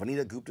closure on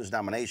Vanita Gupta's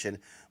nomination,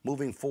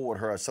 moving forward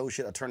her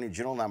Associate Attorney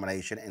General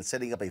nomination and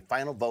setting up a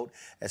final vote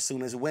as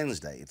soon as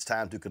Wednesday. It's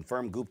time to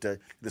confirm Gupta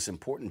this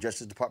important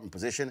Justice Department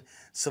position.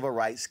 Civil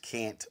rights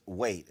can't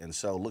wait. And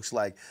so it looks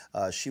like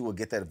she will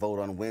get that vote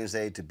on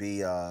Wednesday to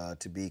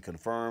be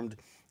confirmed.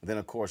 Then,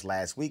 of course,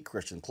 last week,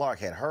 Kristen Clark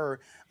had her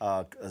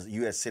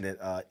U.S. Senate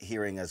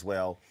hearing as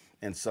well.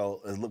 And so,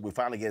 look, we're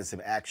finally getting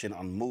some action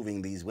on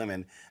moving these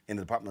women in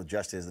the Department of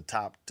Justice, the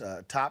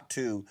top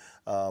 2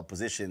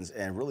 positions,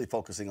 and really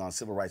focusing on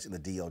civil rights in the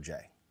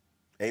DOJ.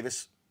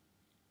 Avis?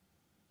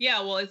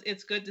 Yeah, well,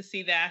 it's good to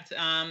see that.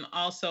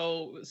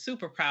 Also,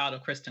 super proud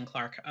of Kristen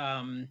Clark.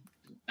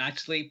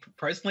 Actually,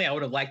 personally, I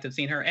would have liked to have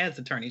seen her as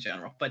Attorney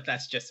General, but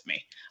that's just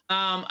me.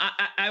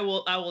 I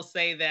will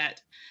say that,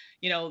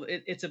 you know,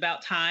 it's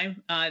about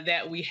time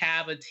that we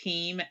have a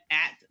team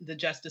at the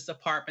Justice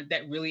Department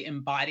that really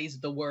embodies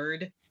the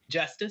word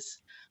justice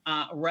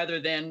rather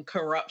than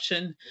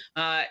corruption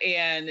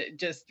and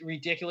just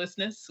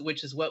ridiculousness,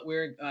 which is what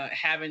we're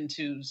having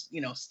to, you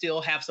know,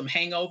 still have some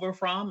hangover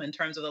from in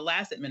terms of the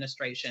last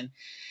administration.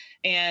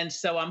 And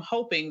so I'm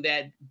hoping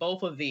that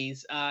both of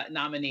these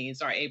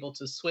nominees are able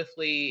to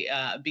swiftly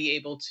be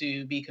able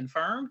to be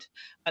confirmed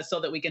so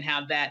that we can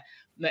have that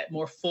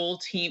more full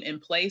team in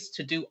place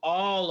to do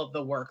all of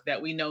the work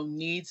that we know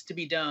needs to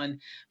be done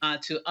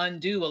to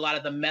undo a lot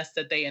of the mess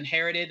that they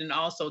inherited, and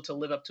also to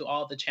live up to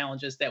all the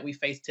challenges that we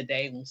face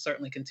today and will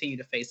certainly continue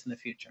to face in the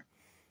future.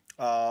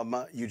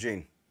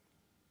 Eugene.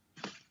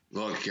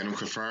 Look, get them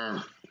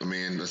confirmed. I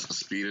mean, let's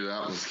speed it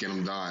up. Let's get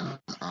them done.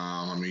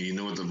 I mean, you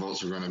know what the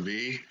votes are going to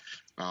be.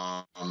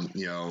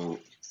 You know,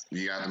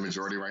 you got the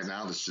majority right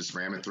now. Let's just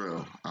ram it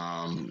through.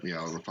 You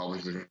know,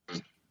 Republicans are going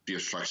to be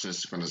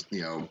obstructionists, going to,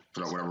 you know,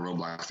 put up whatever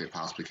roadblocks they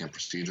possibly can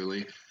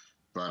procedurally.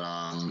 But,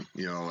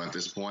 you know, at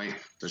this point,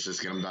 let's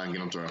just get them done, get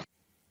them through.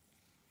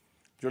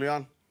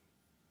 Julian?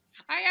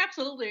 I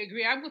absolutely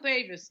agree. I'm with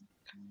Avis.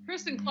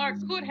 Kristen Clark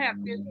could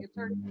have been the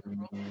Attorney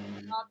General.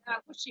 I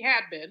wish she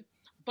had been.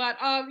 But,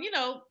 you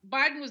know,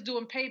 Biden was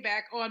doing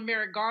payback on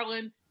Merrick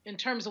Garland in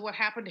terms of what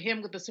happened to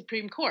him with the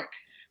Supreme Court.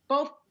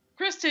 Both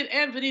Kristen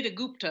and Vanita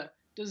Gupta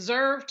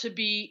deserve to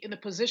be in the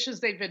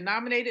positions they've been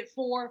nominated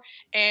for.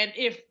 And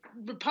if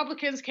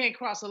Republicans can't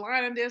cross the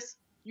line on this,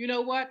 you know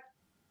what?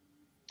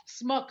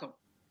 Smuck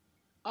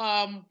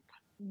them.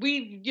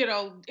 You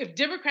know, if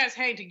Democrats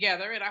hang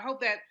together, and I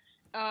hope that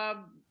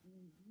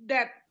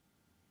that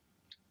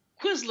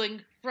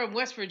Quisling from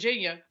West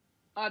Virginia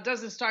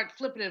doesn't start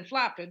flipping and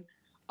flopping.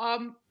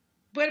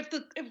 But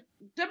if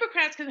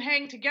Democrats can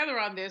hang together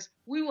on this,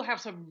 we will have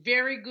some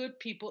very good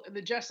people in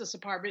the Justice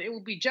Department. It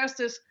will be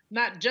justice,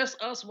 not just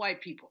us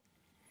white people.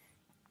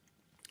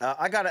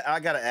 I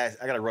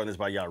gotta run this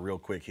by y'all real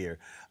quick here.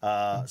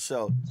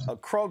 So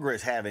Kroger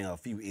is having a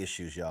few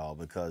issues, y'all,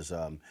 because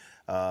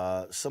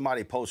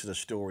somebody posted a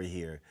story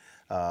here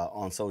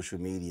on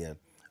social media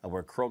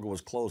where Kroger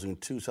was closing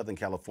 2 Southern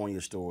California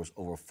stores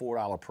over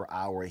 $4 per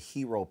hour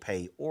hero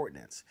pay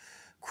ordinance.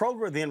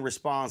 Kroger then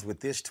responds with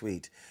this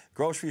tweet.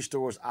 Grocery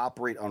stores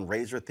operate on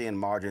razor-thin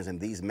margins, and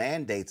these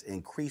mandates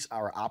increase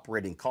our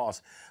operating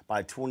costs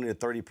by 20 to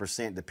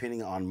 30%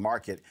 depending on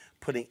market,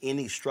 putting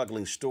any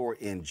struggling store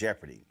in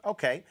jeopardy.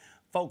 Okay,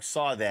 folks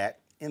saw that,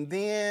 and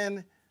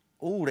then,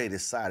 they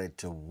decided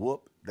to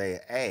whoop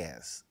their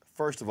ass.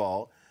 First of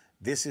all,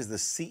 this is the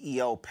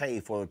CEO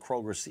pay for the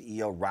Kroger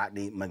CEO,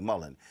 Rodney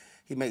McMullen.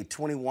 He made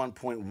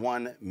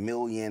 $21.1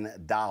 million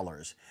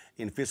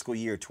in fiscal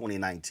year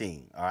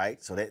 2019. All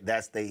right, so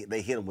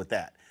they hit him with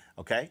that.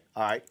 Okay,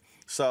 all right.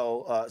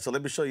 So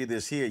let me show you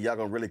this here. Y'all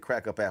gonna really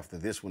crack up after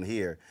this one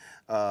here.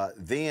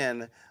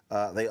 Then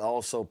they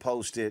also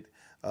posted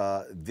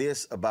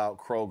this about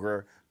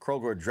Kroger.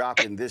 Kroger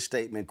dropped in this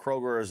statement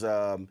Kroger's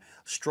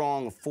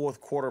strong fourth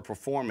quarter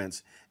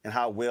performance and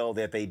how well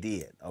that they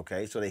did.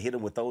 Okay, so they hit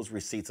them with those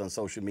receipts on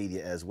social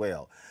media as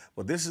well.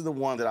 But this is the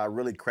one that I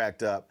really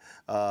cracked up.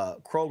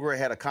 Kroger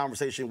had a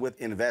conversation with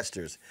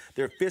investors.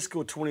 Their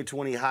fiscal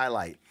 2020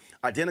 highlight.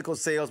 Identical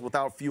sales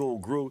without fuel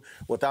grew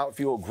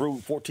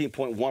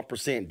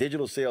 14.1%.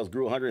 Digital sales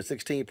grew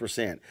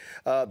 116%.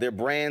 Their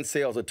brand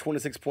sales are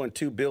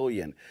 $26.2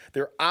 billion.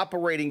 Their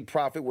operating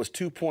profit was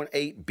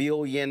 $2.8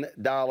 billion.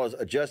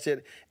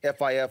 Adjusted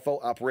FIFO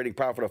operating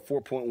profit of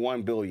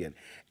 $4.1 billion.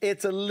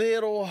 It's a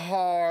little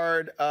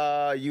hard,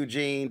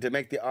 Eugene, to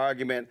make the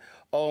argument,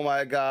 oh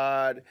my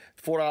God,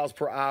 $4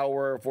 per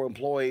hour for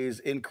employees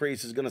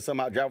increase is going to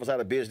somehow drive us out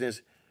of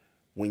business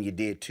when you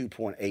did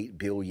 $2.8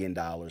 billion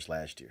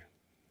last year.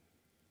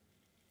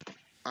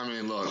 I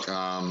mean, look,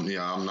 I'm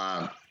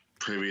not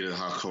privy to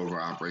how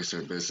Kroger operates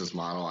their business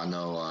model. I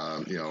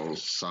know,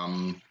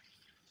 some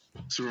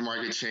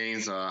supermarket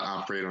chains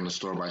operate on a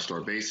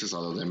store-by-store basis,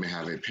 although they may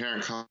have a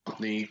parent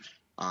company.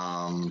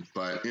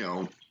 But,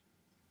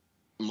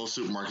 most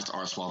supermarkets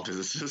are small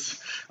businesses.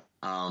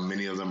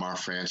 Many of them are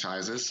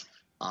franchises.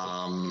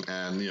 While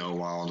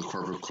the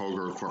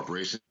Kroger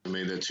Corporation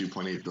made that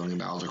 $2.8 billion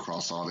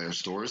across all their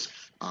stores,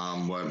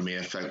 what may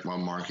affect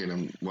one market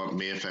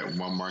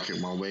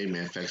one way may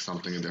affect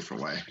something a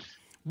different way.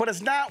 But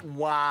it's not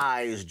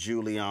wise,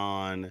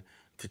 Julian,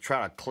 to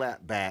try to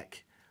clap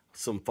back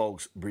some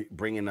folks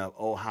bringing up,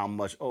 how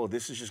much,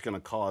 this is just going to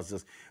cause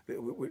us,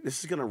 this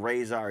is going to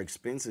raise our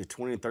expenses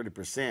 20 and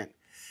 30%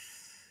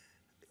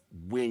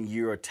 when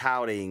you're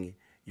touting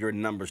your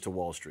numbers to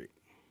Wall Street.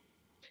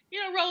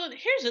 Roland,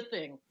 here's the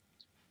thing.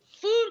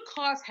 Food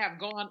costs have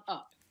gone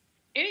up.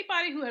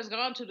 Anybody who has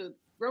gone to the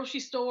grocery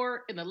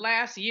store in the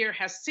last year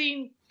has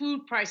seen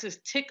food prices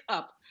tick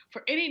up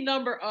for any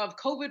number of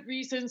COVID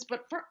reasons,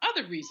 but for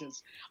other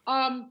reasons.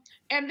 And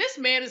this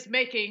man is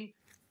making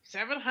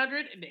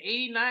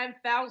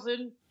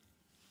 $789,000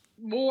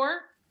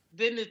 more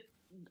than the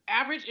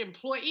average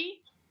employee.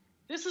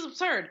 This is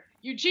absurd.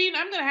 Eugene,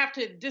 I'm going to have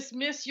to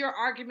dismiss your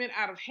argument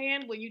out of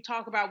hand when you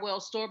talk about,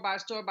 store by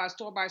store by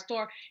store by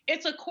store.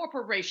 It's a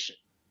corporation.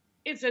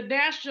 It's a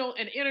national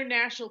and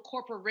international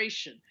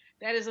corporation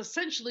that is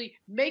essentially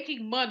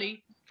making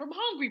money from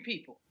hungry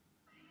people,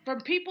 from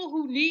people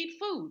who need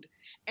food.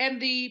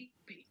 And the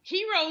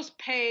heroes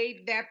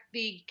pay that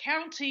the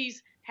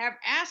counties have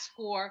asked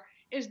for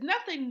is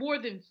nothing more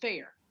than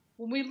fair.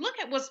 When we look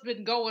at what's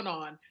been going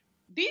on,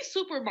 these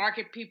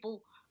supermarket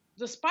people,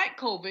 despite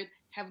COVID,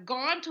 have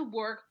gone to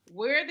work,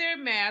 wear their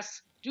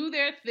masks, do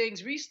their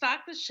things,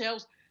 restock the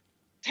shelves,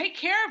 take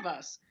care of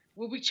us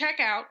when we check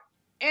out,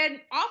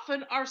 and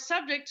often are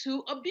subject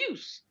to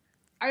abuse.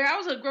 I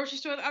was at a grocery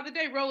store the other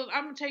day, Roland,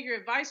 I'm going to take your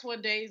advice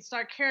one day and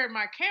start carrying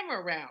my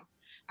camera around.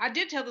 I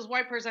did tell this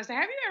white person, I said,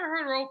 have you ever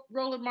heard of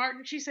Roland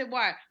Martin? She said,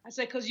 why? I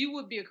said, because you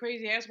would be a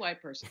crazy-ass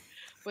white person.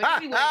 But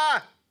anyway,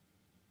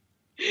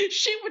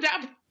 she would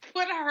not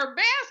put her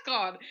mask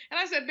on. And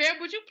I said, ma'am,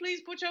 would you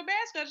please put your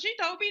mask on? She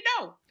told me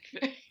no.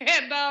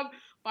 And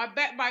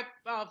my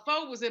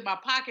phone was in my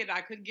pocket.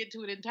 I couldn't get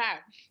to it in time.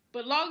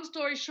 But long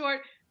story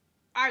short,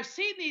 I've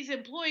seen these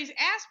employees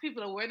ask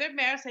people to wear their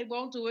masks. They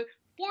won't do it.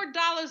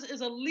 $4 is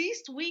the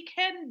least we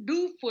can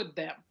do for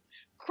them.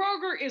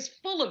 Kroger is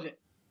full of it.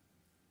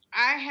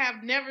 I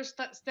have never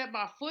stepped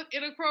my foot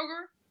in a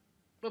Kroger,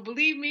 but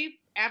believe me,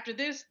 after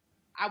this,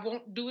 I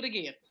won't do it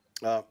again.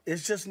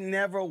 It's just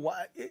never.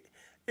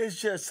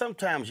 It's just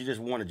sometimes you just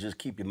want to just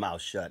keep your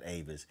mouth shut,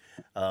 Avis,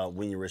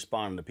 when you're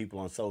responding to people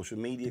on social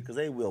media, because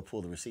they will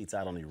pull the receipts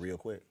out on you real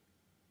quick.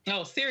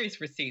 No,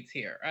 serious receipts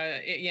here.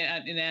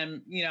 And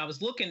then, I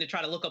was looking to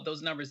try to look up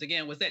those numbers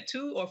again. Was that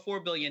 $2 or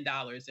 $4 billion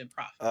in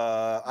profit?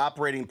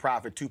 Operating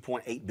profit,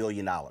 $2.8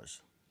 billion.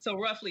 So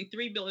roughly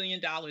 $3 billion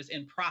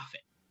in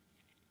profit.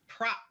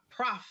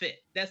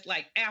 Profit. That's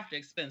like after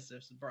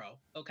expenses, bro.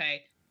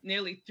 Okay.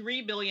 Nearly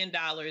 $3 billion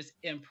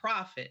in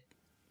profit.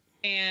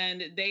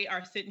 And they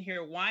are sitting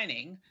here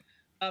whining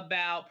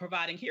about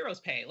providing heroes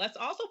pay. Let's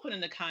also put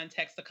into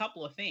context a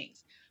couple of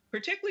things.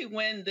 Particularly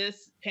when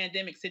this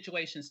pandemic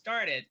situation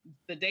started,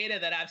 the data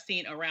that I've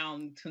seen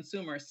around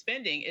consumer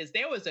spending is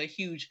there was a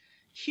huge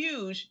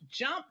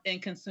jump in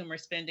consumer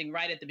spending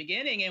right at the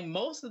beginning. And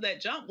most of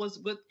that jump was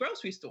with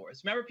grocery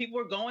stores. Remember, people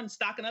were going,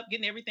 stocking up,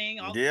 getting everything,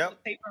 all the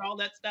paper, all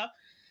that stuff.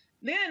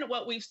 Then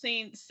what we've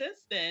seen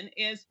since then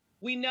is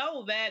We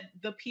know that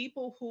the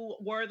people who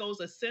were those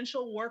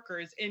essential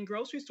workers in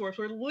grocery stores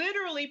were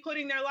literally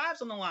putting their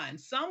lives on the line.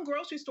 Some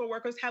grocery store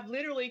workers have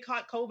literally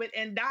caught COVID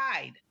and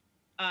died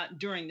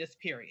during this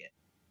period.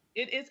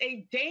 It is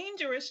a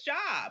dangerous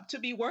job to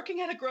be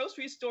working at a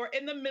grocery store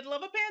in the middle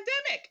of a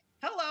pandemic.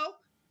 Hello.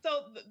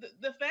 So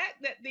the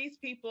fact that these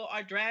people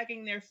are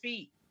dragging their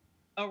feet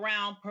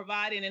around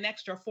providing an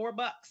extra $4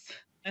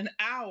 an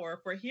hour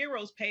for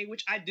heroes pay,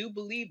 which I do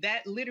believe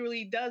that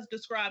literally does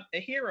describe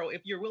a hero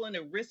if you're willing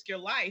to risk your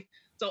life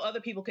so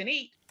other people can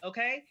eat,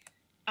 okay?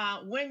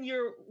 When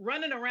you're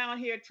running around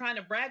here trying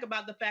to brag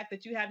about the fact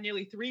that you have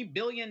nearly $3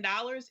 billion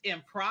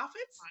in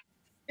profits,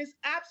 it's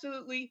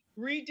absolutely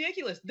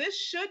ridiculous. This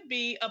should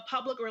be a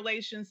public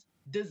relations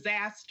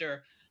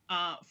disaster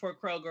for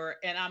Kroger,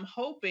 and I'm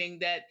hoping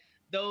that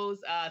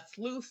those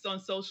sleuths on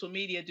social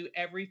media do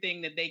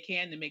everything that they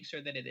can to make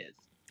sure that it is.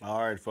 All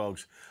right,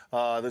 folks.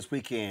 This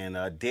weekend,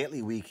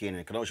 deadly weekend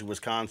in Kenosha,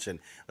 Wisconsin.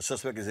 A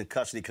suspect is in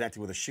custody connected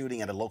with a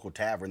shooting at a local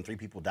tavern. 3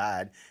 people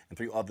died and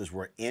 3 others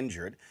were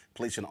injured.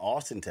 Police in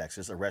Austin,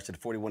 Texas,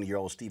 arrested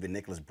 41-year-old Stephen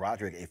Nicholas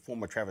Broderick, a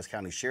former Travis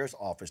County Sheriff's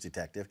Office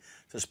detective,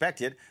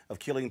 suspected of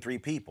killing 3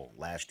 people.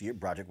 Last year,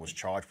 Broderick was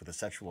charged with the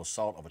sexual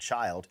assault of a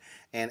child.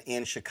 And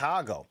in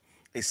Chicago,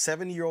 a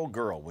 7-year-old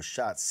girl was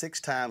shot 6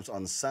 times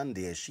on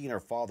Sunday as she and her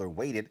father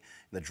waited in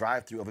the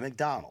drive-thru of a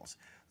McDonald's.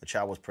 The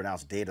child was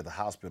pronounced dead at the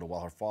hospital while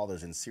her father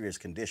is in serious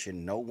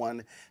condition. No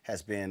one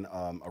has been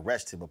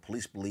arrested, but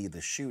police believe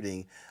the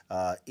shooting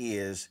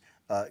is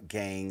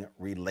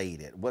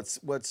gang-related.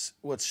 What's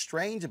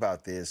strange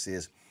about this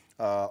is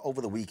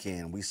over the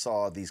weekend we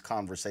saw these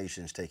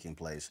conversations taking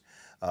place,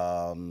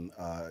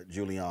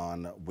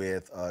 Julian,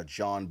 with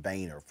John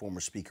Boehner, former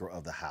Speaker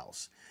of the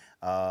House.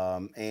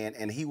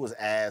 And he was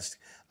asked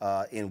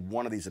in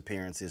one of these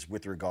appearances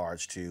with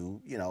regards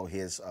to,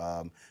 his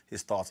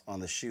thoughts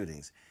on the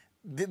shootings.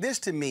 This,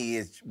 to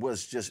me,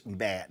 was just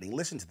maddening.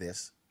 Listen to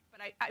this.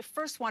 But I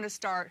first want to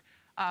start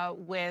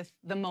with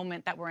the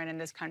moment that we're in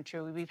this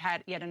country. We've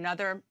had yet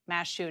another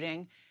mass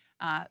shooting.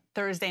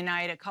 Thursday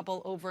night, a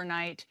couple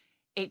overnight,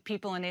 8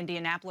 people in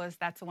Indianapolis,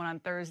 that's the one on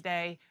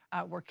Thursday,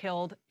 were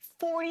killed.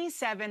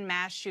 47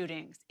 mass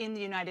shootings in the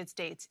United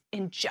States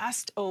in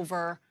just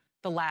over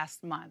the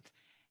last month.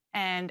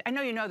 And I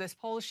know you know this,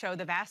 polls show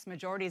the vast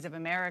majorities of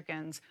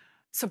Americans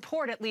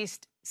support at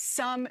least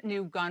some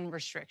new gun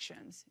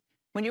restrictions.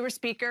 When you were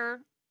Speaker,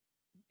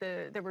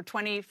 there were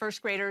 20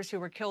 first graders who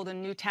were killed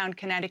in Newtown,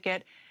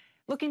 Connecticut.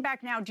 Looking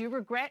back now, do you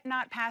regret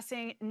not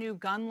passing new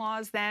gun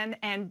laws then?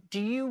 And do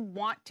you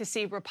want to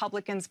see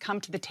Republicans come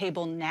to the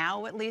table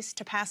now, at least,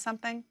 to pass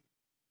something?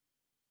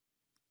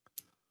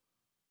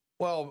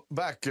 Well,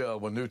 back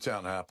when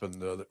Newtown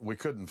happened, we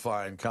couldn't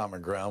find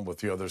common ground with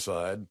the other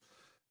side.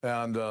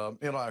 And,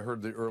 I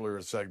heard the earlier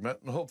segment,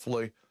 and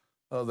hopefully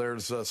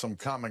there's some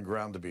common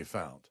ground to be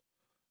found.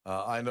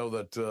 I know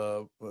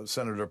that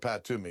Senator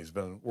Pat Toomey's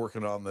been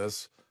working on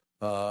this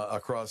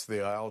across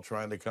the aisle,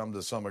 trying to come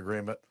to some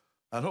agreement,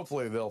 and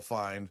hopefully they'll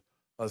find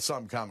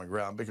some common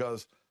ground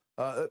because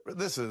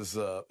this is,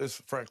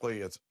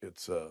 frankly, it's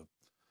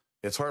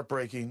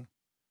heartbreaking.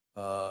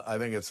 I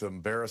think it's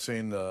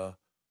embarrassing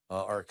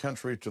our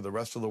country to the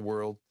rest of the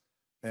world,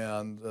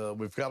 and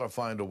we've got to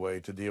find a way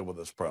to deal with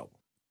this problem.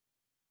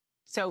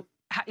 So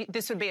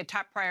this would be a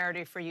top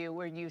priority for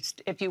you,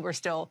 if you were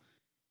still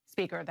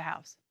Speaker of the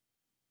House.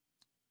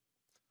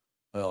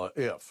 Well,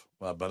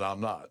 but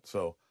I'm not.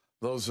 So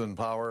those in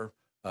power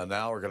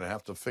now are going to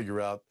have to figure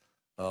out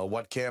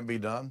what can be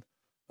done.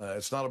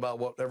 It's not about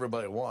what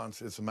everybody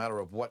wants. It's a matter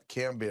of what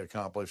can be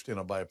accomplished in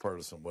a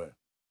bipartisan way.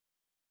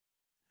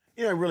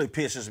 It really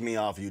pisses me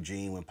off,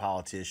 Eugene, when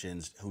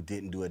politicians who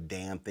didn't do a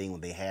damn thing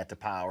when they had the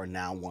power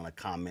now want to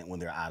comment when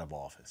they're out of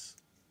office.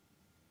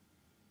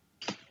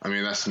 I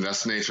mean, that's the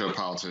nature of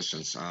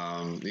politicians.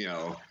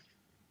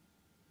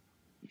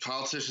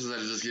 Politicians that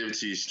just give it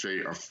to you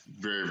straight are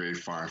very, very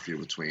far and few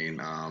between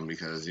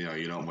because,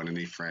 you don't want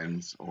any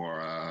friends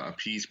or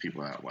appease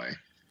people that way.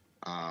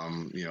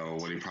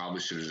 What he probably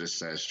should have just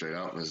said straight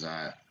up is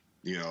that,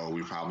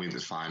 we probably need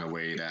to find a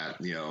way that,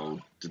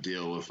 to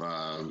deal with,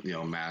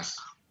 mass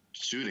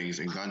shootings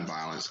and gun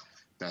violence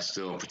that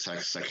still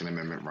protects Second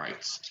Amendment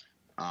rights.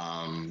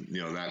 That's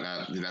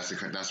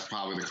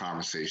probably the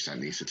conversation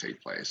that needs to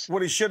take place.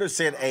 What he should have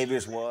said,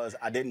 Avis, was,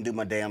 I didn't do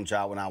my damn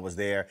job when I was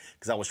there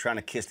because I was trying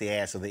to kiss the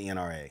ass of the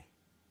NRA.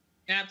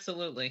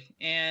 Absolutely.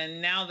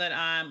 And now that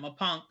I'm a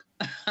punk,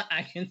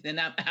 and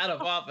I'm out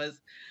of office,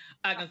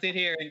 I can sit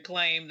here and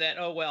claim that,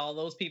 oh, well,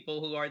 those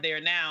people who are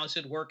there now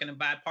should work in a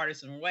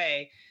bipartisan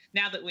way.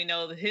 Now that we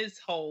know that his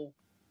whole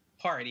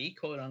party,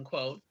 quote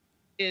unquote,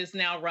 is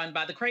now run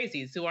by the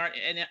crazies who aren't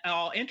at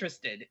all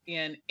interested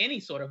in any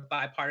sort of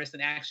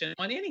bipartisan action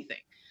on anything.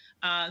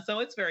 So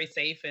it's very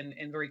safe and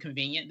very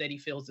convenient that he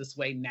feels this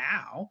way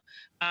now.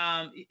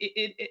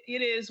 It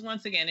is,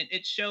 once again,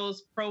 it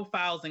shows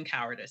profiles and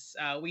cowardice.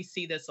 We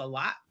see this a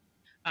lot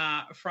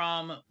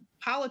from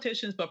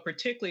politicians, but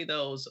particularly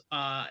those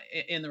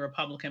in the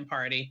Republican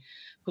Party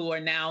who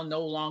are now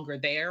no longer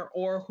there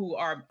or who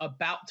are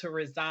about to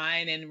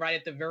resign. And right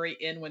at the very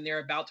end, when they're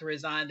about to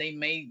resign, they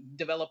may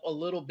develop a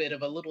little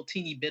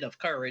teeny bit of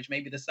courage,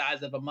 maybe the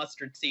size of a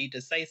mustard seed,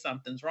 to say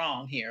something's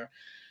wrong here.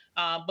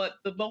 But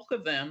the bulk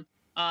of them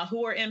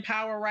who are in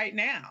power right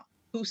now,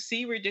 who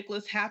see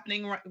ridiculousness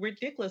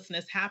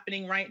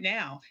happening right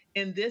now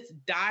in this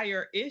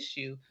dire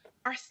issue,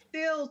 are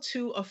still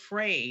too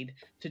afraid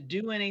to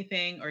do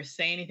anything or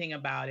say anything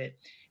about it.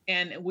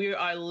 And we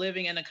are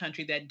living in a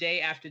country that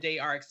day after day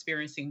are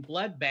experiencing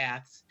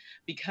bloodbaths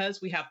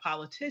because we have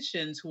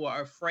politicians who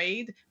are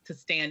afraid to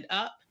stand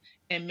up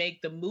and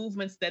make the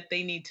movements that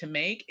they need to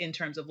make in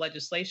terms of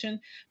legislation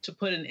to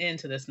put an end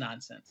to this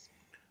nonsense.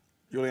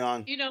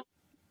 Julianne? You know,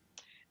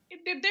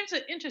 there's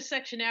an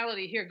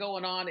intersectionality here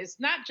going on. It's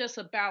not just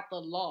about the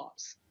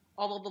laws,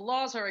 although the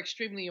laws are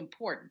extremely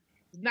important.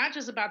 It's not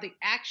just about the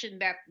action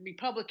that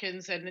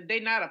Republicans, and they're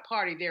not a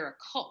party, they're a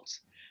cult,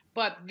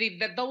 but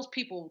that those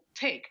people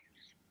take.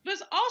 But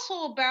it's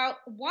also about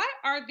why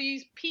are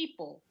these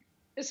people,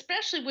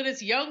 especially when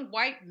it's young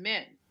white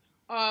men,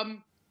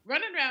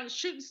 running around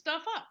shooting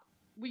stuff up.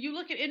 When you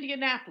look at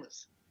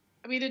Indianapolis,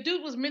 I mean, the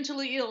dude was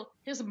mentally ill.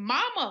 His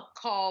mama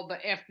called the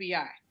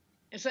FBI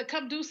and said,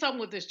 come do something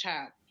with this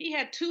child. He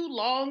had 2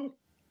 long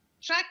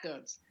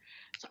shotguns.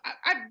 So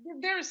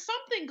there is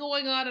something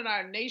going on in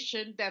our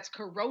nation that's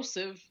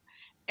corrosive,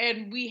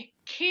 and we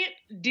can't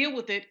deal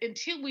with it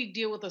until we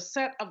deal with a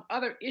set of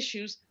other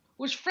issues,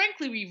 which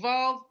frankly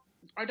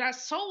are not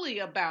solely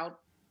about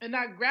and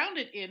not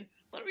grounded in,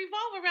 but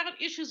revolve around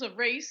issues of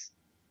race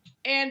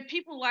and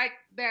people like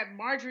that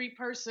Marjorie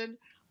person,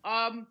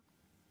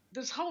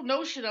 this whole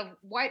notion of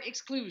white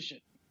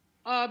exclusion,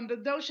 the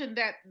notion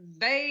that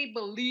they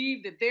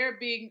believe that they're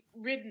being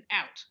written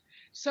out.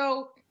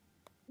 So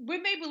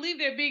when they believe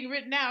they're being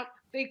written out,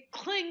 they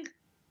cling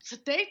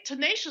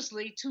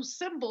tenaciously to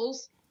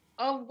symbols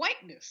of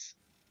whiteness,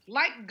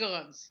 like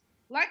guns,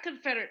 like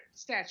Confederate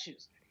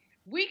statues.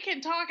 We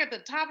can talk at the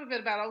top of it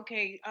about,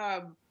 okay,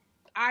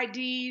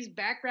 IDs,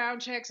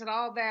 background checks, and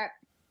all that.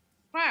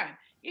 Fine.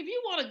 If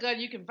you want a gun,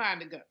 you can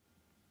find a gun.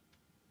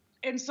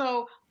 And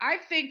so I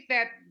think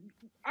that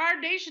our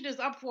nation is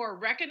up for a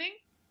reckoning.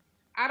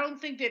 I don't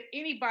think that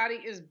anybody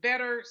is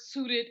better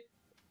suited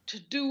to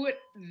do it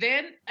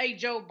than a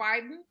Joe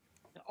Biden,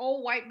 the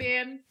old white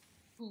man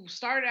who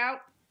started out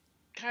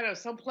kind of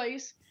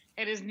someplace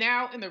and is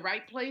now in the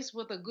right place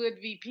with a good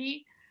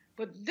VP.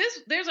 But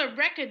there's a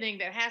reckoning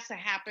that has to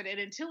happen. And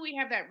until we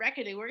have that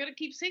reckoning, we're going to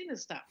keep seeing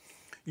this stuff.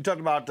 You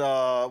talked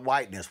about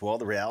whiteness. Well,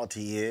 the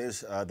reality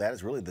is that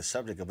is really the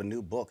subject of a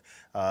new book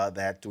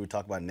that we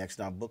talk about next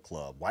in our book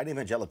club. White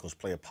evangelicals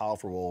play a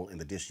powerful role in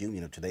the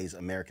disunion of today's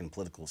American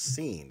political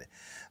scene,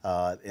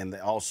 and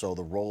also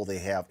the role they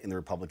have in the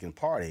Republican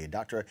Party.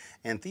 Dr.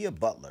 Anthea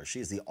Butler,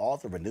 she's the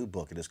author of a new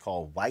book. It is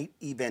called White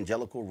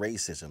Evangelical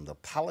Racism, The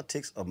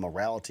Politics of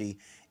Morality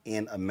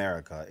in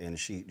America, and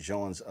she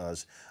joins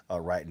us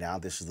right now.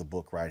 This is the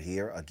book right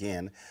here.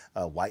 Again,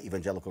 White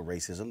Evangelical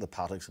Racism, The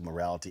Politics of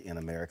Morality in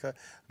America.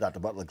 Dr.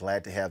 Butler,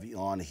 glad to have you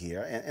on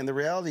here. And the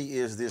reality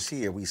is this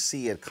here. We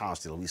see it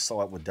constantly. We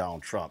saw it with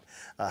Donald Trump,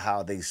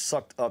 how they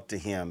sucked up to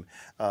him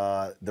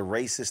the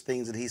racist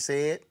things that he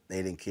said.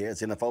 They didn't care.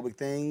 Xenophobic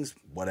things,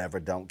 whatever,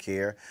 don't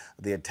care.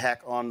 The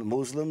attack on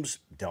Muslims,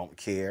 don't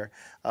care.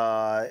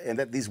 And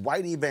that these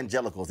white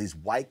evangelicals, these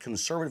white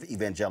conservative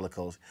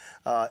evangelicals,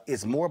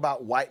 it's more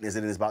about whiteness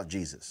than it is about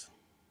Jesus.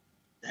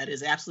 That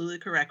is absolutely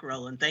correct,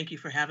 Roland. Thank you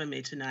for having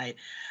me tonight.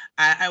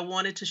 I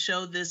wanted to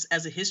show this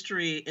as a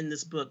history in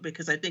this book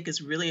because I think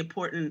it's really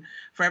important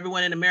for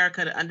everyone in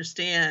America to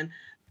understand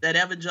that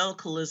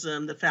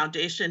evangelicalism, the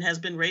foundation has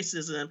been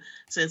racism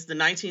since the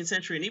 19th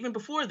century and even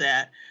before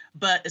that,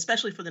 but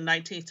especially for the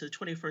 19th to the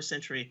 21st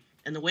century.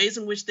 And the ways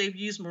in which they've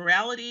used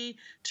morality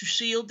to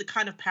shield the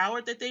kind of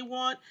power that they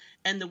want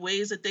and the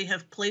ways that they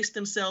have placed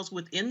themselves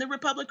within the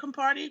Republican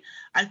Party,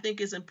 I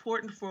think is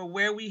important for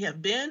where we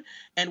have been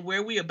and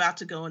where we're about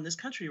to go in this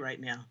country right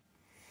now.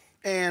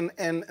 And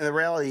the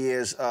reality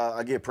is,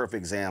 I'll give a perfect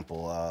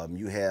example.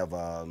 You have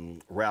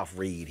Ralph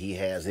Reed. He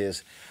has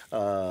his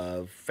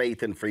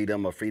Faith and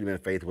Freedom, or Freedom and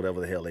Faith, whatever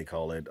the hell they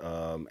call it,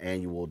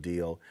 annual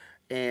deal.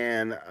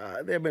 And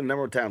there have been a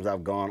number of times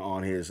I've gone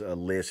on his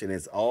list, and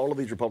it's all of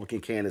these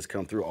Republican candidates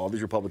come through, all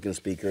these Republican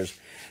speakers.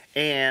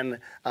 And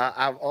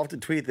I've often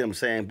tweeted them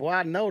saying, boy,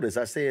 I noticed,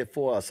 I said,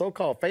 for a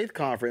so-called faith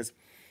conference,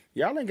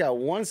 y'all ain't got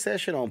one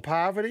session on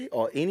poverty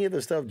or any of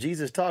the stuff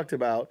Jesus talked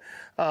about.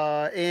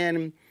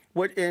 And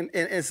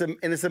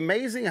it's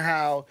amazing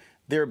how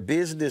their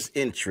business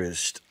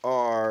interests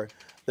are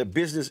their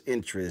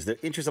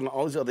interest on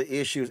all these other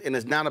issues, and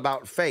it's not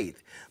about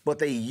faith, but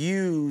they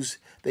use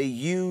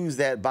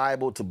that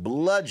Bible to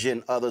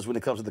bludgeon others when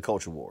it comes to the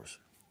culture wars.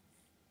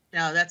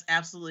 No, that's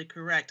absolutely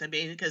correct. I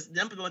mean, because the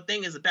number one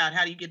thing is about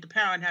how do you get the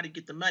power and how do you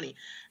get the money.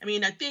 I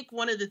mean, I think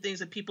one of the things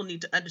that people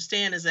need to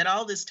understand is that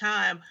all this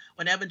time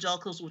when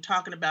evangelicals were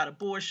talking about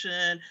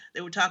abortion,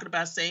 they were talking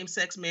about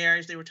same-sex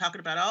marriage, they were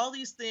talking about all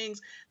these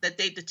things that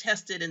they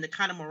detested and the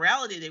kind of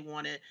morality they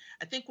wanted.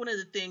 I think one of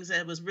the things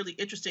that was really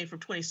interesting from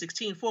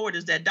 2016 forward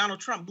is that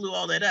Donald Trump blew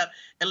all that up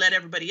and let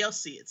everybody else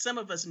see it. Some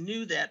of us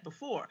knew that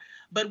before.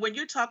 But when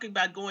you're talking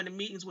about going to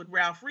meetings with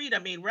Ralph Reed, I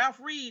mean, Ralph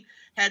Reed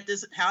had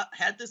this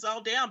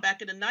all down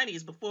back in the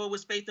 90s. Before it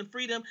was Faith and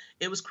Freedom,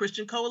 it was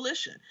Christian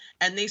Coalition.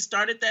 And they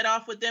started that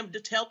off with them to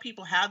tell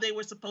people how they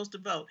were supposed to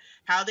vote,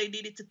 how they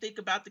needed to think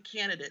about the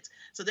candidates.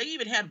 So they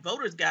even had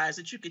voters guides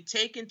that you could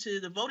take into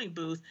the voting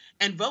booth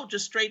and vote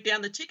just straight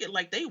down the ticket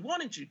like they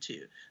wanted you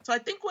to. So I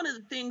think one of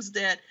the things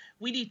that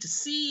we need to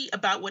see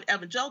about what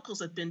evangelicals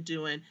have been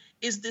doing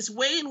is this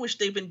way in which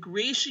they've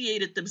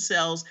ingratiated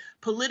themselves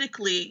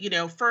politically, you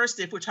know,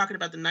 first, if we're talking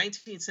about the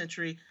 19th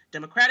century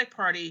Democratic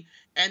Party,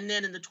 and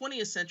then in the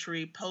 20th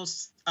century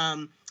post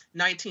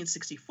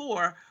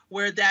 1964,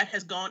 where that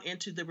has gone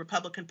into the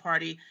Republican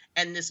Party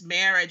and this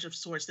marriage of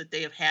sorts that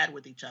they have had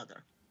with each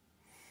other.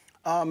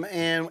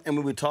 And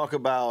when we talk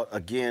about,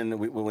 again,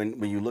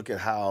 when you look at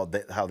how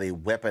they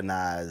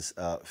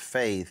weaponize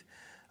faith,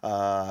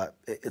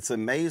 it's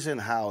amazing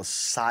how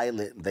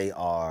silent they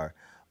are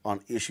on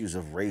issues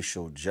of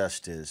racial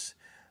justice,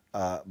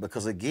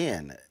 because,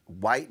 again,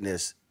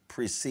 whiteness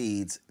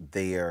precedes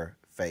their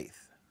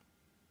faith.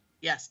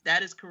 Yes,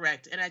 that is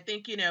correct. And I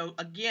think, you know,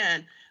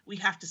 again, we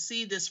have to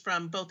see this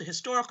from both the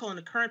historical and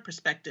the current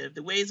perspective,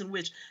 the ways in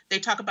which they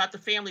talk about the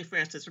family, for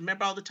instance.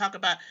 Remember all the talk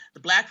about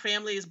the Black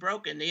family is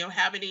broken. They don't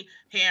have any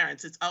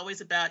parents. It's always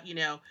about, you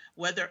know,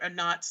 whether or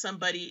not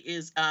somebody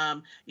is,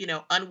 you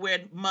know,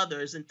 unwed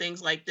mothers and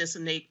things like this.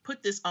 And they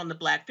put this on the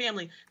Black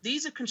family.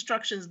 These are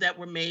constructions that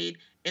were made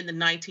in the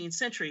 19th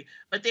century,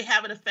 but they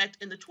have an effect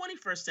in the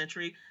 21st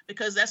century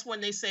because that's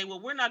when they say, well,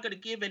 we're not going to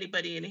give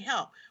anybody any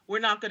help. We're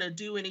not going to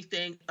do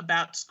anything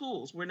about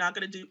schools. We're not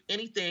going to do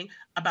anything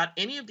about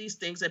any of these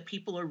things that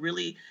people are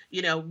really,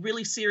 you know,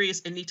 really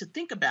serious and need to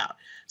think about.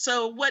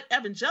 So what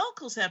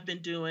evangelicals have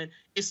been doing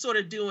is sort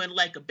of doing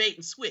like a bait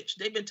and switch.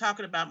 They've been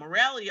talking about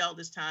morality all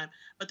this time,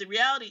 but the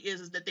reality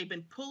is that they've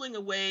been pulling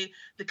away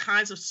the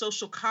kinds of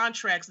social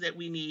contracts that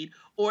we need,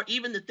 or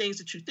even the things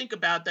that you think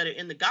about that are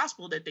in the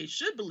gospel that they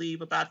should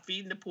believe about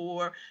feeding the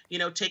poor, you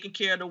know, taking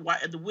care of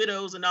the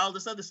widows and all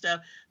this other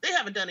stuff. They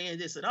haven't done any of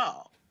this at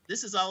all.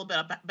 This is all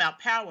about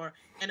power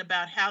and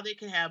about how they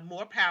can have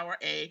more power,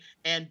 A,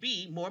 and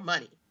B, more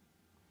money.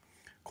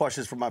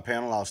 Questions from my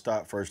panel. I'll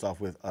start first off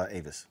with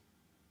Avis.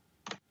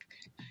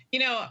 You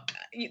know,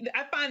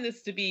 I find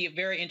this to be a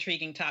very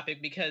intriguing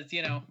topic because,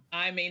 you know,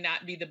 I may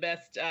not be the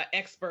best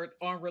expert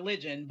on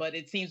religion, but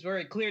it seems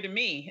very clear to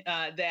me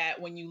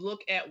that when you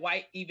look at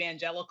white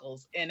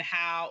evangelicals and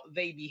how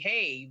they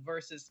behave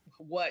versus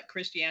what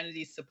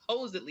Christianity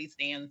supposedly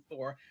stands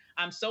for,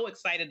 I'm so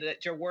excited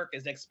that your work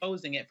is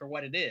exposing it for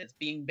what it is,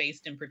 being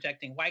based in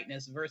protecting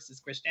whiteness versus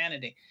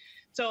Christianity.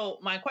 So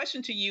my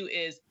question to you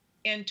is,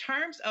 in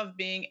terms of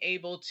being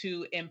able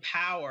to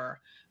empower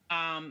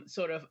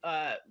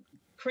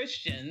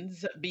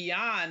Christians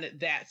beyond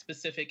that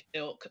specific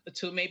ilk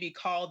to maybe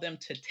call them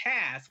to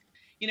task,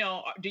 you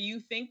know, do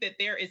you think that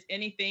there is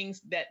anything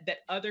that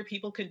other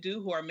people can do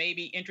who are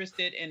maybe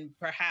interested in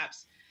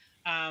perhaps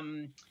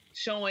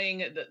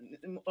showing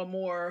a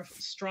more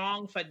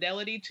strong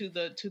fidelity to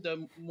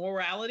the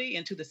morality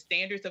and to the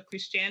standards of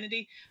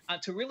Christianity,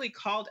 to really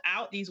call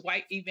out these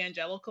white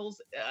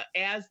evangelicals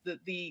as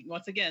the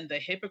once again the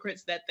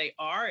hypocrites that they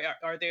are?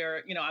 Are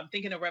there, you know, I'm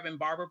thinking of Reverend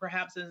Barber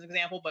perhaps as an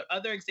example, but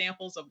other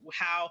examples of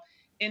how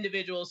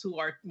individuals who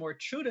are more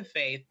true to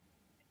faith,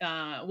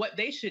 what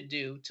they should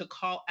do to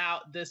call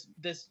out this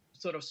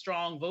sort of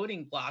strong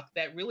voting bloc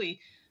that really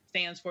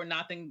stands for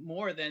nothing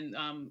more than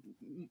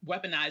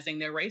weaponizing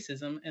their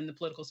racism in the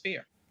political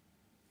sphere?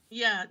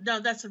 Yeah, no,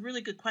 that's a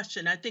really good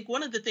question. I think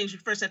one of the things you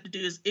first have to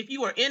do is, if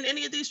you are in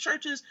any of these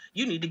churches,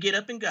 you need to get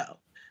up and go,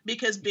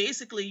 because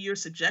basically you're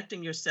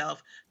subjecting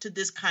yourself to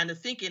this kind of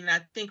thinking. And I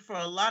think for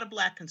a lot of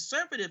Black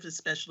conservatives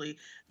especially,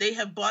 they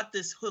have bought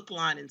this hook,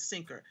 line, and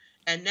sinker.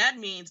 And that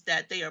means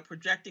that they are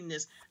projecting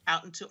this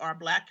out into our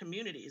Black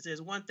communities.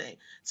 There's one thing.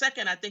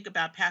 Second, I think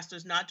about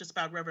pastors, not just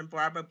about Reverend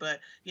Barber, but,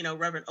 you know,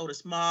 Reverend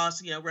Otis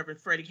Moss, you know,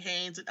 Reverend Freddie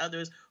Haynes and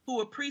others who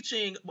are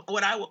preaching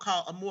what I would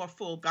call a more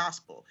full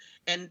gospel.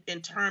 And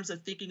in terms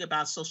of thinking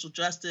about social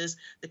justice,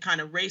 the kind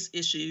of race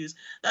issues.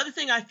 The other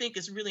thing I think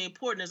is really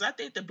important is I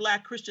think that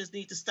Black Christians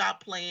need to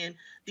stop playing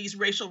these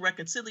racial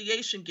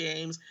reconciliation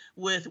games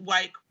with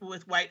white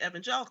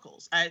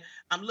evangelicals.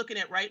 I'm looking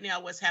at right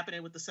now what's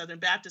happening with the Southern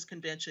Baptist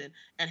Convention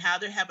and how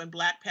they're having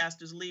Black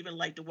pastors leaving,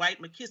 like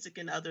Dwight McKissick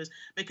and others,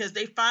 because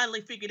they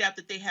finally figured out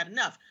that they had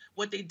enough.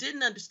 What they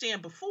didn't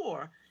understand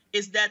before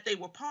is that they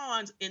were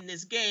pawns in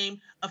this game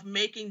of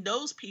making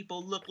those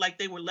people look like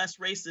they were less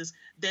racist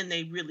than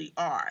they really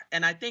are.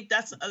 And I think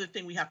that's the other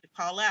thing we have to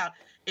call out,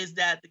 is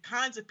that the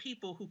kinds of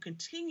people who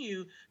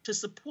continue to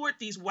support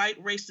these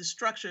white racist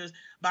structures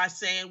by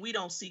saying we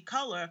don't see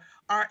color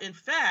are in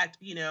fact,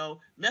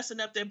 messing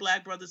up their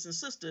Black brothers and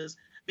sisters,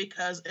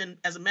 because, and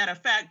as a matter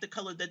of fact, the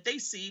color that they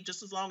see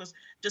just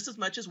as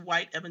much as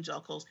white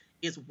evangelicals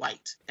is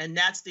white. And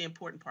that's the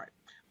important part.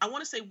 I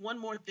want to say one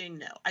more thing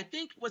now. I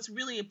think what's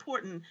really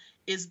important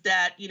is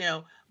that,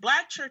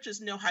 Black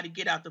churches know how to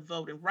get out the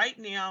vote. And right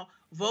now,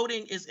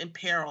 voting is in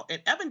peril. And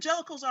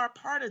evangelicals are a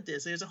part of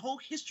this. There's a whole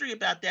history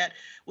about that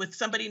with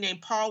somebody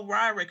named Paul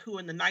Ryrick, who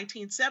in the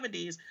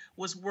 1970s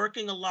was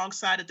working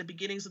alongside at the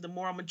beginnings of the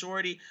moral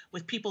majority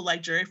with people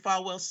like Jerry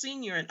Falwell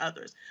Sr. and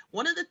others.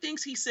 One of the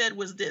things he said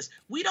was this: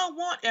 we don't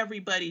want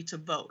everybody to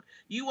vote.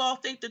 You all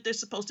think that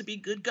there's supposed to be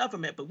good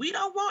government, but we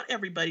don't want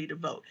everybody to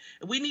vote.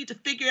 And we need to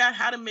figure out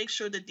how to make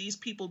sure that these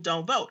people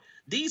don't vote.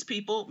 These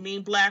people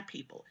mean Black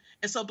people.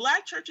 And so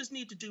Black churches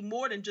need to do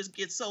more than just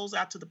get souls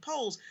out to the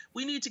polls.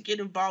 We need to get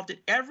involved in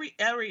every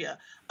area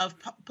of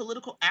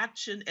political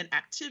action and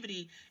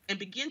activity and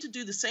begin to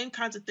do the same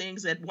kinds of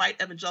things that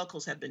white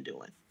evangelicals have been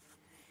doing.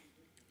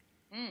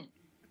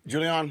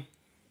 Julianne?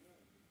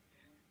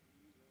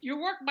 Your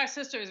work, my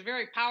sister, is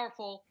very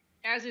powerful,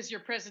 as is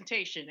your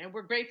presentation, and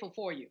we're grateful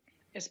for you,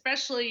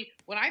 especially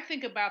when I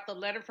think about the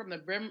letter from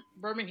the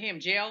Birmingham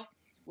jail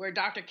where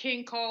Dr.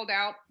 King called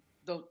out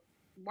the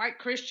white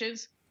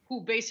Christians who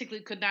basically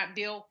could not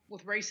deal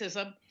with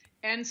racism.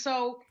 And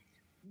so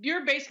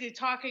you're basically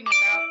talking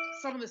about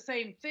some of the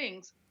same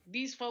things,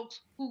 these folks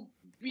who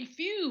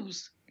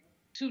refuse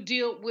to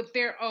deal with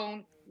their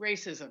own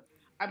racism.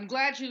 I'm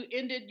glad you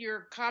ended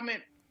your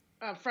comment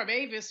from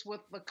Avis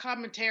with the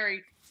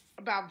commentary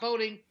about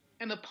voting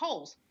and the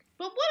polls.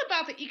 But what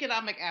about the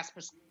economic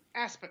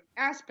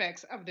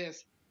aspects of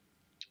this?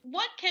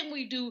 What can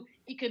we do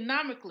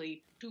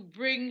economically to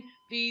bring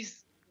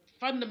these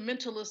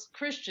fundamentalist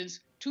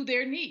Christians to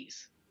their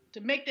knees, to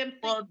make them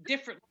think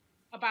differently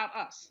about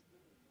us?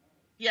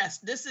 Yes,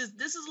 this is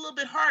a little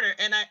bit harder.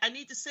 And I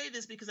need to say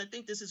this because I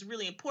think this is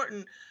really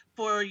important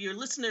for your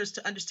listeners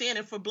to understand,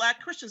 and for Black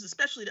Christians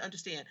especially to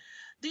understand.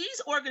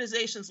 These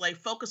organizations like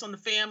Focus on the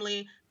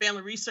Family,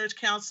 Family Research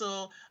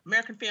Council,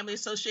 American Family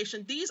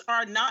Association, these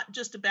are not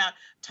just about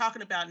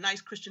talking about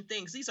nice Christian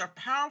things. These are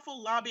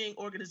powerful lobbying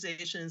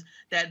organizations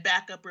that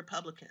back up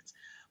Republicans.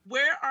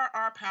 Where are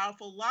our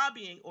powerful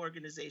lobbying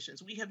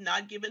organizations? We have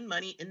not given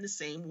money in the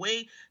same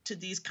way to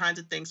these kinds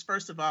of things,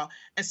 first of all.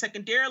 And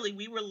secondarily,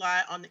 we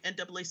rely on the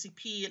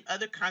NAACP and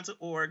other kinds of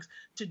orgs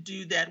to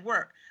do that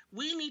work.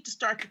 We need to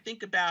start to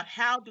think about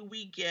how do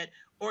we get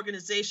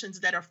organizations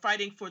that are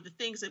fighting for the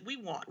things that we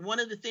want. One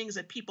of the things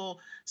that people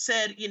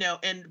said,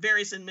 in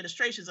various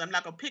administrations, I'm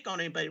not going to pick on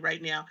anybody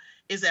right now,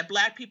 is that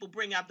Black people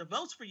bring out the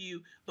votes for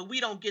you, but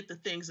we don't get the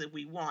things that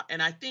we want.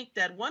 And I think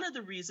that one of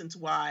the reasons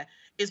why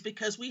is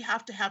because we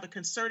have to have a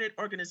concerted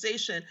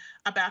organization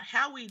about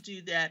how we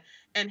do that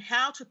and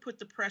how to put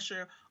the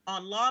pressure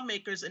on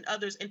lawmakers and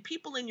others and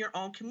people in your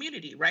own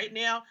community. Right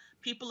now,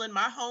 people in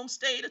my home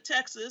state of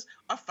Texas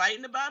are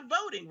fighting about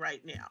voting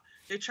right now.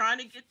 They're trying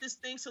to get this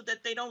thing so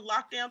that they don't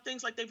lock down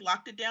things like they've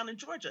locked it down in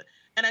Georgia.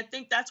 And I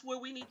think that's where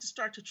we need to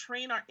start to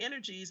train our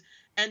energies,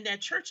 and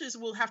that churches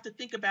will have to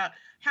think about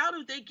how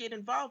do they get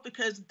involved,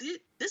 because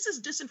this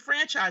is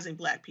disenfranchising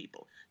Black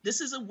people.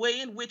 This is a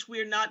way in which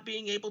we're not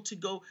being able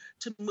to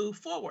move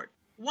forward.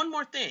 One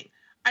more thing.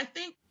 I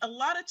think a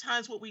lot of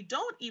times what we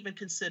don't even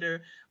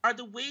consider are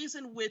the ways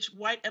in which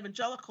white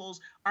evangelicals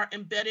are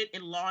embedded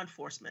in law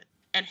enforcement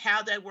and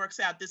how that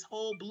works out. This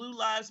whole Blue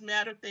Lives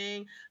Matter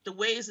thing, the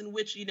ways in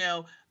which,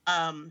 the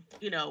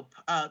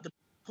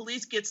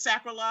police get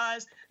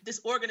sacralized. This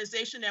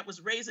organization that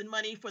was raising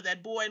money for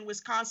that boy in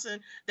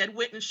Wisconsin that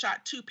went and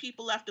shot 2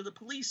 people after the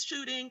police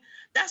shooting.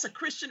 That's a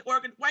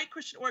white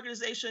Christian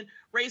organization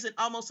raising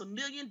almost $1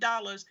 million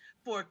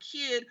for a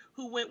kid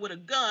who went with a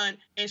gun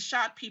and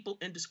shot people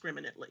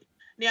indiscriminately.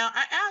 Now,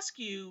 I ask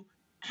you,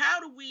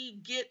 how do we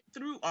get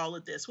through all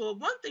of this? Well,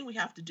 one thing we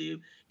have to do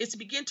is to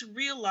begin to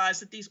realize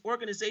that these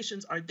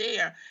organizations are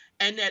there,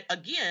 and that,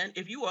 again,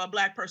 if you are a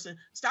Black person,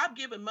 stop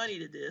giving money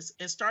to this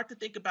and start to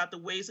think about the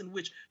ways in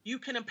which you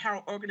can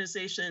empower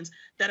organizations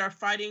that are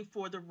fighting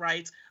for the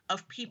rights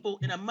of people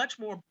in a much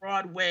more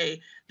broad way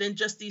than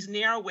just these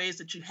narrow ways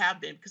that you have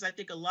been. Because I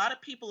think a lot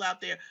of people out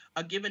there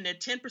are giving their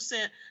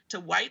 10% to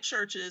white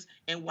churches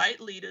and white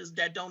leaders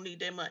that don't need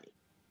their money.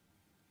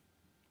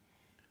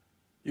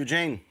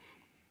 Eugene.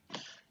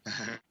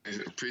 I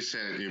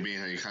appreciate you being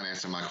here. You kind of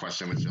answered my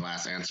question with your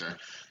last answer.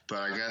 But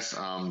I guess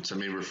to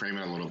maybe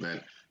reframe it a little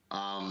bit,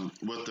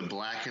 with the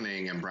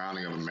blackening and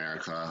browning of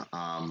America,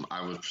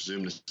 I would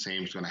presume the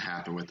same is going to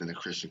happen within the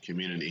Christian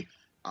community.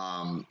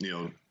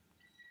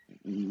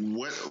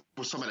 What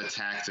were some of the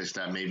tactics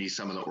that maybe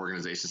some of the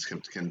organizations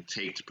can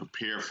take to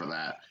prepare for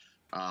that,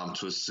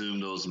 to assume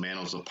those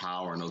mantles of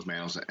power and those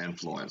mantles of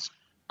influence?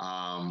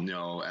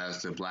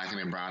 As the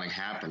blackening and browning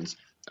happens,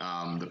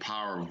 the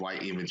power of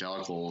white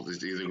evangelicals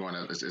is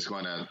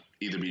going to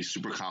either be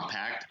super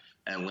compact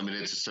and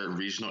limited to certain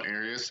regional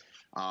areas,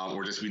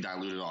 or just be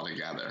diluted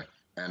altogether.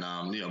 And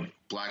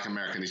Black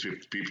America needs to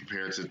be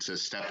prepared to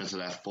step into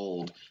that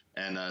fold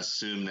and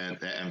assume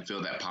that and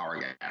fill that power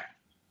gap.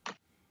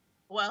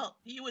 Well,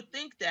 you would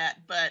think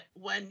that, but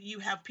when you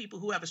have people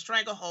who have a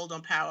stranglehold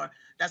on power,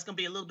 that's going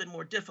to be a little bit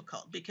more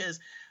difficult because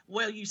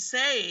while you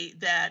say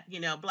that,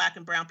 Black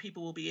and brown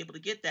people will be able to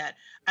get that,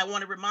 I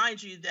want to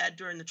remind you that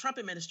during the Trump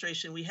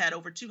administration, we had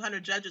over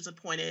 200 judges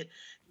appointed,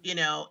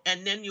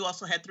 and then you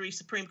also had 3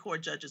 Supreme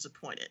Court judges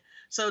appointed.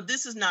 So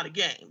this is not a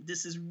game.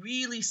 This is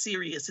really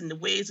serious in the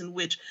ways in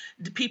which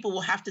the people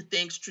will have to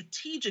think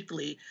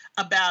strategically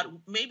about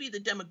maybe the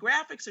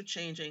demographics are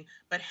changing,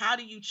 but how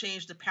do you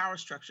change the power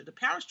structure? The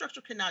power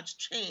structure cannot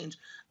change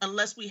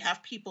unless we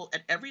have people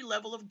at every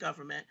level of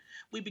government.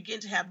 We begin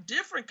to have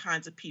different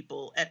kinds of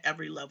people at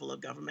every level of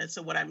government.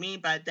 So what I mean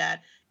by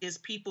that is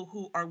people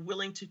who are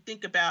willing to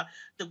think about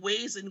the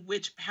ways in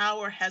which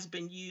power has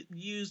been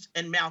used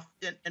in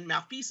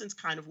malfeasance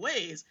kind of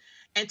ways.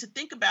 And to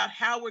think about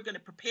how we're going to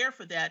prepare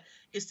for that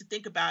is to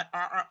think about,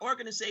 are our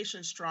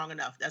organizations strong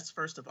enough? That's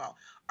first of all.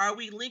 Are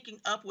we linking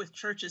up with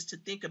churches to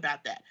think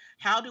about that?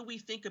 How do we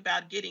think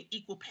about getting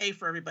equal pay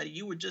for everybody?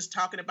 You were just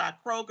talking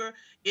about Kroger.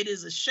 It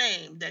is a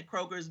shame that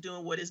Kroger is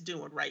doing what it's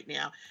doing right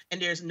now,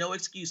 and there's no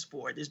excuse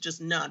for it. There's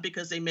just none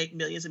because they make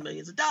millions and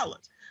millions of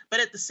dollars. But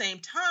at the same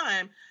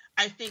time,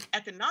 I think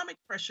economic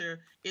pressure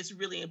is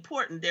really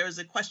important. There is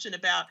a question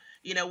about,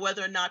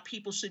 whether or not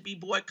people should be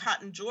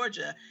boycotting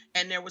Georgia.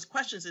 And there was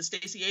questions that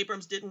Stacey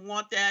Abrams didn't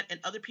want that, and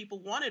other people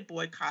wanted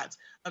boycotts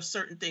of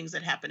certain things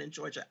that happened in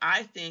Georgia.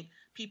 I think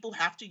people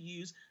have to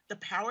use the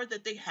power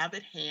that they have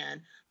at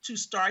hand to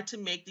start to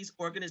make these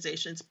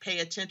organizations pay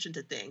attention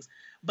to things.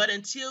 But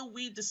until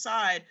we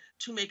decide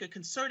to make a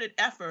concerted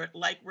effort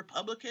like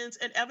Republicans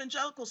and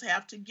evangelicals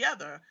have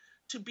together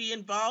to be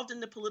involved in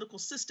the political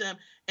system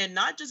and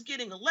not just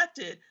getting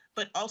elected,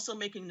 but also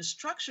making the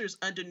structures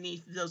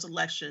underneath those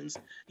elections,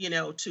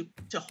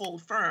 to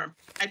hold firm.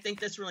 I think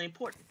that's really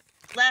important.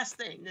 Last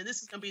thing, and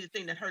this is going to be the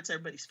thing that hurts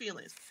everybody's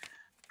feelings.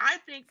 I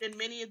think that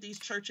many of these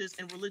churches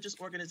and religious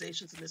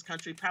organizations in this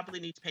country probably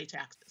need to pay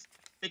taxes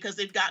because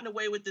they've gotten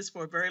away with this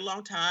for a very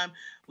long time.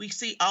 We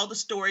see all the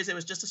stories. There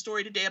was just a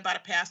story today about a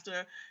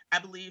pastor, I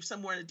believe,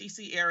 somewhere in the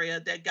D.C. area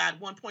that got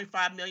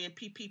 1.5 million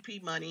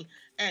PPP money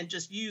and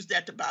just used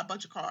that to buy a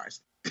bunch of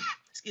cars.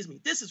 Excuse me.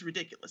 This is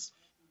ridiculous.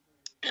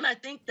 And I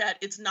think that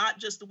it's not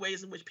just the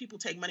ways in which people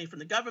take money from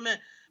the government,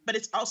 but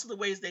it's also the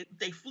ways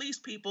they fleece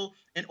people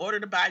in order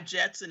to buy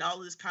jets and all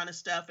of this kind of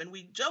stuff. And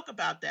we joke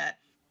about that.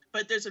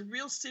 But there's a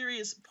real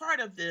serious part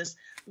of this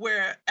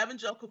where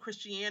evangelical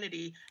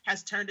Christianity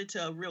has turned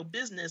into a real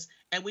business,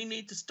 and we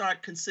need to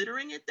start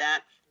considering it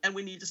that, and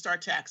we need to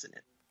start taxing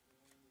it.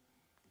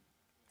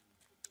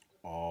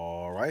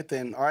 All right,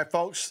 then. All right,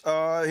 folks,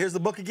 here's the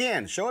book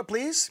again. Show it,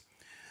 please.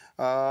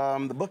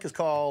 The book is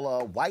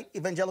called White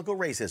Evangelical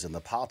Racism,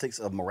 The Politics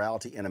of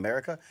Morality in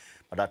America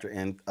by Dr.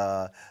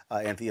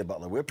 Anthea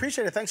Butler. We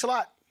appreciate it. Thanks a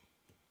lot.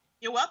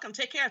 You're welcome.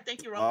 Take care.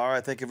 Thank you, Ron. All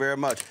right. Thank you very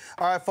much.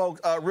 All right, folks.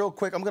 Real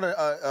quick, I'm going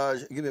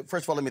to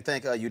first of all, let me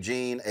thank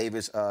Eugene,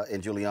 Avis,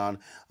 and Julian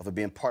for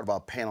being part of our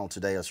panel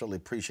today. I certainly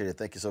appreciate it.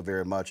 Thank you so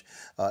very much.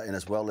 And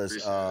as well as,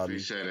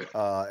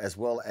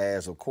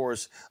 of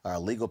course, our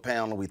legal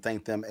panel, we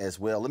thank them as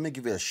well. Let me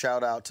give you a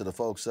shout out to the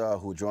folks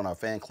who joined our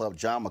fan club: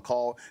 John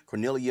McCall,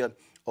 Cornelia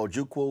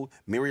Ojukwu,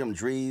 Miriam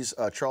Dries,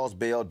 Charles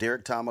Bell,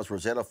 Derek Thomas,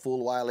 Rosetta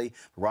Fulwiley,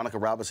 Veronica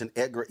Robinson,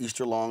 Edgar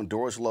Easterlong,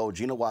 Doris Lowe,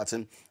 Gina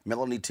Watson,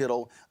 Melanie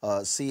Tittle,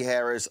 C.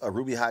 Harris,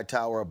 Ruby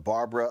Hightower,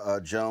 Barbara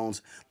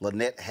Jones,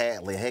 Lynette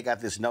Hadley. Hey, got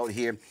this note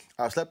here.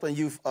 I slept on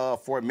you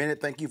for a minute.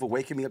 Thank you for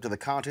waking me up to the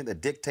content that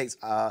dictates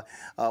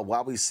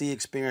why we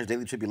experience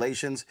daily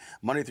tribulations.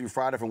 Monday through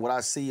Friday, from what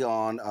I see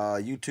on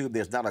YouTube,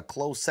 there's not a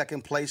close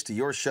second place to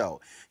your show.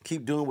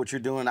 Keep doing what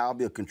you're doing. I'll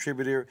be a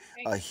contributor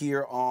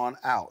here on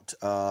out.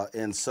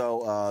 And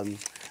so,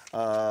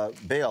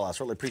 Belle, I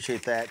certainly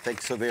appreciate that.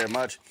 Thanks so very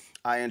much.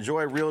 I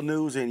enjoy real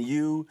news, and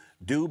you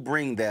do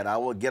bring that. I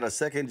will get a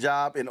second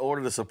job in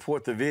order to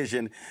support the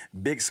vision.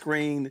 Big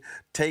screen,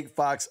 take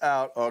Fox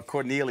out.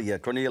 Cornelia,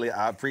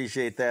 I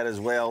appreciate that as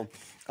well.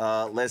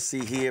 Let's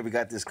see here. We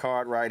got this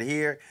card right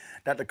here.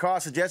 Dr. Carr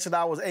suggested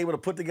I was able to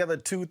put together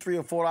 $2,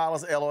 $3, or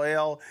 $4.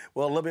 LOL.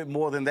 Well, a little bit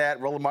more than that.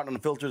 Roland Martin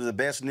Unfiltered is the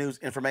best news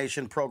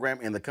information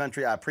program in the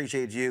country. I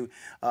appreciate you.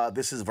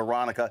 This is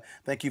Veronica.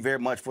 Thank you very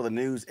much for the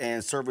news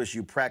and service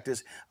you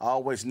practice. I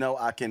always know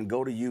I can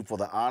go to you for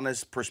the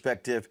honest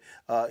perspective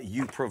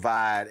you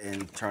provide.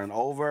 And turn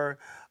over.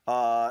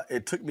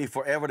 It took me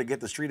forever to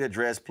get the street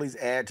address. Please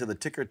add to the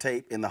ticker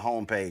tape in the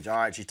homepage. All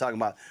right, she's talking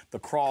about the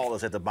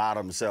crawlers at the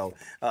bottom. So,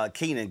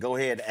 Keenan, go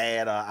ahead and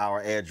add our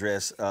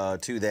address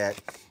to that.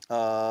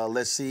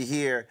 Let's see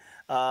here.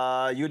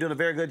 You're doing a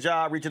very good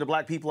job reaching the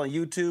black people on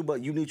YouTube,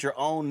 but you need your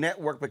own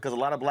network because a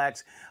lot of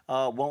blacks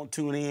won't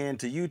tune in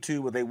to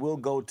YouTube, but they will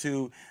go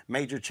to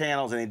major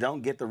channels and they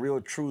don't get the real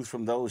truth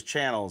from those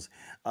channels.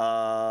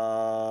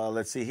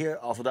 Let's see here.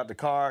 Also, Dr.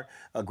 Carr,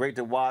 great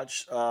to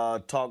watch.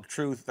 Talk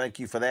Truth. Thank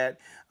you for that.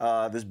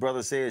 This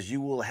brother says you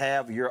will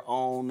have your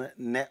own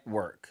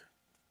network.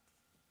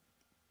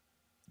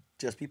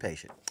 Just be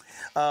patient.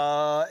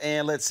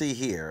 And let's see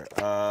here.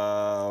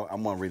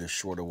 I'm going to read a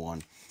shorter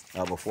one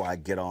before I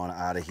get on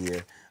out of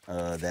here.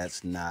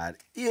 That's not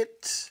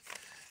it.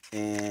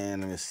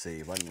 And let me see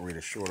if I can read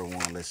a shorter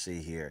one. Let's see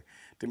here.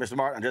 Dear Mr.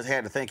 Martin, I just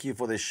had to thank you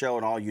for this show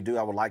and all you do.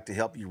 I would like to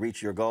help you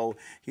reach your goal.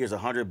 Here's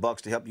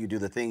 $100 to help you do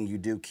the thing you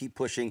do. Keep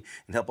pushing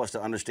and help us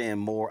to understand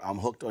more. I'm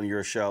hooked on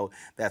your show.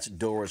 That's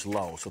Doris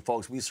Lowe. So,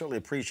 folks, we certainly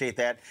appreciate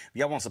that. If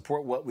y'all want to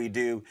support what we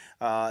do,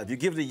 if you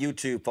give to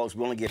YouTube, folks,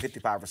 we only get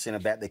 55%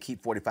 of that. They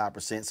keep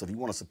 45%. So if you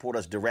want to support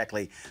us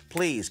directly,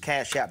 please,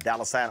 Cash App,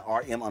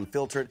 $RM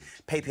Unfiltered,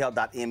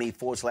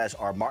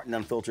 PayPal.me/R Martin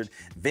Unfiltered,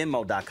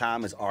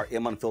 Venmo.com is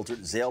RM Unfiltered,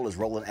 Zelle is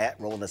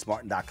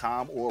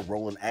Roland@RolandSMartin.com or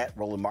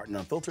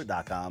Roland@RolandMartinUnfiltered.com.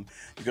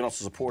 You can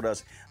also support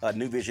us,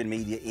 New Vision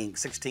Media, Inc.,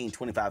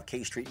 1625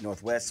 K Street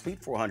Northwest,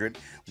 Suite 400,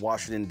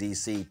 Washington,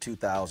 D.C.,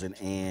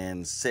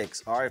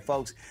 2006. All right,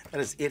 folks,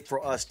 that is it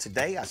for us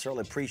today. I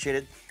certainly appreciate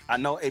it. I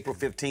know April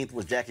 15th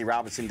was Jackie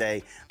Robinson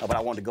Day, but I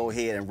wanted to go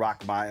ahead and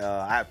rock my,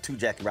 I have 2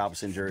 Jackie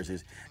Robinson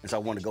jerseys, and so I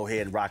wanted to go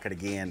ahead and rock it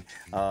again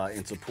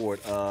in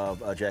support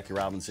of Jackie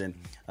Robinson.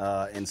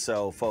 And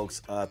so,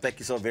 folks, thank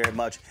you so very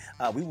much.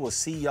 We will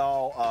see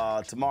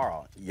y'all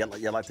tomorrow.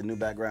 Y'all like the new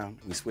background?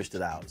 We switched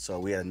it out, so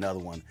we had another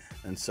one.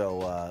 And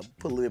so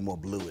put a little bit more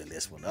blue in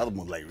this one. The other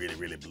one's like really,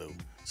 really blue.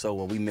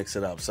 So we mix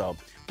it up. So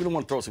we don't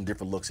want to throw some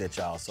different looks at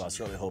y'all, so I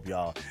certainly hope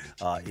y'all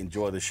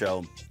enjoy the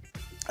show.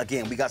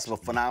 Again, we got some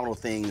phenomenal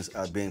things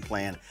being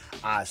planned.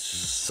 I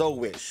so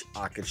wish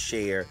I could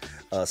share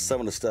some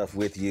of the stuff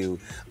with you,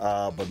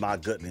 but my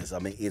goodness, I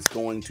mean, it's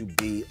going to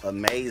be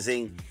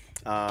amazing.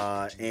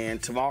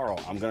 And tomorrow,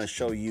 I'm going to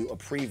show you a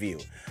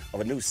preview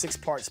of a new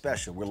 6-part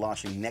special we're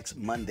launching next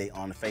Monday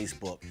on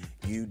Facebook.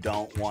 You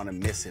don't want to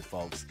miss it,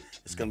 folks.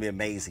 It's going to be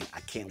amazing. I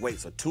can't wait.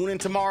 So tune in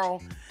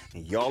tomorrow,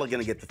 and y'all are going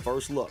to get the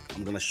first look.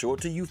 I'm going to show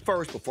it to you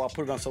first before I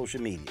put it on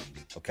social media,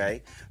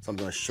 okay? So I'm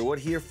going to show it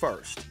here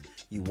first.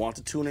 You want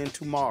to tune in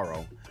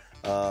tomorrow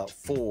I'm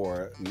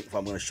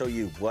going to show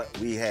you what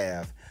we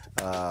have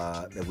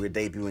that we're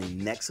debuting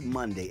next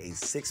Monday, a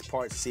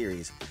 6-part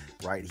series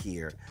right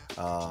here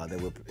that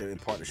we're in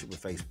partnership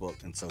with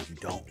Facebook. And so you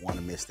don't want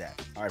to miss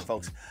that. All right,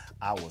 folks,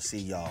 I will see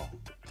y'all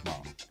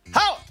tomorrow.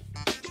 How?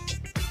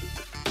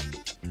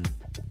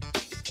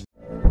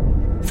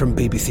 From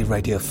BBC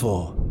Radio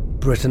 4,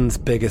 Britain's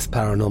biggest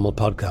paranormal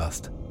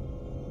podcast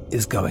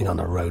is going on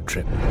a road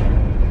trip.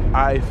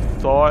 I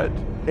thought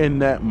in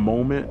that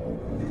moment,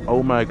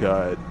 oh my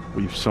God,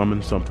 we've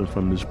summoned something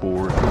from this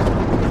board.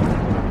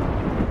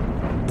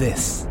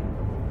 This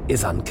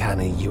is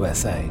Uncanny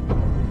USA.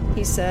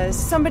 He says,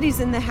 somebody's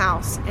in the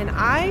house, and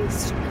I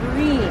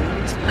screamed.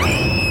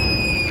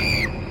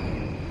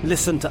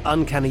 Listen to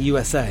Uncanny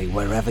USA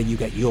wherever you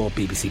get your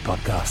BBC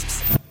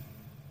podcasts,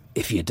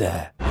 if you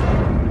dare.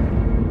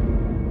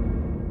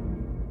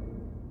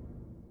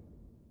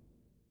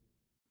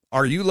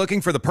 Are you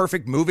looking for the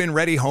perfect move-in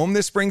ready home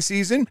this spring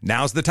season?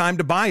 Now's the time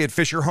to buy at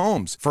Fisher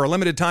Homes. For a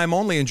limited time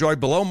only, enjoy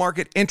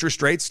below-market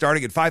interest rates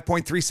starting at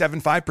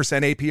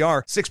 5.375%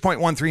 APR,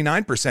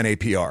 6.139%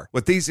 APR.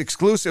 With these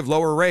exclusive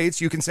lower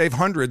rates, you can save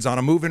hundreds on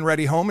a move-in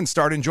ready home and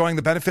start enjoying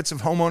the benefits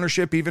of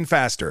homeownership even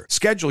faster.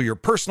 Schedule your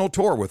personal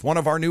tour with one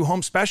of our new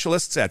home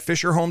specialists at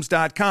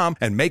FisherHomes.com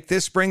and make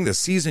this spring the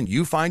season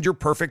you find your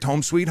perfect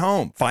home sweet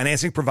home.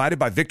 Financing provided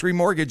by Victory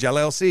Mortgage,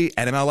 LLC,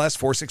 NMLS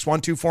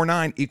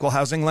 461249, Equal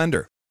Housing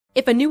Lender.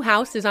 If a new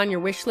house is on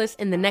your wish list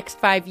in the next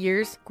 5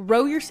 years,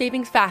 grow your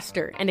savings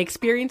faster and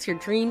experience your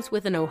dreams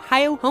with an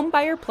Ohio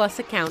Homebuyer Plus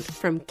account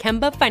from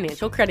Kemba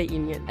Financial Credit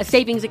Union. A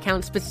savings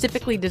account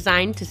specifically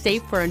designed to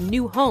save for a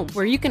new home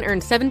where you can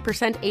earn 7%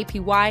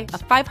 APY,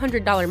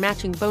 a $500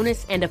 matching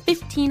bonus, and a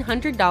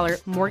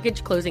 $1,500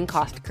 mortgage closing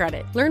cost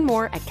credit. Learn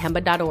more at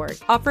Kemba.org.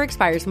 Offer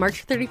expires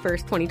March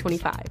 31st,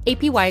 2025.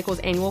 APY equals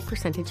annual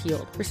percentage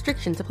yield.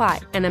 Restrictions apply.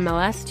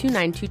 NMLS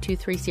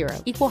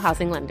 292230. Equal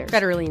housing lender.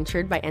 Federally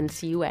insured by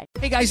NCUA.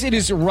 Hey guys, it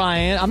is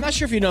Ryan. I'm not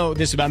sure if you know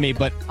this about me,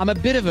 but I'm a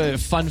bit of a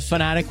fun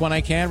fanatic when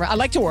I can. I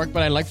like to work,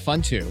 but I like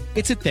fun too.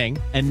 It's a thing.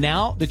 And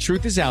now the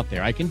truth is out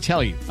there. I can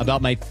tell you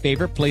about my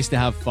favorite place to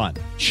have fun.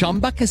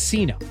 Chumba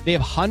Casino. They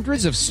have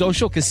hundreds of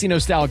social casino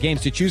style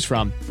games to choose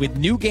from with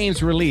new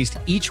games released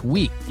each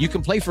week. You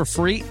can play for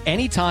free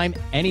anytime,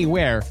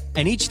 anywhere.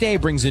 And each day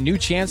brings a new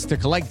chance to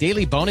collect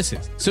daily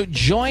bonuses. So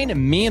join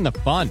me in the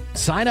fun.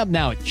 Sign up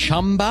now at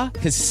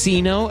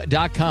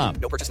ChumbaCasino.com.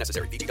 No purchase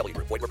necessary. VGW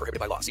Group. Void where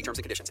prohibited by law. See terms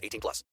and conditions. 18+.